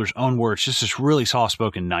Gene Wilder's own words, just this really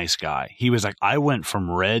soft-spoken, nice guy. He was like, I went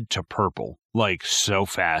from red to purple, like so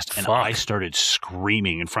fast. And I started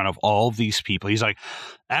screaming in front of all these people. He's like,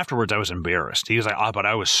 afterwards, I was embarrassed. He was like, but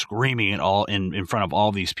I was screaming in front of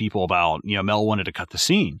all these people about, Mel wanted to cut the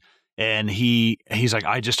scene. And he's like,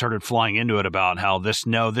 I just started flying into it about how this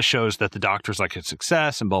shows that the doctor's like a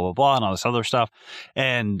success and blah, blah, blah, and all this other stuff.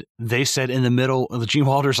 And they said in the middle, Gene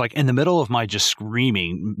Wilder's like, in the middle of my just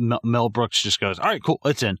screaming, Mel Brooks just goes, all right, cool,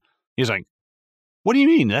 it's in. He's like, what do you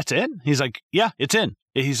mean? That's it? He's like, yeah, it's in.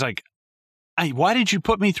 He's like, why did you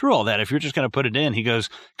put me through all that if you're just going to put it in? He goes,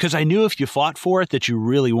 because I knew if you fought for it that you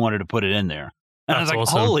really wanted to put it in there. And I was like,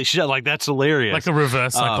 awesome. Holy shit, like that's hilarious. Like a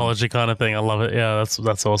reverse psychology kind of thing. I love it. Yeah,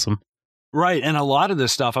 that's awesome. Right. And a lot of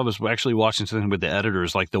this stuff, I was actually watching something with the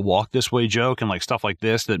editors, like the walk this way joke and like stuff like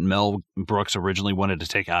this that Mel Brooks originally wanted to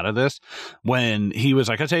take out of this. When he was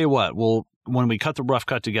like, I'll tell you what, when we cut the rough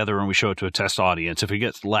cut together and we show it to a test audience, if it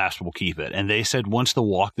gets laughs, we'll keep it. And they said once the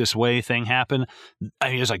walk this way thing happened, I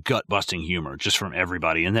mean, it was like gut busting humor just from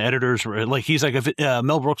everybody. And the editors were like, he's like,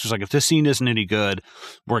 Mel Brooks was like, if this scene isn't any good,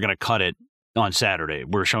 we're going to cut it on Saturday.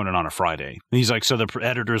 We're showing it on a Friday. And he's like, so the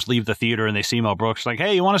editors leave the theater and they see Mel Brooks like,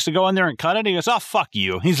 hey, you want us to go in there and cut it? He goes, oh, fuck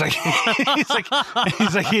you. He's like,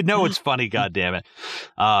 he's like, you know, it's funny. God damn it.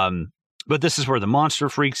 But this is where the monster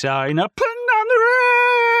freaks out, putting on the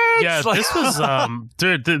Ritz. Yeah. Like, this was,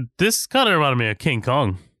 dude, this kind of reminded me of King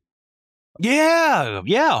Kong. Yeah.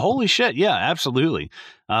 Holy shit. Yeah, absolutely.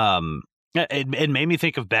 It made me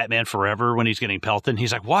think of Batman Forever when he's getting pelted.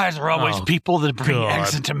 He's like, why is there always people that bring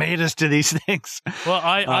eggs and tomatoes to these things? Well,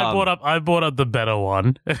 I brought up the better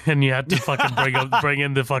one, and you had to fucking bring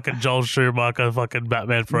in the fucking Joel Schumacher fucking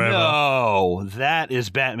Batman Forever. No, that is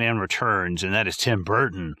Batman Returns, and that is Tim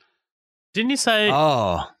Burton. Didn't you say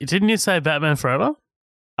Batman Forever?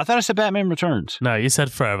 I thought I said Batman Returns. No, you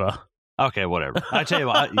said Forever. Okay, whatever. I tell you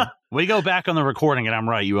what, we go back on the recording and I'm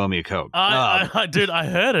right. You owe me a Coke. Dude, I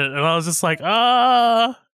heard it and I was just like,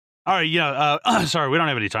 All right, sorry, we don't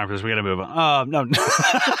have any time for this. We got to move on. No.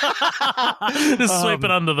 Just sweep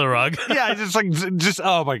it under the rug. Yeah,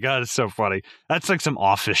 oh my God, it's so funny. That's like some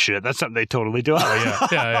Office shit. That's something they totally do. Oh,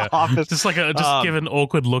 yeah. Office. Just give an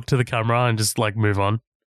awkward look to the camera and just like move on.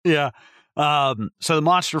 Yeah. So the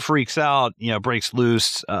monster freaks out, breaks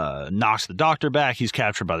loose, knocks the doctor back. He's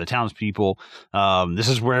captured by the townspeople. This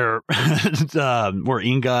is where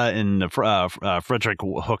Inga and Frederick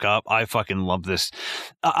hook up. I fucking love this.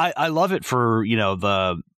 I love it for,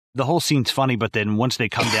 the whole scene's funny, but then once they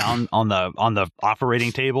come down on the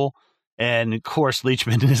operating table, and of course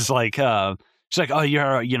Leachman is like, she's like, oh,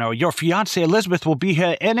 your fiance Elizabeth will be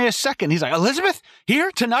here in a second. He's like, Elizabeth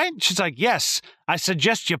here tonight? She's like, yes. I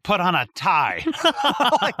suggest you put on a tie.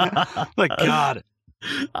 like God.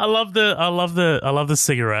 I love the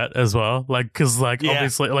cigarette as well. Like, cause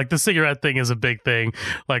obviously like the cigarette thing is a big thing.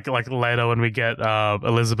 Like later when we get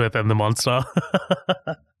Elizabeth and the monster.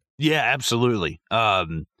 Yeah, absolutely.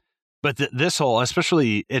 But this whole,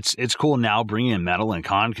 especially, it's cool now bringing in Madeline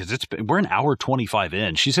Kahn because we're an hour 25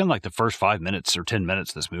 in. She's in like the first 5 minutes or 10 minutes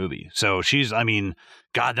of this movie. So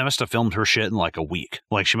God, they must have filmed her shit in like a week.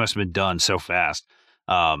 Like she must have been done so fast.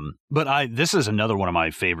 But this is another one of my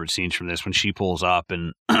favorite scenes from this when she pulls up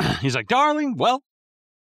and he's like, darling, well,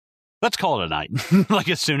 let's call it a night. Like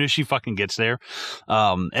as soon as she fucking gets there.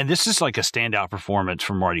 And this is like a standout performance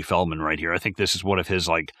from Marty Feldman right here. I think this is one of his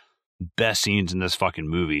like best scenes in this fucking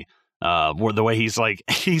movie. Where the way he's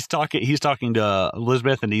talking to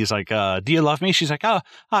Elizabeth, and he's like, "Do you love me?" She's like, "Oh,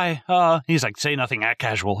 hi." He's like, "Say nothing, act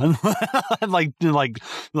casual," and like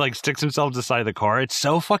sticks himself to the side of the car. It's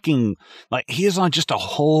so fucking like he is on just a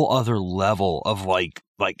whole other level of like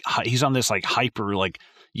he's on this like hyper like.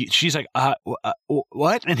 She's like,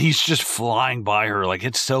 what? And he's just flying by her. Like,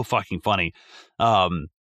 it's so fucking funny.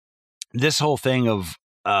 This whole thing of,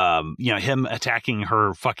 him attacking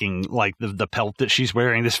her fucking, like, the pelt that she's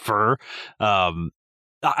wearing, this fur.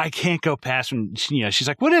 I can't go past when, she's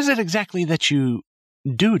like, what is it exactly that you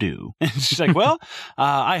do? And she's like, well,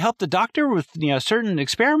 I helped the doctor with, certain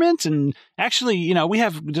experiments. And actually, we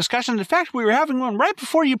have discussions. In fact, we were having one right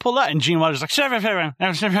before you pulled out. And Gene Wilder's like, I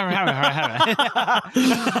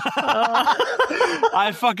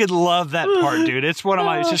fucking love that part, dude. It's one of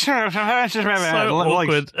my, it's just so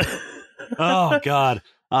awkward. Oh, God.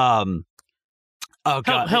 Oh,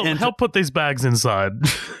 God. Help put these bags inside.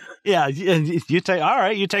 Yeah, you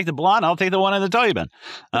take the blonde, I'll take the one in the toy bin.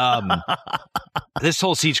 This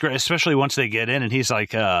whole scene's great, especially once they get in, and he's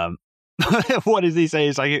like, what does he say?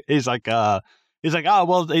 He's like, oh,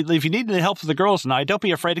 well, if you need any help with the girls tonight, don't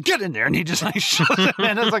be afraid to get in there. And he just like shows him,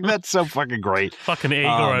 and it's like, that's so fucking great. Fucking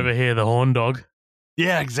Igor over here, the horn dog.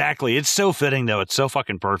 Yeah, exactly. It's so fitting, though. It's so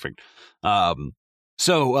fucking perfect.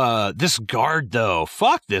 So this guard, though,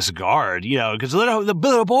 fuck this guard, because the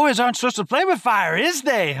little boys aren't supposed to play with fire, is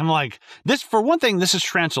they? I'm like, for one thing, this is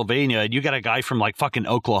Transylvania, and you got a guy from, like, fucking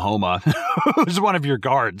Oklahoma who's one of your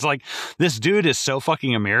guards. Like, this dude is so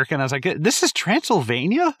fucking American. I was like, this is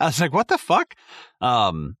Transylvania? I was like, what the fuck?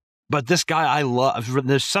 But this guy, I love.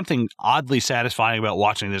 There's something oddly satisfying about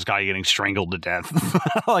watching this guy getting strangled to death.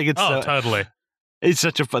 Like, it's totally. It's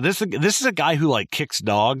such a fun. This is a guy who like kicks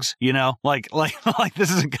dogs, like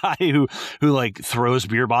this is a guy who like throws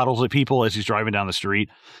beer bottles at people as he's driving down the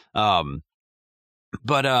street. But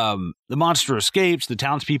the monster escapes. The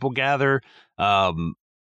townspeople gather.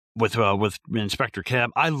 With Inspector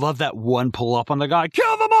Kemp. I love that one pull up on the guy.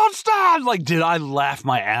 Kill the monster! Like, dude, I laugh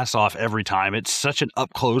my ass off every time. It's such an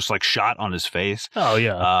up close like shot on his face. Oh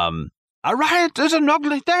yeah. A riot is an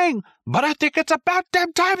ugly thing, but I think it's about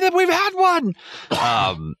damn time that we've had one.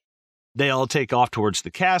 They all take off towards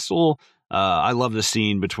the castle. I love the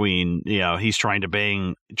scene between, he's trying to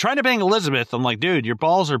bang Elizabeth. I'm like, dude, your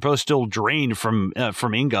balls are both still drained from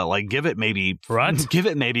Inga. Like, give it maybe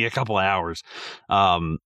a couple of hours.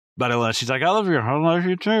 But she's like, I love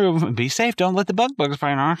you too. Be safe. Don't let the bugs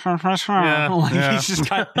find out. Yeah. He's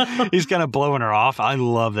just he's kind of blowing her off. I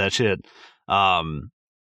love that shit. And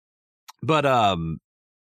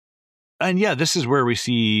yeah, this is where we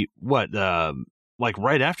see like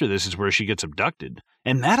right after this is where she gets abducted.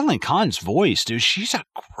 And Madeline Kahn's voice, dude, she's a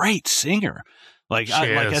great singer. Like,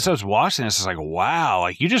 as I was watching this, it's like, wow,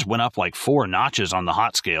 like you just went up like 4 notches on the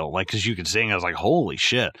hot scale, like, because you could sing. I was like, holy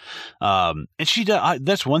shit. And she does.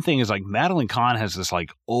 That's one thing is like Madeline Kahn has this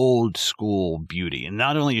like old school beauty, and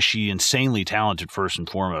not only is she insanely talented first and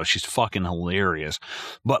foremost, she's fucking hilarious,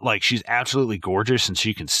 but like she's absolutely gorgeous and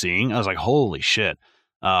she can sing. I was like, holy shit.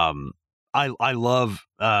 I love,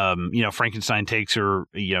 Frankenstein takes her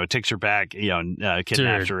back,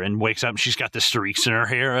 kidnaps her and wakes up and she's got the streaks in her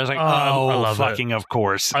hair. I was like, oh, fucking, of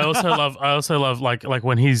course. I also love like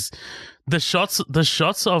when he's the shots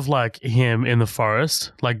of like him in the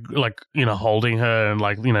forest, like holding her and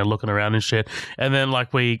like, looking around and shit. And then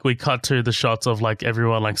like we cut to the shots of like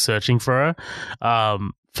everyone like searching for her.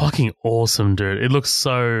 Fucking awesome, dude. It looks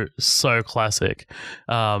so classic.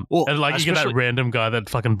 And like you get that random guy that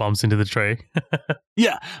fucking bumps into the tree.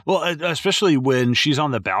 Yeah. Well, especially when she's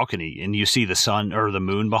on the balcony and you see the sun or the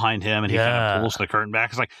moon behind him and he kind of pulls the curtain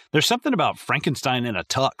back. It's like, there's something about Frankenstein in a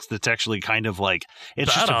tux that's actually kind of like,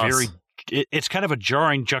 it's badass. Just it's kind of a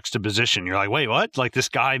jarring juxtaposition. You're like, wait, what? Like this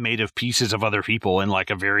guy made of pieces of other people in like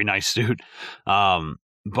a very nice suit.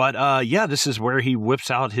 But this is where he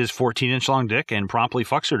whips out his 14-inch long dick and promptly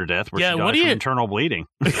fucks her to death, where she dies from internal bleeding.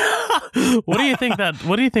 What do you think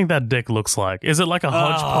that dick looks like? Is it like a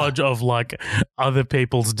hodgepodge of like other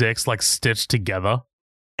people's dicks like stitched together?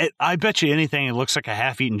 I bet you anything, it looks like a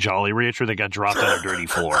half-eaten Jolly Rancher that got dropped on a dirty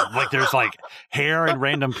floor. Like there's like hair in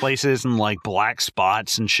random places and like black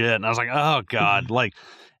spots and shit. And I was like, oh god, like.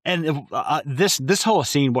 And this whole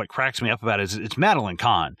scene, what cracks me up about it is it's Madeline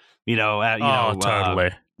Kahn.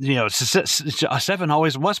 Totally. 7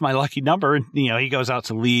 always was my lucky number. And, he goes out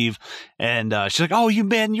to leave and she's like, oh, you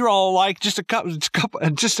men, you're all like just a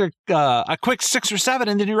quick 6 or 7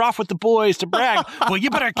 and then you're off with the boys to brag. Well, you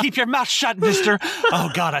better keep your mouth shut, mister. Oh,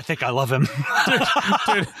 God, I think I love him.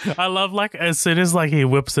 dude, I love like as soon as like he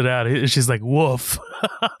whips it out, she's like, woof.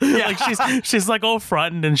 Like she's like all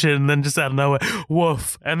frightened and shit, and then just out of nowhere,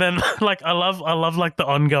 woof. And then like I love like the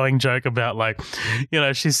ongoing joke about like, you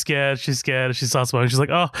know, she's scared, and she starts smoking. She's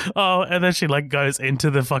like, oh, and then she like goes into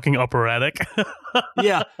the fucking operatic.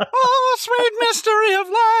 Yeah. Oh, sweet mystery of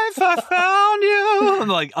life, I found you. I'm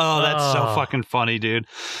like, oh, that's so fucking funny, dude.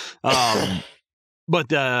 But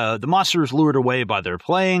the monster is lured away by their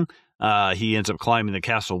playing. He ends up climbing the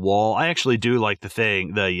castle wall. I actually do like the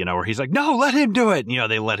thing, where he's like, no, let him do it.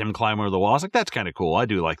 And, they let him climb over the wall. I was like, that's kind of cool. I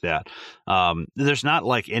do like that. There's not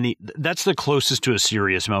like that's the closest to a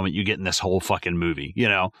serious moment you get in this whole fucking movie,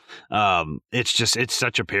 it's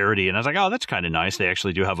such a parody. And I was like, oh, that's kind of nice. They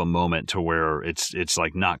actually do have a moment to where it's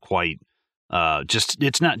like not quite,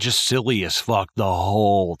 it's not just silly as fuck the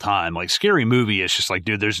whole time. Like Scary Movie is just like,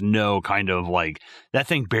 dude, there's no kind of like, that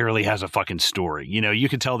thing barely has a fucking story. You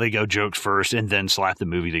can tell they go jokes first and then slap the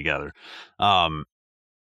movie together.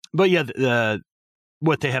 But yeah,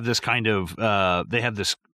 what they have this kind of, they have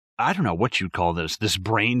this, I don't know what you'd call this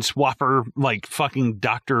brain swapper, like fucking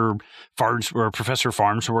Dr. Farns or Professor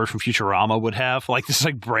Farnsworth from Futurama would have, like this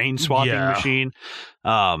like brain swapping machine.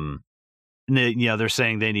 They're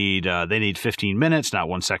saying they need 15 minutes, not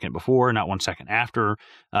 1 second before, not 1 second after.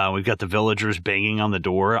 We've got the villagers banging on the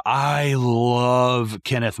door. I love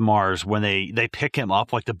Kenneth Mars when they pick him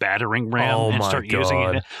up like the battering ram and start using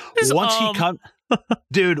it. Once he comes,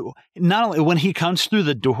 dude, not only when he comes through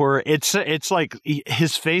the door, it's like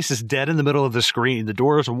his face is dead in the middle of the screen. The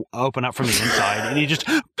doors open up from the inside, and he just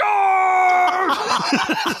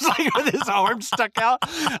it's like with his arm stuck out.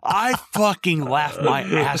 I fucking laugh my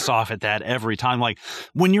ass off at that every time. Like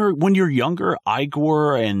when you're younger,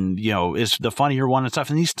 Igor and is the funnier one and stuff,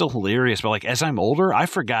 and he's still hilarious. But like as I'm older, I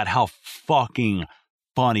forgot how fucking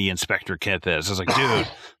funny Inspector Kip is. I was like, dude,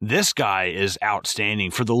 this guy is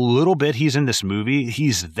outstanding. For the little bit he's in this movie,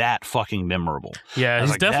 he's that fucking memorable. Yeah,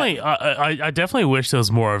 he's like, definitely. I definitely wish there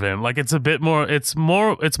was more of him. Like it's a bit more. It's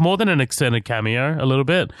more than an extended cameo, a little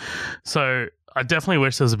bit. So I definitely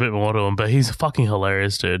wish there was a bit more to him. But he's fucking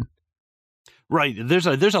hilarious, dude. Right. There's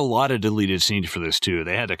a lot of deleted scenes for this too.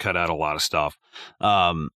 They had to cut out a lot of stuff.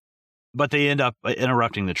 But they end up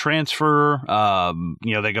interrupting the transfer.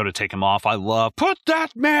 They go to take him off. I love, put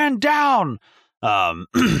that man down.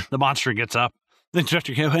 The monster gets up. The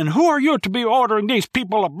inspector came in, who are you to be ordering these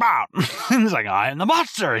people about? And he's like, I am the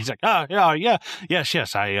monster. He's like, oh, yeah,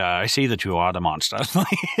 yes, I see that you are the monster.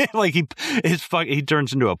 Like he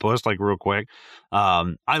turns into a puss like real quick.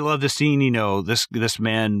 I love the scene. This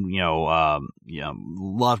man,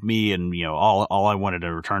 loved me, and all I wanted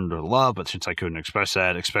to return to love, but since I couldn't express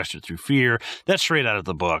it through fear. That's straight out of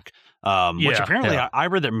the book. Which apparently I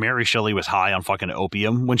read that Mary Shelley was high on fucking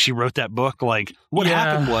opium when she wrote that book. Like what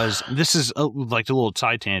happened was, this is like a little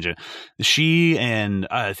side tangent. She and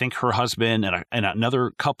I think her husband and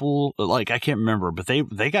another couple, like I can't remember, but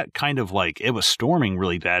they got kind of like, it was storming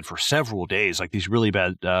really bad for several days, like these really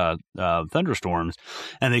bad thunderstorms,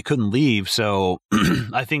 and they couldn't leave. So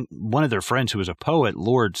I think one of their friends who was a poet,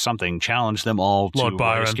 Lord something, challenged them all to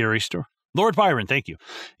write a scary story. Lord Byron, thank you.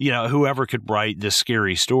 Whoever could write this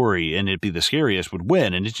scary story and it'd be the scariest would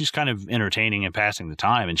win. And it's just kind of entertaining and passing the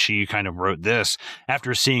time. And she kind of wrote this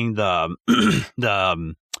after seeing the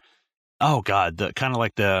kind of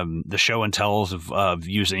like the show and tells of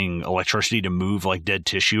using electricity to move like dead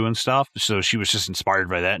tissue and stuff. So she was just inspired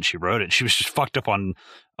by that and she wrote it. She was just fucked up on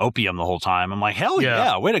opium the whole time. I'm like, hell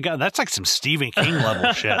yeah, way to go. That's like some Stephen King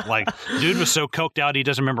level shit. Like, dude was so coked out he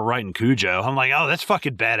doesn't remember writing Cujo. I'm like, oh, that's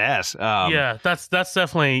fucking badass. That's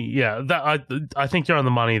definitely that I think you're on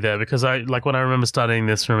the money there, because when I remember studying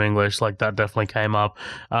this from English, like that definitely came up.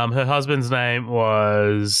 Her husband's name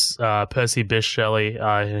was Percy Bysshe Shelley.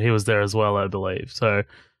 He was there as well, I believe. So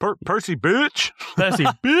Percy Bitch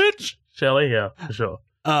Shelley, yeah, for sure.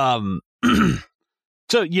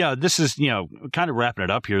 So, this is, kind of wrapping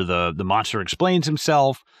it up here. The monster explains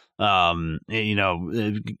himself. Oh,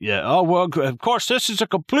 well, of course, this is a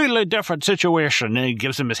completely different situation. And he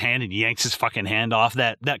gives him his hand and yanks his fucking hand off.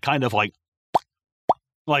 That kind of like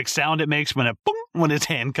sound it makes when his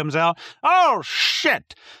hand comes out. Oh,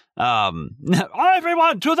 shit.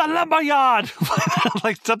 Everyone to the lumberyard.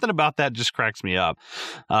 Like something about that just cracks me up.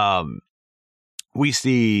 We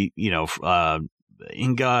see,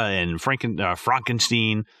 Inga and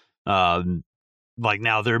Frankenstein, like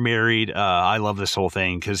now they're married. I love this whole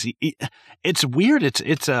thing because it's weird.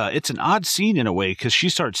 It's an odd scene in a way, because she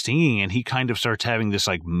starts singing and he kind of starts having this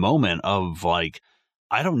like moment of like,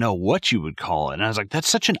 I don't know what you would call it. And I was like, that's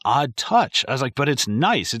such an odd touch. I was like, but it's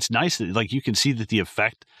nice. It's nice that like you can see that the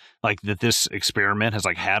effect like that this experiment has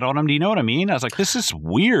like had on him. Do you know what I mean? I was like, this is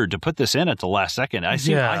weird to put this in at the last second. I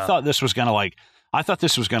thought this was gonna like, I thought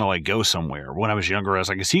this was going to like go somewhere when I was younger. I was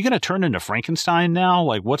like, is he going to turn into Frankenstein now?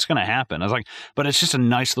 Like, what's going to happen? I was like, but it's just a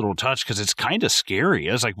nice little touch because it's kind of scary.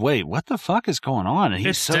 I was like, wait, what the fuck is going on? And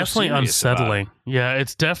he's it's definitely unsettling. Yeah,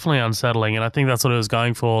 it's definitely unsettling. And I think that's what it was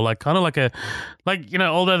going for. Like, kind of like,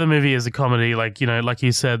 although the movie is a comedy, like, like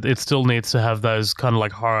you said, it still needs to have those kind of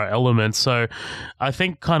like horror elements. So I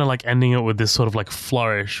think kind of like ending it with this sort of like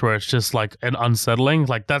flourish where it's just like an unsettling,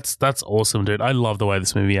 like that's awesome, dude. I love the way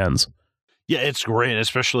this movie ends. Yeah, it's great,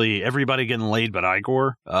 especially everybody getting laid but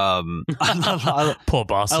Igor. Poor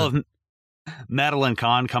bastard. I love Madeline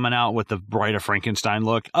Kahn coming out with the Bride of Frankenstein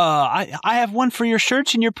look. I have one for your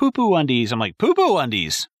shirts and your poo-poo undies. I'm like, poo-poo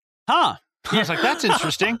undies? Huh. I was like, that's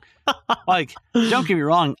interesting. Like, don't get me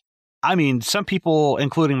wrong. I mean, some people,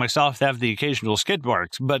 including myself, have the occasional skid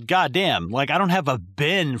marks, but goddamn, like, I don't have a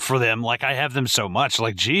bin for them like I have them so much.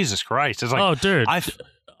 Like, Jesus Christ. It's like, oh, dude.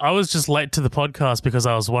 I was just late to the podcast because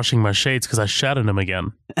I was washing my sheets because I shat in them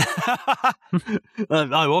again.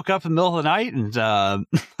 I woke up in the middle of the night and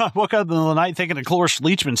thinking of Cloris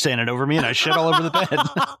Leachman standing over me and I shit all over the bed.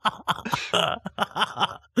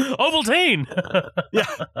 Ovaltine! Yeah.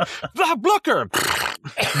 Blooker!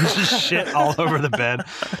 Shit all over the bed.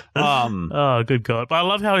 Oh, good God. But I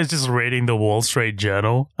love how he's just reading the Wall Street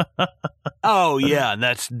Journal. Oh, yeah.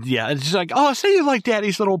 It's just like, oh, say you like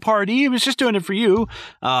Daddy's little party. He was just doing it for you.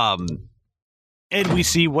 And we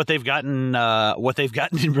see what they've gotten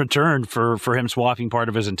in return for him swapping part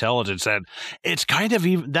of his intelligence. And it's kind of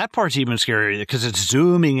even, that part's even scarier because it's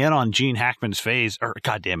zooming in on Gene Hackman's face, or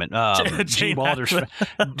God damn it, Gene Wilder's face.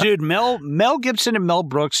 Dude, Mel Gibson and Mel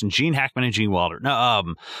Brooks and Gene Hackman and Gene Wilder.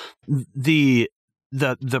 No, the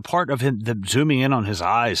part of him, the zooming in on his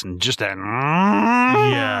eyes and just that.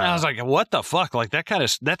 Yeah, I was like, what the fuck? Like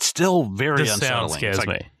that's still very unsettling. Sound scares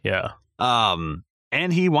me. Yeah.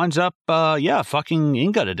 And he winds up, fucking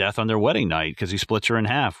Inga to death on their wedding night because he splits her in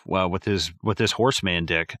half. With his horseman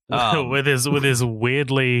dick, with his weird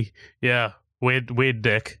dick,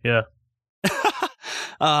 yeah.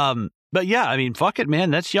 But yeah, I mean, fuck it,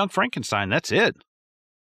 man. That's Young Frankenstein. That's it.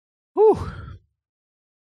 Whew.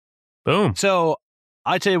 Boom. So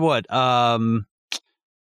I tell you what, I'll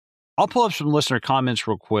pull up some listener comments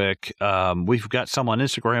real quick. We've got some on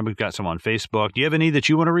Instagram. We've got some on Facebook. Do you have any that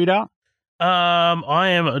you want to read out? I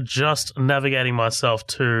am just navigating myself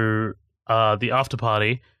to the after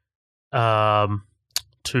party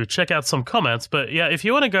to check out some comments. But yeah, if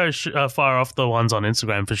you want to go fire off the ones on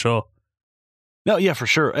Instagram for sure. No, yeah, for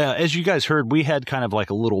sure. As you guys heard, we had kind of like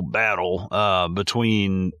a little battle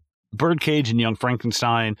between Birdcage and Young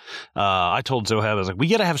Frankenstein. I told Zohab, I was like, we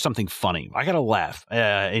got to have something funny. I got to laugh.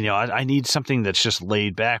 I need something that's just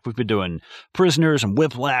laid back. We've been doing Prisoners and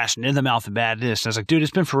Whiplash and In the Mouth of Madness. And I was like, dude,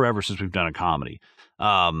 it's been forever since we've done a comedy.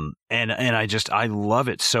 And I love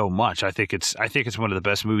it so much. I think it's one of the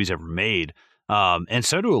best movies ever made. And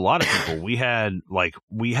so do a lot of people. We had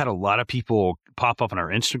a lot of people pop up on our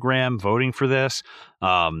Instagram voting for this.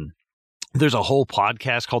 There's a whole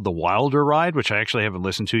podcast called The Wilder Ride, which I actually haven't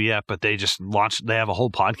listened to yet, but they just launched, they have a whole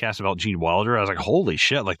podcast about Gene Wilder. I was like, holy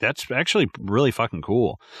shit, like that's actually really fucking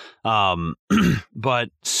cool. But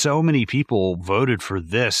so many people voted for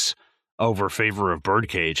this over favor of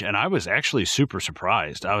Birdcage, and I was actually super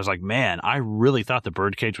surprised. I was like, man, I really thought the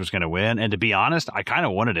Birdcage was going to win, and to be honest, I kind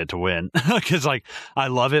of wanted it to win because like I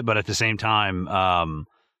love it, but at the same time,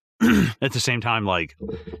 like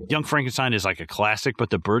Young Frankenstein is like a classic,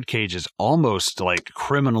 but the Birdcage is almost like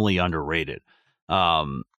criminally underrated.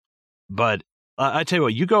 But I tell you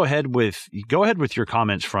what, you go ahead with your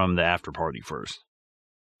comments from the after party first.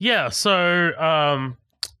 Yeah. So,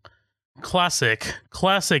 classic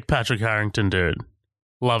Patrick Harrington, dude.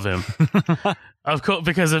 Love him. Of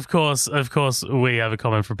course, we have a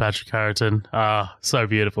comment from Patrick Harrington. So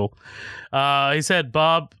beautiful. He said,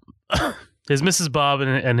 Bob. His Mrs. Barb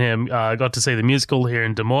and him got to see the musical here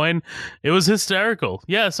in Des Moines. It was hysterical.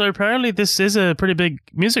 Yeah, so apparently this is a pretty big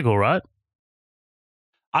musical, right?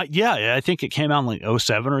 Yeah, I think it came out in like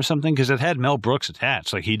 2007 or something because it had Mel Brooks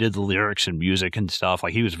attached. Like he did the lyrics and music and stuff.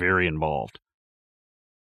 Like he was very involved.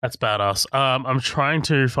 That's badass. I'm trying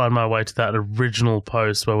to find my way to that original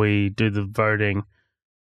post where we do the voting.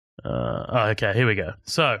 Okay, here we go.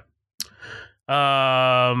 So,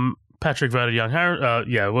 Patrick voted Young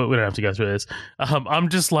Harrington. Yeah, we don't have to go through this. I'm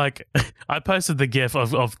just like, I posted the GIF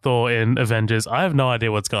of Thor in Avengers. I have no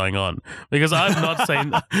idea what's going on because I've not seen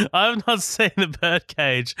the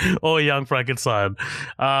Birdcage or Young Frankenstein.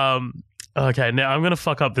 Okay, now I'm gonna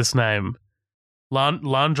fuck up this name.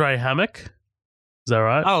 Landry Hammock. that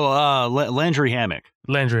right? Oh, Landry Hammock.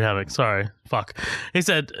 Landry Hammock, sorry. Fuck. He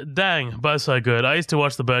said, dang, both so good. I used to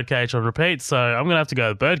watch The Birdcage on repeat, so I'm going to have to go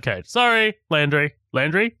with Birdcage. Sorry, Landry.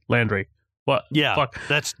 Landry. What? Yeah, Fuck.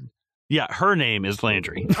 Her name is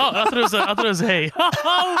Landry. Oh, I thought it was he. Oh,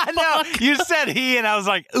 I know. You said he, and I was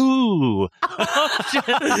like, ooh. oh,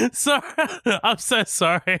 shit. Sorry. I'm so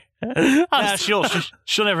sorry.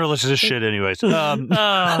 She'll never listen to this shit anyways. Levi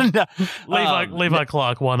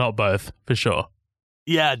Clark, why not both? For sure.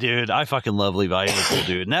 Yeah, dude. I fucking love Levi. He's a cool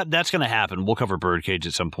dude. And that's going to happen. We'll cover Birdcage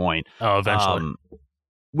at some point. Oh, eventually.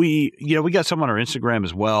 We got some on our Instagram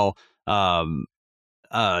as well.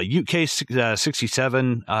 UK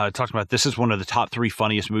 67 talked about this is one of the top 3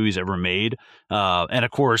 funniest movies ever made, and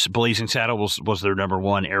of course Blazing Saddles was their number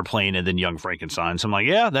 1, Airplane, and then Young Frankenstein. So I'm like,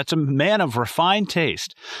 yeah, that's a man of refined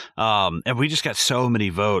taste. And we just got so many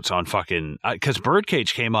votes on fucking because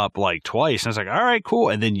Birdcage came up like twice, and I was like, all right, cool.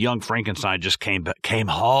 And then Young Frankenstein just came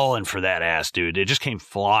hauling for that ass, dude. It just came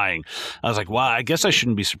flying. I was like, wow, I guess I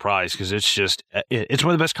shouldn't be surprised because it's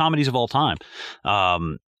one of the best comedies of all time.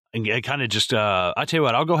 And I kind of just, I tell you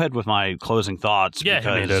what, I'll go ahead with my closing thoughts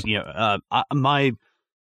because,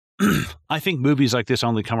 I think movies like this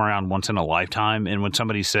only come around once in a lifetime. And when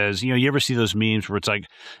somebody says, you ever see those memes where it's like,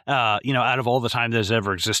 out of all the time that's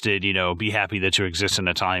ever existed, be happy that you exist in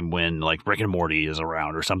a time when like Rick and Morty is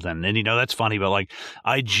around or something. And, that's funny. But like,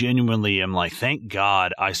 I genuinely am like, thank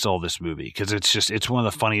God I saw this movie because it's one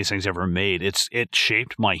of the funniest things ever made. It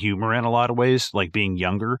shaped my humor in a lot of ways, like being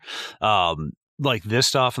younger. Like this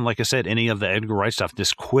stuff, and like I said, any of the Edgar Wright stuff,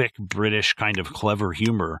 this quick British kind of clever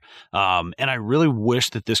humor. And I really wish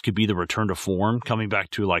that this could be the return to form, coming back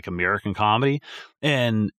to like American comedy.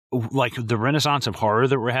 And like the renaissance of horror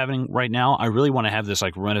that we're having right now, I really want to have this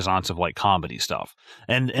like renaissance of like comedy stuff.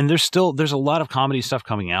 And there's a lot of comedy stuff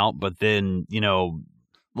coming out, but then,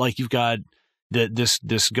 like you've got this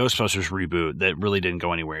Ghostbusters reboot that really didn't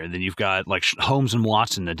go anywhere. Then you've got like Holmes and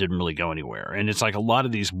Watson that didn't really go anywhere. And it's like a lot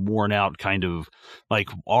of these worn out kind of like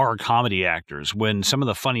our comedy actors, when some of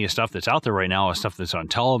the funniest stuff that's out there right now is stuff that's on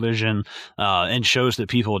television and shows that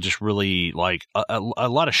people just really like a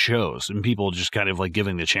lot of shows and people just kind of like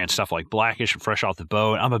giving the chance, stuff like Blackish and Fresh Off the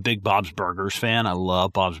Boat. I'm a big Bob's Burgers fan. I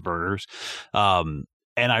love Bob's Burgers.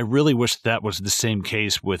 And I really wish that was the same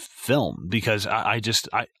case with film because I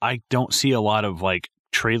don't see a lot of like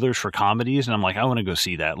trailers for comedies. And I'm like, I want to go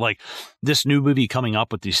see that. Like this new movie coming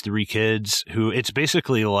up with these 3 kids who it's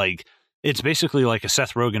basically like a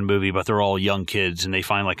Seth Rogen movie, but they're all young kids and they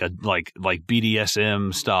find like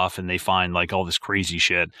BDSM stuff and they find like all this crazy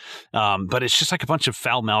shit. But it's just like a bunch of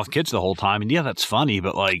foul mouthed kids the whole time. And yeah, that's funny,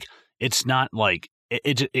 but like, it's not like,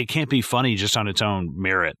 it can't be funny just on its own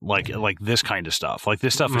merit, like this kind of stuff. Like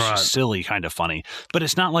this stuff is just silly, kind of funny, but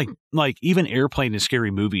it's not like even Airplane and Scary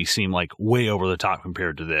Movie seem like way over the top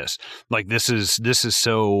compared to this. Like this is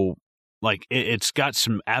so like it's got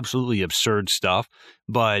some absolutely absurd stuff,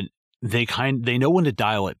 but they know when to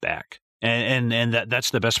dial it back. And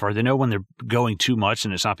that's the best part. They know when they're going too much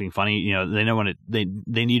and it's not being funny. They know when they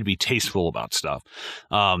need to be tasteful about stuff.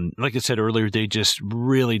 Like I said earlier, they just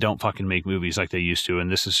really don't fucking make movies like they used to.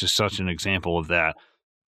 And this is just such an example of that.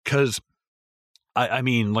 Because, I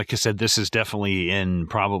mean, like I said, this is definitely in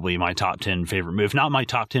probably my top 10 favorite movies. If not my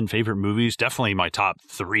top 10 favorite movies, definitely my top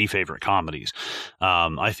 3 favorite comedies.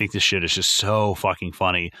 I think this shit is just so fucking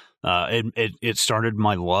funny. It started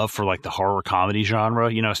my love for like the horror comedy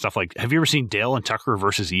genre, stuff like, have you ever seen Dale and Tucker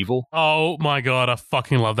versus Evil? Oh my God, I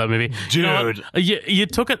fucking love that movie. Dude. You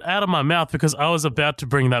took it out of my mouth because I was about to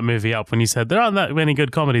bring that movie up when you said there aren't that many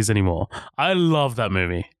good comedies anymore. I love that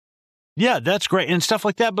movie. Yeah, that's great and stuff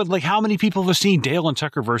like that. But like, how many people have seen Dale and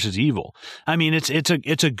Tucker versus Evil? I mean, it's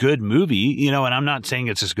a good movie, and I'm not saying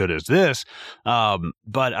it's as good as this.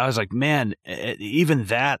 But I was like, man, even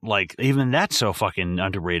that's so fucking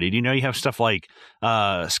underrated. You have stuff like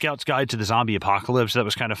Scout's Guide to the Zombie Apocalypse that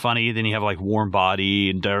was kind of funny. Then you have like Warm Body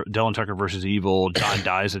and Dale and Tucker versus Evil. John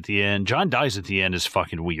dies at the end. John dies at the end is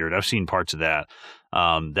fucking weird. I've seen parts of that.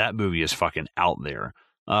 That movie is fucking out there.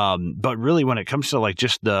 But really, when it comes to like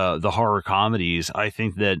just the horror comedies, I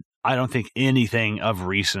don't think anything of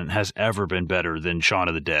recent has ever been better than Shaun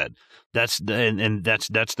of the Dead. That's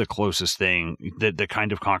the closest thing that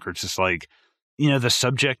kind of conquers just like, the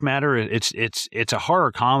subject matter. It's a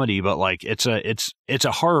horror comedy, but like it's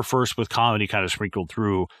a horror first with comedy kind of sprinkled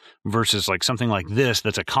through versus like something like this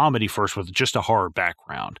that's a comedy first with just a horror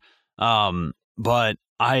background. But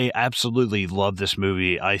I absolutely love this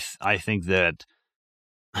movie. I think that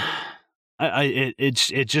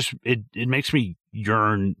it makes me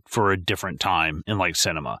yearn for a different time in like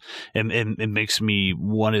cinema. It makes me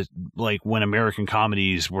want to, like, when American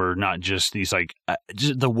comedies were not just these like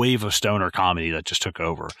just the wave of stoner comedy that just took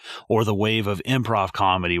over, or the wave of improv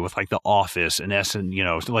comedy with like The Office and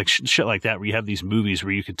like shit like that, where you have these movies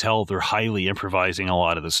where you can tell they're highly improvising a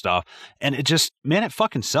lot of the stuff, and it just, man, it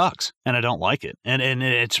fucking sucks, and I don't like it. And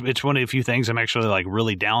it's one of the few things I'm actually like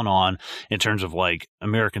really down on in terms of like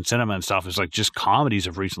American cinema and stuff, is like just comedies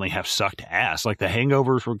of recently have sucked ass. Like The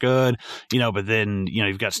Hangovers were good, but then,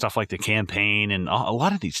 you've got stuff like The Campaign and a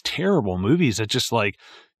lot of these terrible movies that just like,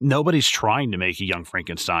 nobody's trying to make a Young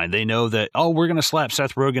Frankenstein. They know that, we're going to slap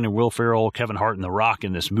Seth Rogen and Will Ferrell, Kevin Hart, and The Rock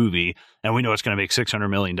in this movie, and we know it's going to make $600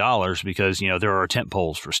 million because, there are tent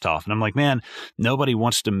poles for stuff. And I'm like, man, nobody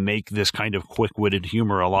wants to make this kind of quick-witted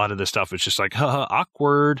humor. A lot of this stuff is just like,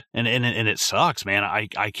 awkward, and it sucks, man.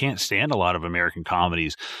 I can't stand a lot of American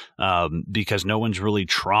comedies because no one's really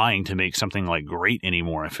trying to make something like great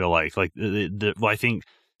anymore. I feel like I think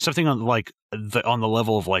something on like on the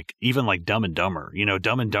level of like even like Dumb and Dumber.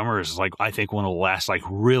 Dumb and Dumber is like, I think, one of the last like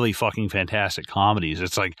really fucking fantastic comedies.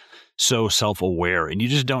 It's like so self-aware, and you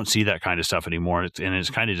just don't see that kind of stuff anymore, and it's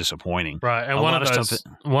kind of disappointing. Right, and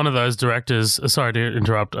one of those directors. Sorry to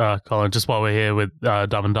interrupt, Colin. Just while we're here with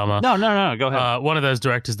Dumb and Dumber. No, go ahead. One of those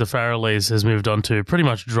directors, the Farrellys, has moved on to pretty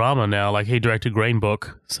much drama now. Like, he directed Green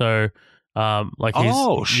Book, so. Like he's,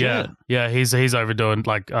 oh shit, yeah, he's overdoing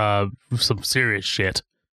like some serious shit.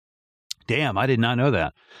 Damn, I did not know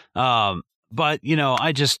that. But,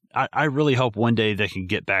 I really hope one day they can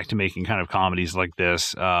get back to making kind of comedies like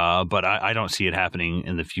this. But I don't see it happening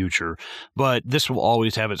in the future. But this will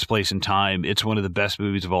always have its place in time. It's one of the best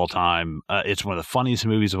movies of all time. It's one of the funniest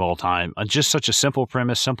movies of all time. Just such a simple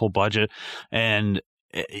premise, simple budget, and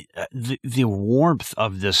the warmth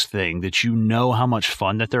of this thing, that how much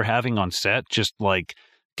fun that they're having on set, just like,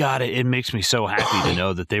 God, it makes me so happy to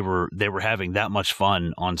know that they were having that much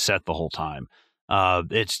fun on set the whole time.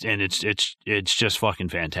 It's just fucking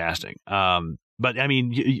fantastic. But I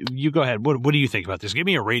mean, you go ahead. What do you think about this? Give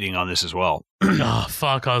me a rating on this as well. Oh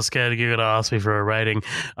fuck! I was scared you were gonna ask me for a rating.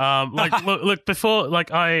 Look before,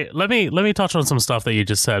 let me touch on some stuff that you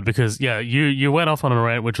just said, because you went off on a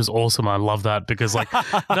rant, which was awesome. I love that, because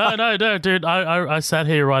no, dude, I sat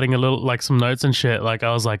here writing a little like some notes and shit. Like,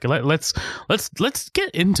 I was like, let's get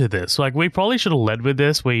into this. Like, we probably should have led with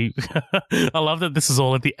this. I love that this is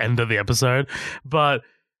all at the end of the episode, but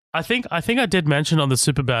I think I did mention on the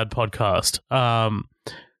Superbad podcast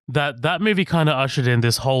that movie kind of ushered in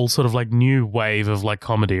this whole sort of like new wave of like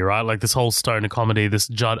comedy, right? Like this whole stoner comedy, this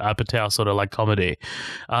Judd Apatow sort of like comedy.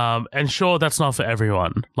 And sure, that's not for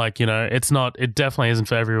everyone. Like, it definitely isn't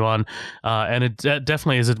for everyone. And it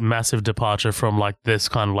definitely is a massive departure from like this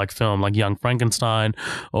kind of like film, like Young Frankenstein,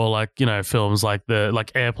 or like, films like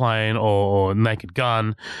Airplane or Naked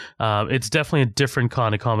Gun. It's definitely a different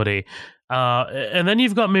kind of comedy. And then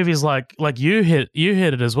you've got movies like you hit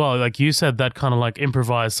it as well. Like you said, that kind of like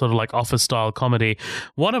improvised sort of like Office style comedy.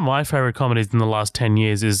 One of my favorite comedies in the last 10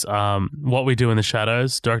 years is What We Do in the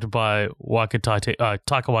Shadows, directed by Taika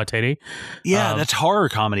Waititi. Yeah, that's horror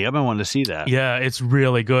comedy. I've been wanting to see that. Yeah, it's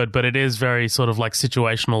really good, but it is very sort of like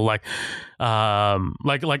situational, like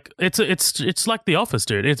it's like The Office,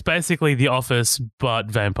 dude. It's basically The Office but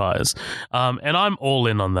vampires. And I'm all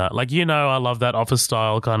in on that. Like, I love that Office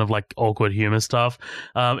style kind of like awkward humor stuff.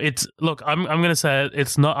 I'm gonna say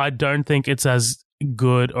it's not. I don't think it's as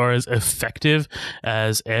good or as effective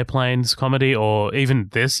as Airplane's comedy, or even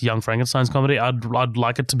this Young Frankenstein's comedy. I'd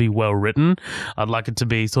like it to be well written. I'd like it to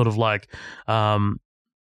be sort of like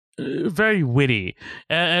very witty,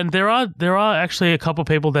 and there are actually a couple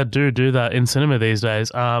people that do that in cinema these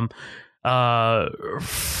days. I'm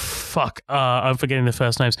forgetting the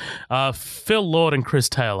first names. Phil Lord and Chris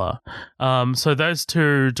Taylor. So those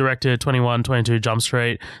two directed 21, 22 Jump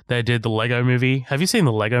Street. They did the Lego Movie. Have you seen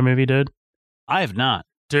the Lego Movie, dude? I have not,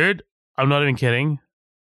 dude. I'm not even kidding.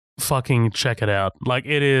 Fucking check it out. Like,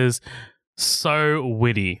 it is so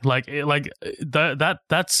witty.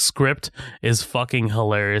 That script is fucking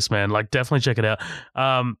hilarious, man. Like, definitely check it out.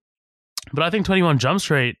 But I think 21 Jump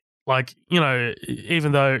Street, like,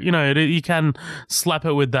 even though, you can slap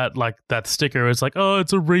it with that, like, that sticker. It's like, oh,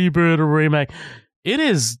 it's a reboot, a remake. It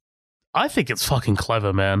is, I think it's fucking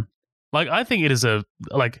clever, man. Like, I think it is a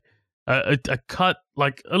cut,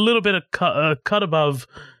 like, a little bit of cut above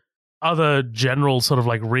other general sort of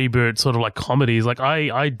like reboot sort of like comedies. Like,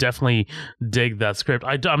 I definitely dig that script.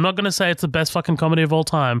 I'm not going to say it's the best fucking comedy of all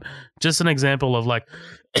time. Just an example of like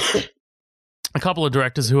a couple of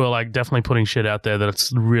directors who are like definitely putting shit out there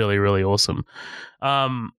that's really, really awesome.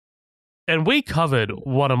 And we covered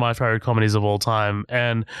one of my favorite comedies of all time,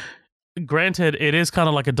 and granted, it is kind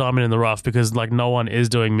of like a diamond in the rough because like no one is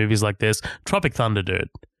doing movies like this. Tropic Thunder, dude.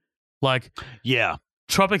 Like, yeah.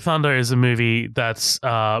 Tropic Thunder is a movie that's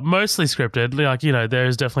mostly scripted. Like, you know,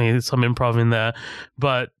 there's definitely some improv in there,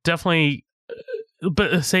 but definitely.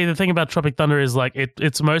 But see, the thing about Tropic Thunder is like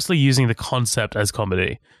it's mostly using the concept as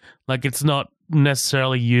comedy. Like, it's not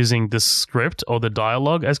necessarily using the script or the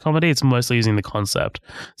dialogue as comedy. It's mostly using the concept.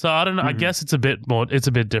 So I don't know. I guess it's a bit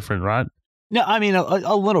different, right? No, I mean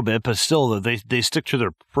a little bit, but still they stick to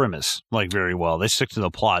their premise like very well. They stick to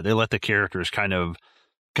the plot. They let the characters kind of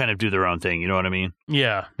do their own thing. You know what I mean?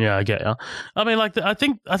 Yeah, I get you. I mean, like, I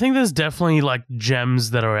think there's definitely like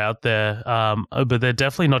gems that are out there, but they're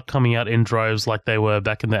definitely not coming out in droves like they were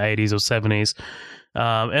back in the 80s or 70s.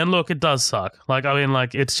 And look, it does suck. Like, I mean,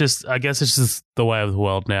 like, it's just, I guess it's just the way of the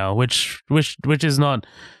world now, which is not,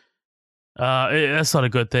 that's not a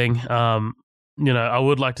good thing. You know, I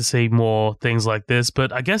would like to see more things like this,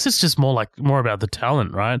 but I guess it's just more about the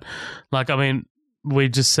talent, right? Like, I mean, we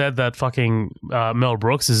just said that fucking Mel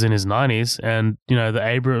Brooks is in his 90s, and you know the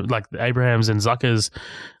Abrahams and Zuckers,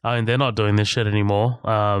 I mean, they're not doing this shit anymore.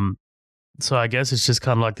 So I guess it's just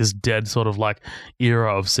kind of like this dead sort of like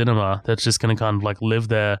era of cinema that's just going to kind of like live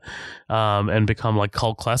there and become like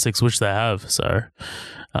cult classics, which they have. So,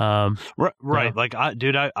 right. Yeah. Like, I've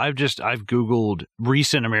Googled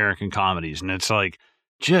recent American comedies, and it's like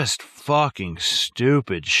just fucking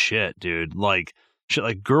stupid shit, dude. Like shit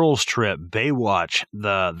like Girls Trip, Baywatch,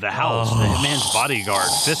 The House, The Hitman's Bodyguard,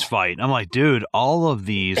 Fist Fight. I'm like, dude, all of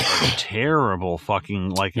these are terrible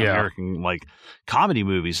fucking like American like comedy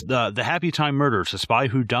movies. The Happy Time Murders, The Spy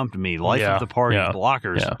Who Dumped Me, Life of the Party,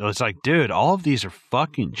 Blockers. Yeah. It's like, dude, all of these are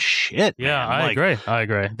fucking shit. Yeah, man. I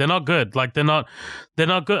agree. They're not good. Like, they're not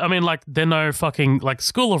good. I mean, like, they're no fucking like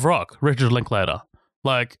School of Rock, Richard Linklater.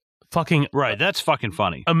 Like, fucking right, that's fucking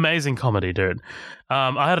funny. Amazing comedy, dude.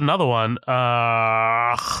 I had another one.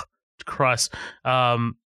 Christ.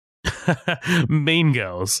 Mean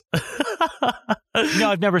Girls. No,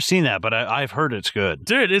 I've never seen that, but I've heard it's good.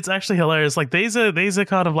 Dude, it's actually hilarious. Like, these are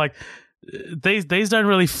kind of like these don't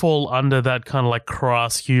really fall under that kind of like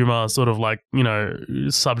crass humor sort of like, you know,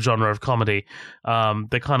 subgenre of comedy.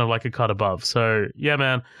 They're kind of like a cut above. So yeah,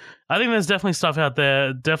 man, I think there's definitely stuff out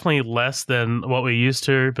there, definitely less than what we're used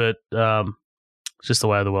to, but it's just the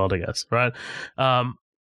way of the world, I guess, right?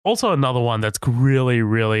 Also another one that's really,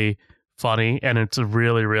 really funny, and it's a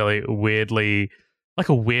really, really weirdly, like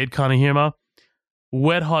a weird kind of humor.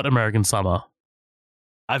 Wet Hot American Summer.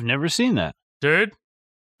 I've never seen that. Dude,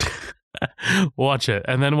 watch it,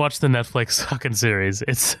 and then watch the Netflix fucking series.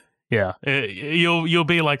 It's you'll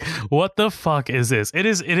be like, what the fuck is this? It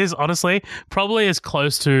is honestly probably as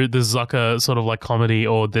close to the Zucker sort of like comedy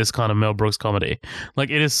or this kind of Mel Brooks comedy. Like,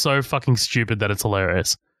 it is so fucking stupid that it's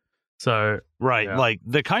hilarious. So right, yeah. Like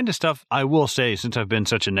the kind of stuff I will say, since I've been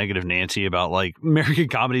such a negative Nancy about like American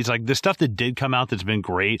comedies, like the stuff that did come out that's been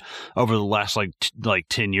great over the last like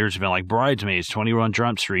 10 years have been like Bridesmaids, 21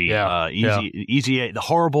 Jump Street, Easy 8, The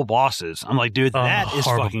Horrible Bosses. I'm like, dude, that is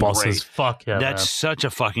fucking Bosses. Great. Fuck yeah, that's man. Such a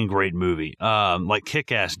fucking great movie. Like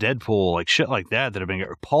Kick-Ass, Deadpool, like shit like that have been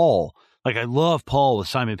Paul. Like, I love Paul with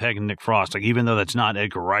Simon Pegg and Nick Frost. Like, even though that's not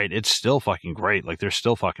Edgar Wright, it's still fucking great. Like, they're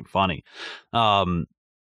still fucking funny.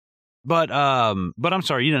 But I'm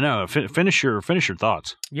sorry, you don't know. Finish your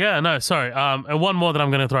thoughts. Yeah, no, sorry. And one more that I'm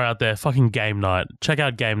going to throw out there: fucking Game Night. Check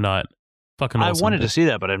out Game Night. Fucking awesome. I wanted to see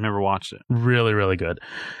that, but I've never watched it. Really, really good.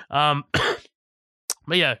 But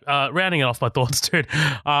yeah, rounding it off my thoughts, dude.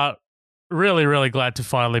 Really, really glad to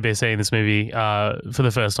finally be seeing this movie for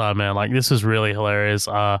the first time, man. Like, this was really hilarious.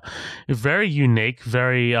 Very unique.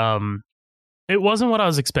 Very. It wasn't what I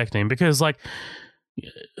was expecting, because like,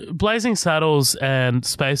 Blazing Saddles and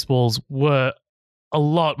Spaceballs were a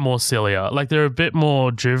lot more sillier. Like, they're a bit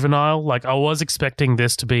more juvenile. Like, I was expecting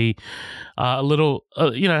this to be a little,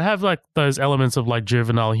 have like those elements of like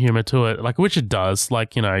juvenile humor to it, like, which it does.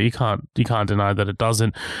 Like, you know, you can't deny that it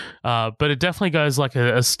doesn't. But it definitely goes like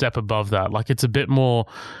a step above that. Like, it's a bit more.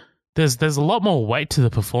 There's a lot more weight to the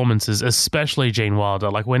performances, especially Gene Wilder.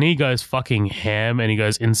 Like, when he goes fucking ham and he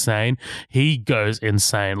goes insane, he goes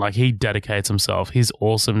insane. Like, he dedicates himself. He's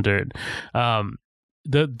awesome, dude.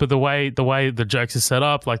 But the way the jokes are set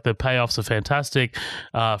up, like the payoffs are fantastic.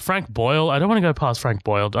 Frank Boyle, I don't want to go past Frank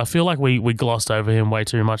Boyle. I feel like we glossed over him way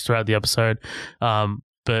too much throughout the episode.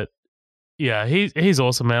 But yeah, he's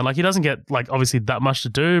awesome, man. Like, he doesn't get like obviously that much to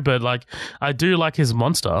do, but like, I do like his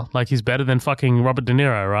monster. Like, he's better than fucking Robert De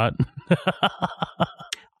Niro, right?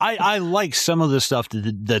 I like some of the stuff that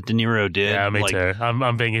De Niro did. Yeah, me like, too.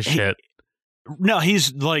 I'm being his shit. No,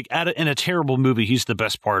 he's like in a terrible movie. He's the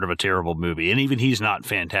best part of a terrible movie, and even he's not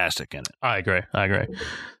fantastic in it. I agree.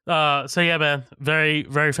 So yeah, man, very,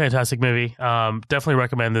 very fantastic movie. Definitely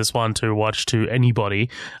recommend this one to watch to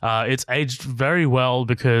anybody. It's aged very well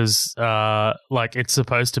because like it's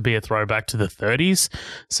supposed to be a throwback to the 30s,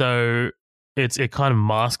 so it kind of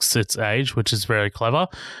masks its age, which is very clever,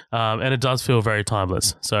 and it does feel very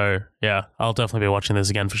timeless. So yeah, I'll definitely be watching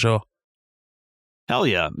this again for sure. Hell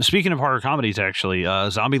yeah. Speaking of horror comedies, actually,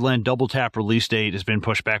 Zombieland Double Tap release date has been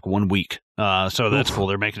pushed back 1 week. So that's cool.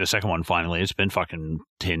 They're making a second one finally. It's been fucking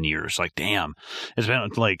 10 years. Like, damn. It's been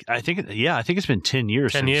like, I think it's been 10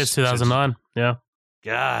 years. 10 years, 2009. Yeah.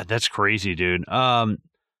 God, that's crazy, dude.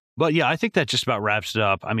 But yeah, I think that just about wraps it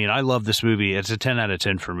up. I mean, I love this movie. It's a 10 out of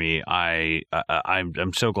 10 for me.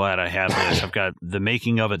 I'm so glad I have this. I've got the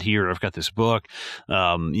making of it here. I've got this book.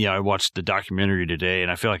 I watched the documentary today,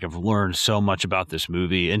 and I feel like I've learned so much about this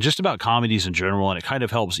movie and just about comedies in general. And it kind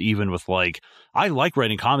of helps even with like, I like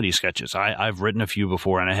writing comedy sketches. I've written a few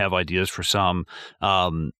before, and I have ideas for some.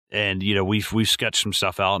 And, we've sketched some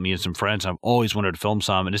stuff out, me and some friends. I've always wanted to film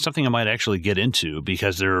some, and it's something I might actually get into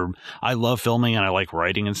because I love filming and I like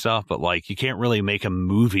writing and stuff, but like you can't really make a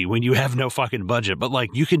movie when you have no fucking budget, but like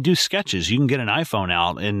you can do sketches. You can get an iPhone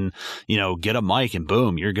out and, get a mic and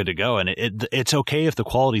boom, you're good to go. And it's okay if the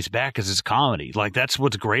quality's bad because it's comedy. Like that's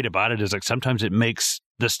what's great about it is like sometimes it makes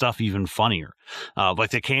the stuff even funnier,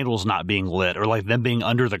 like the candles not being lit or like them being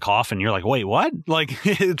under the coffin. You're like, wait, what? Like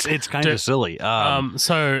it's kind of silly.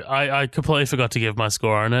 So I completely forgot to give my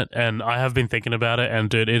score on it, and I have been thinking about it, and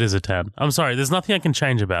dude, it is a 10. I'm sorry, there's nothing I can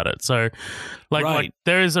change about it. So like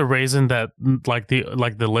there is a reason that like the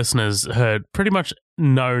listeners heard pretty much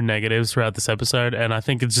no negatives throughout this episode, and I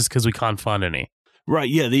think it's just because we can't find any. Right,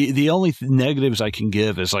 yeah. The only negatives I can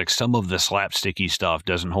give is like some of the slapsticky stuff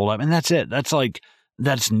doesn't hold up, and that's it.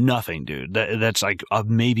 That's nothing, dude. That's like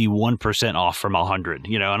maybe 1% off from 100,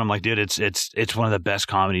 and I'm like, dude, it's one of the best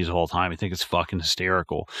comedies of all time. I think it's fucking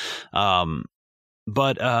hysterical.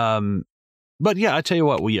 But yeah, I tell you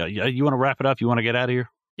what, you want to wrap it up? You want to get out of here?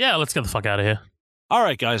 Yeah, let's get the fuck out of here. All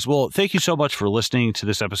right, guys. Well, thank you so much for listening to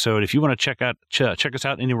this episode. If you want to check us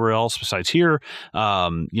out anywhere else besides here,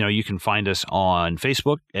 you can find us on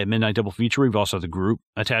Facebook at Midnight Double Feature. We've also have the group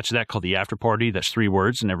attached to that called The After Party. That's 3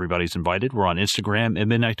 words, and everybody's invited. We're on Instagram at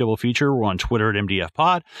Midnight Double Feature. We're on Twitter at MDF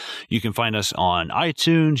Pod. You can find us on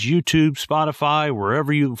iTunes, YouTube, Spotify,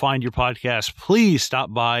 wherever you find your podcast. Please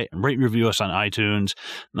stop by and rate and review us on iTunes.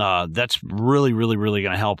 That's really, really, really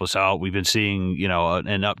going to help us out. We've been seeing,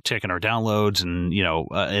 an uptick in our downloads and,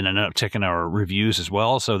 and an uptick in our reviews as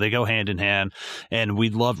well. So they go hand in hand, and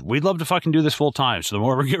we'd love to fucking do this full time. So the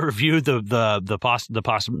more we get reviewed, the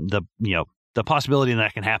possibility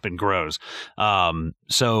that can happen grows.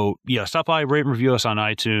 So stop by, rate and review us on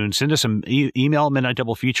iTunes. Send us some email,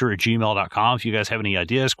 midnightdoublefeature@gmail.com. If you guys have any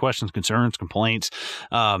ideas, questions, concerns, complaints,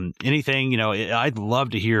 anything, I'd love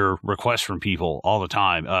to hear requests from people all the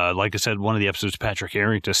time. Like I said, one of the episodes, Patrick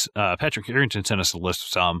Harrington sent us a list of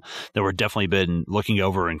some that we're definitely been looking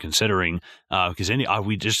over and considering, because any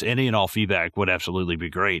and all feedback would absolutely be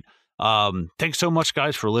great. Thanks so much,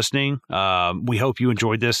 guys, for listening. We hope you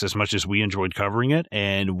enjoyed this as much as we enjoyed covering it,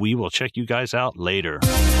 and we will check you guys out later.